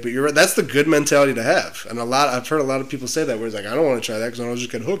the day. But you're right, that's the good mentality to have. And I've heard a lot of people say that, where it's like, I don't want to try that because I'll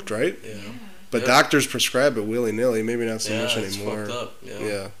just get hooked, right? Yeah. But Yep. doctors prescribe it willy-nilly, maybe not so much it's anymore. fucked up.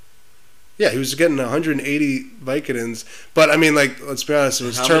 Yeah, he was getting 180 Vicodins, but I mean, like, let's be honest, it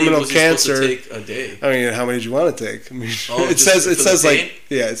was How terminal many was he supposed cancer. to take a day? I mean, how many did you want to take? I mean, Oh, it just says for the like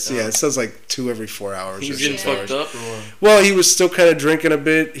pain? it says like 2 every 4 hours. He's or getting 6 fucked hours. up, or what? Well, he was still kind of drinking a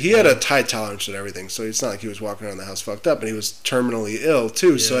bit. He had a high tolerance and everything, so it's not like he was walking around the house fucked up, and he was terminally ill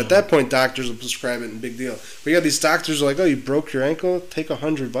too. So Yeah. at that point, doctors will prescribe it, and big deal. But you got these doctors who are like, oh, you broke your ankle? Take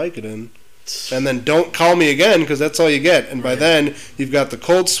 100 Vicodin. And then don't call me again because that's all you get. And by then, you've got the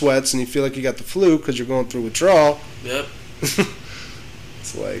cold sweats and you feel like you got the flu because you're going through withdrawal. Yep.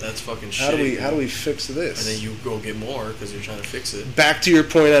 It's like, That's fucking shit. how do we fix this? And then you go get more because you're trying to fix it. Back to your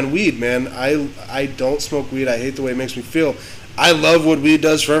point on weed, man. I don't smoke weed. I hate the way it makes me feel. I love what weed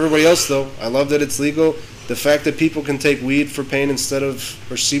does for everybody else, though. I love that it's legal. The fact that people can take weed for pain or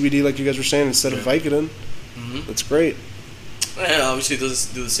CBD, like you guys were saying, instead of Vicodin, that's great. Yeah, obviously it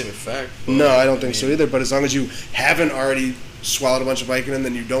doesn't do the same effect. No, I don't think so either. But as long as you haven't already swallowed a bunch of Vicodin,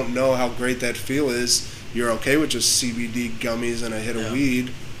 then you don't know how great that feel is. You're okay with just CBD gummies and a hit of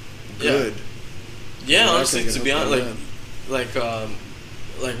weed. Good. Yeah, I honestly, can to get be hooked honest, on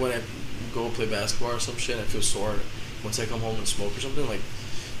like when I go play basketball or some shit, I feel sore. Once I come home and smoke or something, like,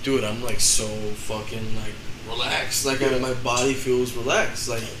 dude, I'm like so fucking like relaxed. Like my body feels relaxed.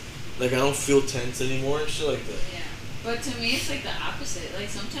 Like I don't feel tense anymore and shit like that. Yeah. But to me, it's like the opposite. Like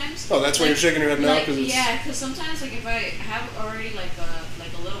sometimes. Oh, that's why you're shaking your head now? Cause because sometimes like if I have already like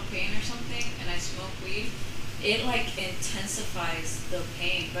a little pain or something and I smoke weed, it like intensifies the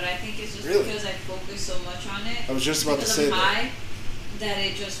pain. But I think it's just because I focus so much on it. I was just about to say I'm that. high, that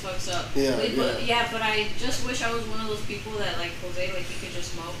it just fucks up. Yeah, But I just wish I was one of those people that like Jose, like you could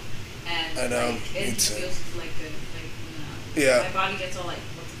just smoke and I know. like, it feels like good. Like Yeah. my body gets all like.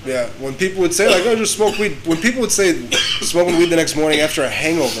 Yeah, when people would say, like, oh, just smoke weed. When people would say smoking weed the next morning after a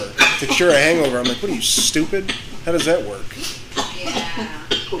hangover, to cure a hangover, I'm like, what are you, stupid? How does that work? Yeah,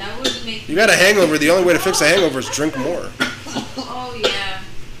 that would make. You got a hangover, the only way to fix a hangover is drink more. Oh, yeah.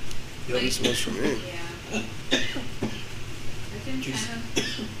 Like, That's most for me. yeah. I can kind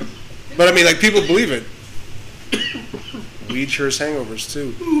of. But I mean, like, people believe it. Weed cures hangovers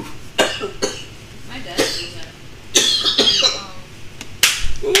too. My dad does that.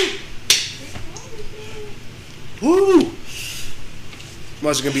 Woo!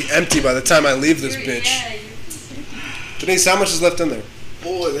 Must gonna be empty by the time I leave this bitch. Yeah, Denise, how much is left in there?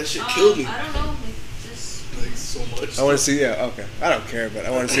 Boy, that shit killed me. I don't know, like just. Like so much. I want to see. Yeah, okay. I don't care, but I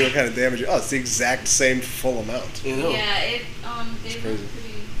want to see what kind of damage. Oh, it's the exact same full amount. You know. Yeah, it they It's were crazy.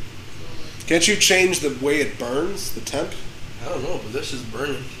 pretty. Can't you change the way it burns, the temp? I don't know, but that shit's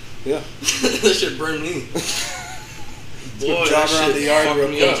burning. Yeah. That shit burned me. Boy, jog that around shit the yard fucked real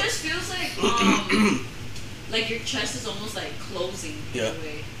me quick. It up. just feels like your chest is almost like closing. Yeah. In a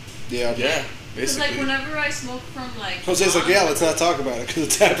way. Yeah. Yeah, Because basically. like whenever I smoke from like. Jose's like, yeah, let's not talk about it because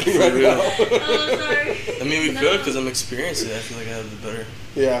it's happening right real. now. Oh, sorry. I mean, we No. could because I'm experiencing it. I feel like I have the better.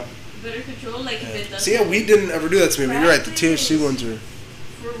 Yeah. Better control, like if it doesn't. See, yeah, we didn't ever do that to me, but you're right. The THC ones are.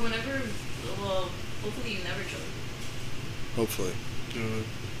 For whenever, well, hopefully you never choke. Hopefully. Dude.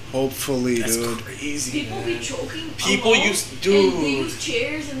 Hopefully, That's dude. crazy. People man. be choking. People alone, use- And dude. they use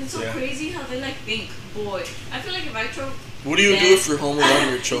chairs, and it's so Yeah. crazy how they like think. Boy, I feel like if I choke. What do you do Dead. if you're home alone and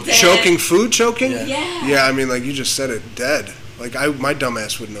you're choking? Dead. Choking food, choking? Yeah. Yeah. Yeah, I mean, like you just said it, dead. Like my dumb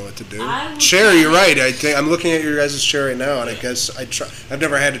ass wouldn't know what to do. I would Chair, try you're it. right. I think I'm looking at your guys' chair right now, and I guess I've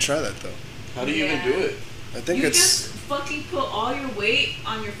never had to try that though. How do you Yeah. even do it? I think You it's just fucking put all your weight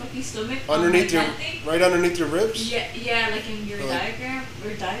on your fucking stomach. underneath on your, like that thing. right underneath your ribs. Yeah, like in your Oh. diagram or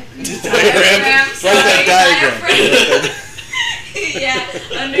diagram. Diagram. Sorry, Write that diaphragm. Yeah,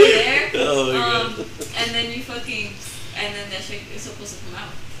 under there. Oh my god. And then you fucking, and then that shit is supposed to come out.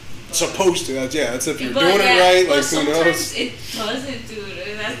 But- Supposed to. That's if you're but doing yeah, it right. but Like who sometimes knows? it doesn't,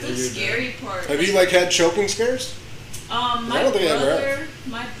 dude. That's the Figured scary part. Have you like had choking scares? My I don't think I ever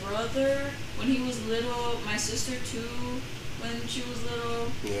brother, when he was little, my sister too, when she was little.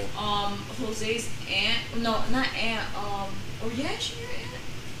 Yeah. Jose's aunt, no, not aunt. Or yeah, she your aunt,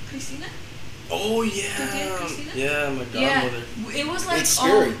 Christina. Oh Did yeah. Christina? Yeah, my Yeah, godmother. it was like It's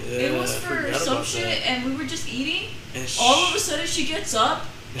scary. it was Yeah, I for forgot some about shit, that. and we were just eating. And All of a sudden, she gets up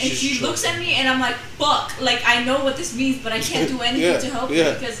and she's she looks choking. at me, and I'm like, "Fuck!" Like I know what this means, but I can't do anything Yeah, to help yeah.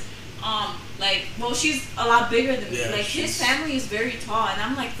 her because, like, well, she's a lot bigger than me. Yeah, Like his she's- family is very tall, and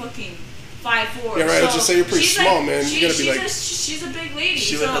I'm like fucking 5'4". Yeah, right, I was So just saying you're pretty she's small, like, man. You gotta be like- she's a big lady.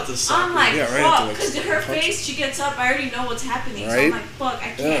 She so would have to suck I'm her. like, Yeah, right, have to, fuck, like, because her punch face, she gets up, I already know what's happening. So Right? I'm like, fuck, I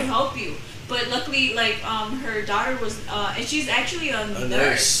can't Yeah. help you. But luckily, like, her daughter was, and she's actually a A nurse.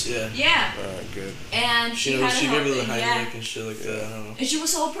 nurse, yeah. Yeah, Alright, good. and She had knows to she help gave her the it, high yeah. neck and shit like that. I don't know. And she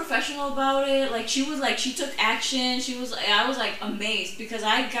was so professional about it. Like she was like she took action. I was like amazed because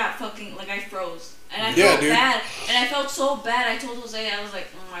I got fucking like I froze and I Yeah, felt dude. bad and I felt so bad. I told Jose, I was like,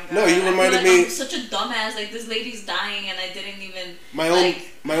 oh my god. No, you I feel reminded like me- I'm such a dumbass. Like this lady's dying and I didn't even.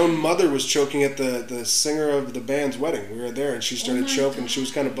 My own mother was choking at the singer of the band's wedding. We were there, and she started Oh my choking. God. She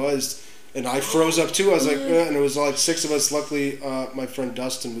was kind of buzzed, and I froze up too. I was like, and it was like 6 of us. Luckily, my friend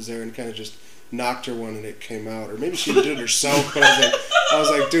Dustin was there and kind of just knocked her one, and it came out. Or maybe she did it herself. But I was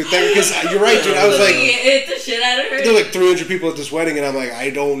like, dude, because you're right, dude. I was like, it hit the shit out of her. there were like 300 people at this wedding, and I'm like, I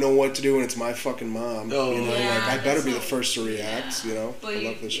don't know what to do, and it's my fucking mom. Oh. You know, Yeah, like I better that's be the so- first to react. yeah. You know, But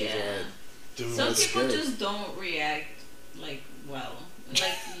luckily she was alright. Dude, Some that's people scary. just don't react like well.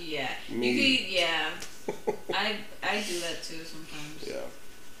 Like yeah, Me. you could yeah. I do that too sometimes. Yeah.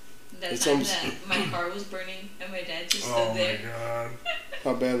 That It's time almost- that my car was burning and my dad just stood oh my there. god.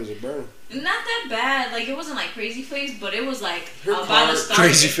 How bad was it burning? Not that bad. Like it wasn't like crazy face, but it was like Her about car- to start.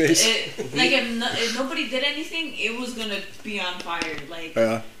 Crazy face. Like if nobody did anything, it was gonna be on fire. Like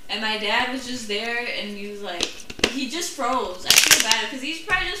Yeah. and my dad was just there, and he was like, he just froze. I feel bad because he's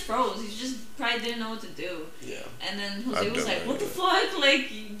probably just froze. He just probably didn't know what to do. Yeah. And then Jose I've was done like, that, "What the yeah. fuck?"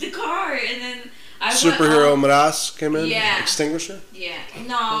 Like the car, and then I Superhero went, Miraz came in. Yeah. Extinguisher. yeah.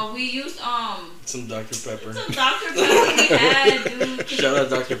 No, we used Some Dr. Pepper. some Dr. Pepper we had, dude. Shout out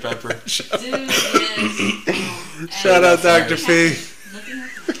Dr. Pepper. Dude, yes. Shout out Dr. Nothing Fee.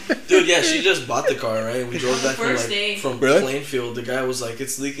 happened. Dude, yeah, she just bought the car, right? We drove back from First day. Really? Plainfield. The guy was like,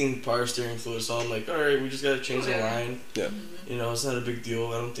 "It's leaking power steering fluid." So I'm like, "All right, we just gotta change the Whatever. line." Yeah. You know, it's not a big deal.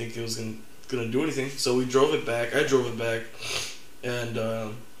 I don't think it was gonna do anything. So we drove it back. I drove it back, and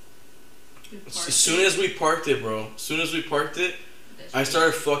as soon as we parked it, I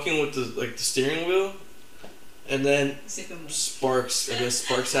started fucking with the steering wheel, and then sparks. I guess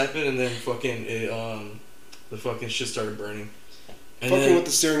sparks happened, and then fucking the fucking shit started burning. And Fucking then with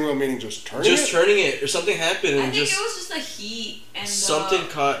the steering wheel, meaning just turning it? turning it, or something happened, I and think just it was just the heat and something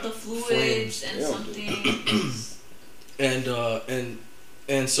caught the fluids flames. and Yeah, something. and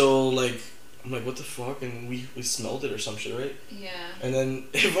And so like I'm like, what the fuck? And we smelled it or some shit, right? Yeah. And then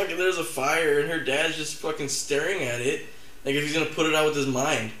fucking there's a fire, and her dad's just fucking staring at it. Like if he's gonna put it out with his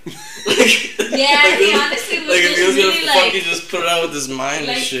mind. Yeah, he honestly was like if he was really gonna fucking just put it out with his mind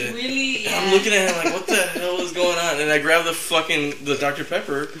and shit. Really, And I'm looking at him like, what the hell is going on? And I grab the Dr.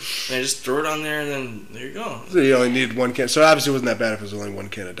 Pepper and I just throw it on there, and then there you go. So you only need one can. So obviously it wasn't that bad if it was only one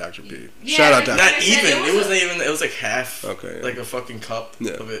can of Dr. P. Yeah, Shout out Dr. Not P. even. It wasn't even. It was like half. Okay. Yeah. Like a fucking cup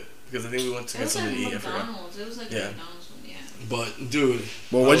of it, because I think we went to It get was something like to eat. I forgot. McDonald's. It was like McDonald's one, yeah. But dude,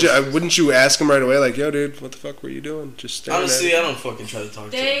 Well, wouldn't you ask him right away? Like, yo, dude, what the fuck were you doing? Just staring honestly, at I don't fucking try to talk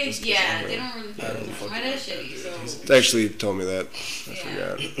to him. They just 'cause they don't really. I don't fucking My dad's shitty, so. They actually told me that. I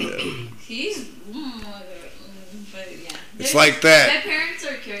Yeah. forgot. Yeah. He's. But yeah. It's like that. My parents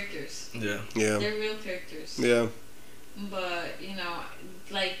are characters. Yeah. Yeah. They're real characters. Yeah. But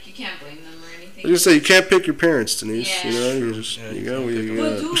like you can't blame them or anything. I just say you can't pick your parents, Denise. Yeah. You know, you just you go where you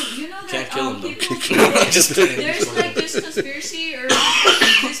But go. dude, you know Can't that kill them, people though. Just kidding. there's like this conspiracy or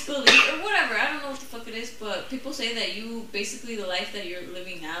disbelief or whatever. I don't know what the fuck it is, but people say that you basically the life that you're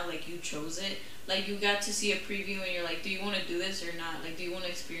living now, like you chose it. Like you got to see a preview and you're like, do you want to do this or not? Like, do you want to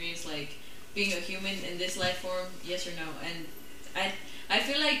experience like being a human in this life form? Yes or no? And I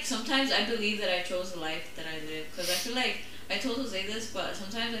feel like sometimes I believe that I chose the life that I live, because I feel like I told Jose this, but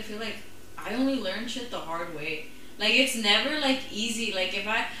sometimes I feel like I only learn shit the hard way. Like it's never like easy. Like if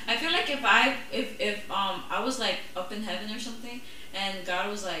I feel like if I was like up in heaven or something, and God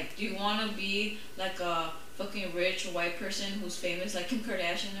was like, do you want to be like a fucking rich white person who's famous like Kim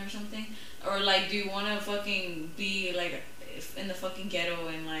Kardashian or something, or like do you want to fucking be like in the fucking ghetto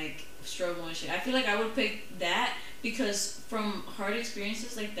and like struggle and shit? I feel like I would pick that, because from hard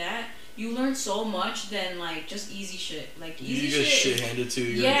experiences like that you learn so much than like just easy shit. Like easy you get shit shit handed to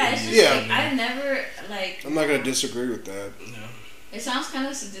you. yeah, it's just Yeah. like I never like. I'm not gonna disagree with that. No. It sounds kind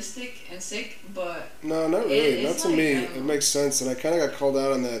of sadistic and sick, but No, not really. Not it's to like, me. I don't It know. makes sense, and I kind of got called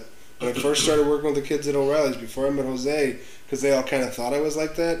out on that when I first started working with the kids at O'Reilly's before I met Jose, because they all kind of thought I was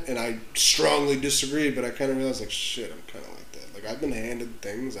like that, and I strongly disagreed. But I kind of realized, like, shit, I'm kind of like that. Like I've been handed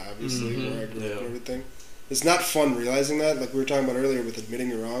things, obviously, where I grew up and everything. It's not fun realizing that. Like we were talking about earlier with admitting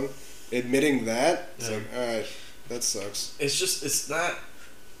you're wrong. Admitting that, it's like, all right, that sucks. It's not.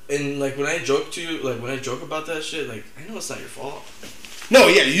 And like when I joke to you, like when I joke about that shit, like I know it's not your fault. No,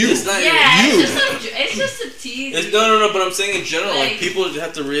 yeah, you. It's not yeah, you. it's just a tease. No. But I'm saying in general, like Like- people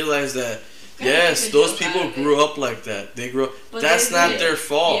have to realize that. Kinda Yes, make a those joke people out of it. grew up like that. They grew up. But That's they not did. their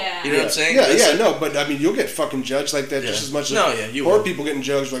fault. Yeah. You know what I'm saying? Yeah, That's yeah, like- no, but I mean, you'll get fucking judged like that just as much as No, yeah, you poor will. people getting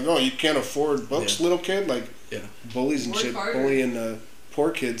judged like, oh, you can't afford books, Yeah. little kid, like Yeah. bullies and Work shit, harder. bullying poor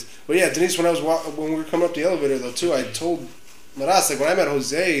kids. But yeah, Denise, when we were coming up the elevator though too, I told Maras, like when I met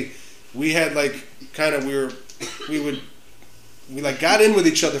Jose, we had like kind of we like got in with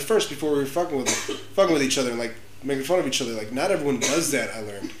each other first before we were fucking with each other and like making fun of each other. Like not everyone does that. I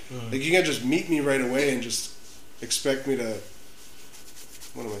learned. Like you can't just meet me right away and just expect me to.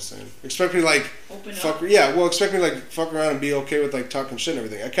 What am I saying? Expect me to like Open fuck. up. Yeah, well, expect me to like fuck around and be okay with like talking shit and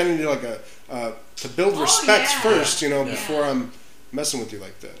everything. I kind of need like to build respect yeah. first, you know, Yeah. before I'm messing with you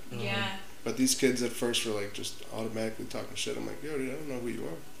like that. Yeah. But these kids at first were like just automatically talking shit. I'm like, yo, dude, I don't know who you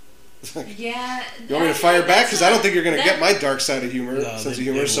are. It's like, Yeah. you want me to fire back? Because I don't think you're gonna get my dark side of humor, No, sense of they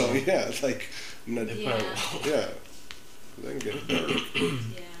humor. So won't. yeah, it's like, I'm not, They Yeah. probably won't. yeah, they can get it dark.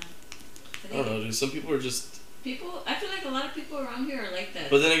 Yeah. I don't know, dude. Some people are just. People, I feel like a lot of people around here are like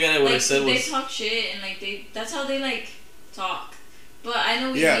that. But then again, what like, I said they was. talk shit and like that's how they like talk. But I know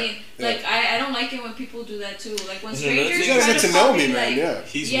what Yeah, you mean. yeah. Like I don't like it when people do that too. Like when And another strangers thing You is- try gotta to get to call know me, me, man. like, Yeah.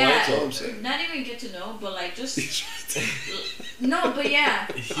 He's yeah, white, That's all though. I'm saying. not even get to know, but like just no, but yeah,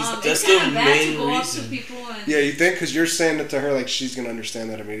 That's it's the kind of bad main to go up reason. to people and Yeah, you think because you're saying it to her like she's gonna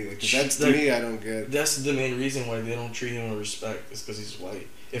understand that immediately. Because that's to Like- me, I don't get. That's the main reason why they don't treat him with respect. Is because he's white.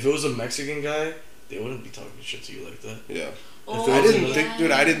 If it was a Mexican guy, they wouldn't be talking shit to you like that. Yeah, oh, it I was didn't another- think,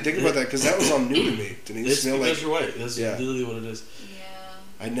 dude. I didn't think about that because that was all new to me. Denise, It's you know, because like you're white. That's Yeah. literally what it is.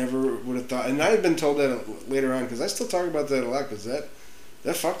 Yeah. I never would have thought, and I had been told that later on because I still talk about that a lot because that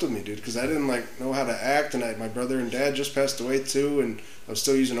fucked with me, dude. Because I didn't like know how to act, and my brother and dad just passed away too, and I was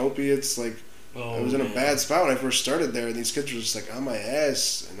still using opiates. Like Oh, I was in a man. bad spot when I first started there, and these kids were just like on my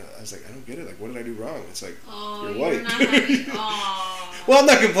ass, and I was like, I don't get it. Like, what did I do wrong? It's like Oh, you're you white. were not having. Oh. Well, I'm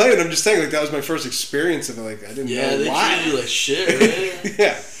not complaining. I'm just saying like that was my first experience of it. Like I didn't Yeah, know they why. treated you like shit, right?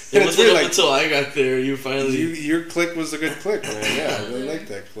 Yeah. It And it's wasn't weird, up like, until I got there. You finally. your click was a good click, man. Yeah, I really like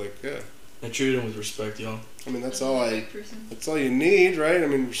that click. Yeah. I treated him with respect, y'all. I mean, that's Was all he a I. white person? That's all you need, right? I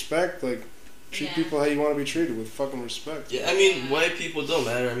mean, respect. Like, treat Yeah. people how you want to be treated with fucking respect. Yeah, I mean, white people don't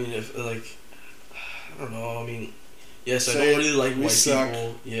matter. I mean, if like, I don't know. I mean, yes, I Say don't it. really like We white suck.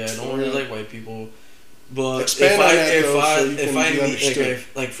 people. Yeah, I don't really like white people. But Expand on that, though, so you if can I be meet understood.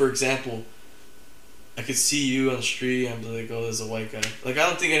 like for example, I could see you on the street and be like, oh, there's a white guy. Like I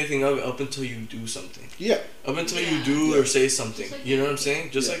don't think anything of it up until you do something. Yeah. Up until Yeah. you do or say something. Just like You know what I'm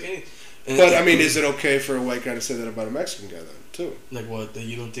saying? Just Yeah. like any. And But I mean, is it okay for a white guy to say that about a Mexican guy then too? like what? That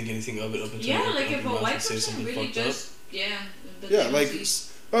you don't think anything of it up until Yeah, you like open if your a mouth white and say person something really fucked up? just but Yeah, they like don't see-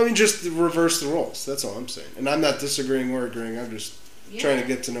 I mean, just reverse the roles. That's all I'm saying. And I'm not disagreeing or agreeing. I'm just trying to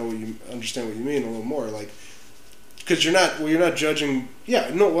get to know understand what you mean a little more. Like, because you're not judging. Yeah,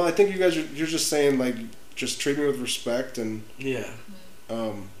 no. Well, I think you guys you're just saying like just treat me with respect and. Yeah.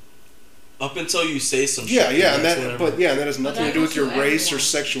 Um, Up until you say some yeah, shit. yeah, and that's that, whatever. but yeah, that has nothing to that do with goes your to race or everyone.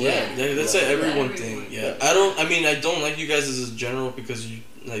 sexuality. Yeah, that's Yeah. an everyone Everyone. thing. Yeah. Yeah. I don't like you guys as a general because you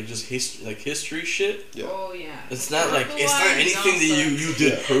like just history shit. Yeah. Oh yeah. It's not like Historical it's not ones anything that also. you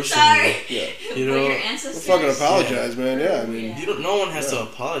did Yeah. personally. Sorry. Yeah. You For know, your Well, ancestors. fucking apologize, man. Yeah, I mean. Yeah. you don't. No one has to Yeah.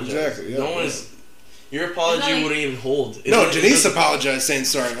 apologize. Exactly, yeah, no one yeah. is. Your apology It's not like- wouldn't even hold. It No, doesn't- Denise it doesn't- apologized saying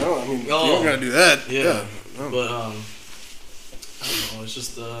sorry. I mean, you Oh. don't gotta do that. Yeah. No. But I don't know. It's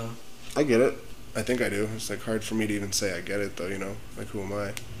just I get it. I think I do. It's like hard for me to even say I get it though, you know? Like who am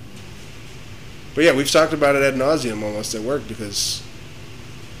I? But yeah, we've talked about it ad nauseum almost at work because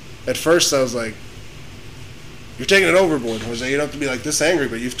at first I was like, you're taking it overboard, Jose. You don't have to be like this angry,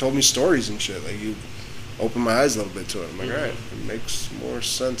 but you've told me stories and shit. Like you opened my eyes a little bit to it. I'm like, all right, it makes more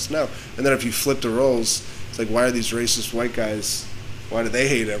sense now. And then if you flip the roles, it's like, why are these racist white guys, why do they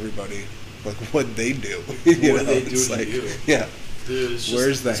hate everybody? Like, what'd they do? You What did they do it's to like, you? Yeah. dude, it's just,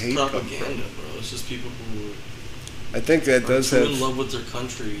 Where's the it's hate come propaganda, from? bro. It's just people who I think that are does too have. in love with their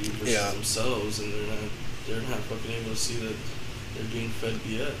country versus Yeah. themselves, and they're not fucking able to see that they're being fed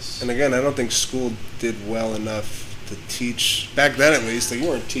BS. And again, I don't think school did well enough to teach back then, at least. Like you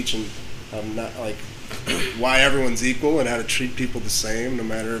weren't teaching not like why everyone's equal and how to treat people the same, no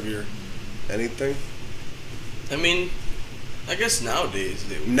matter if you're anything. I mean, I guess nowadays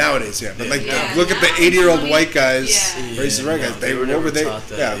they would. Nowadays, yeah, but like Yeah, look at the now 80-year-old somebody- white guys, Yeah. racist white guys. no, They were what never were they? taught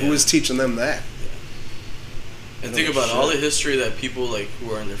that, Yeah, who was teaching them that? And Oh, think about all the shit. history that people like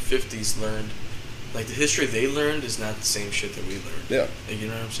who are in their 50s learned. Like the history they learned is not the same shit that we learned. Yeah. Like, you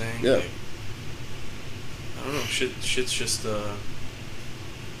know what I'm saying? Yeah. Like, I don't know. Shit's just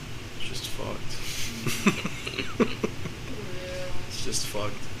fucked. It's just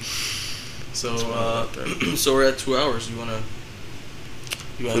fucked. So so we're at 2 hours.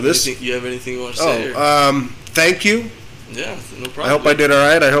 You For this? You have anything you want to say? or- Thank you. Yeah, no problem. I hope I did all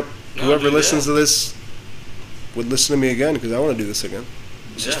right. I hope No, whoever dude, listens yeah. to this would listen to me again because I want to do this again.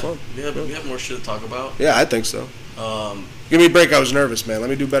 This is fun. We have more shit to talk about. Yeah, I think so. Um, Give me a break. I was nervous, man. Let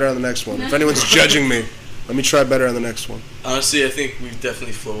me do better on the next one. If anyone's judging me, let me try better on the next one. honestly, I think we've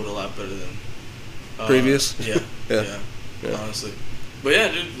definitely flowed a lot better than Previous? Yeah, Yeah. yeah, honestly. But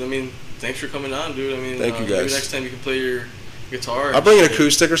yeah, dude. I mean, thanks for coming on, dude. I mean, Thank you, Maybe guys. next time you can play your guitar. I'll bring an and shit.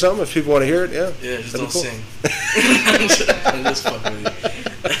 acoustic or something if people want to hear it. Yeah. Yeah, just That'd don't be cool. sing. I'm just fucking with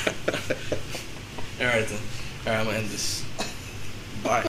you. All right then. All right, I'm gonna end this.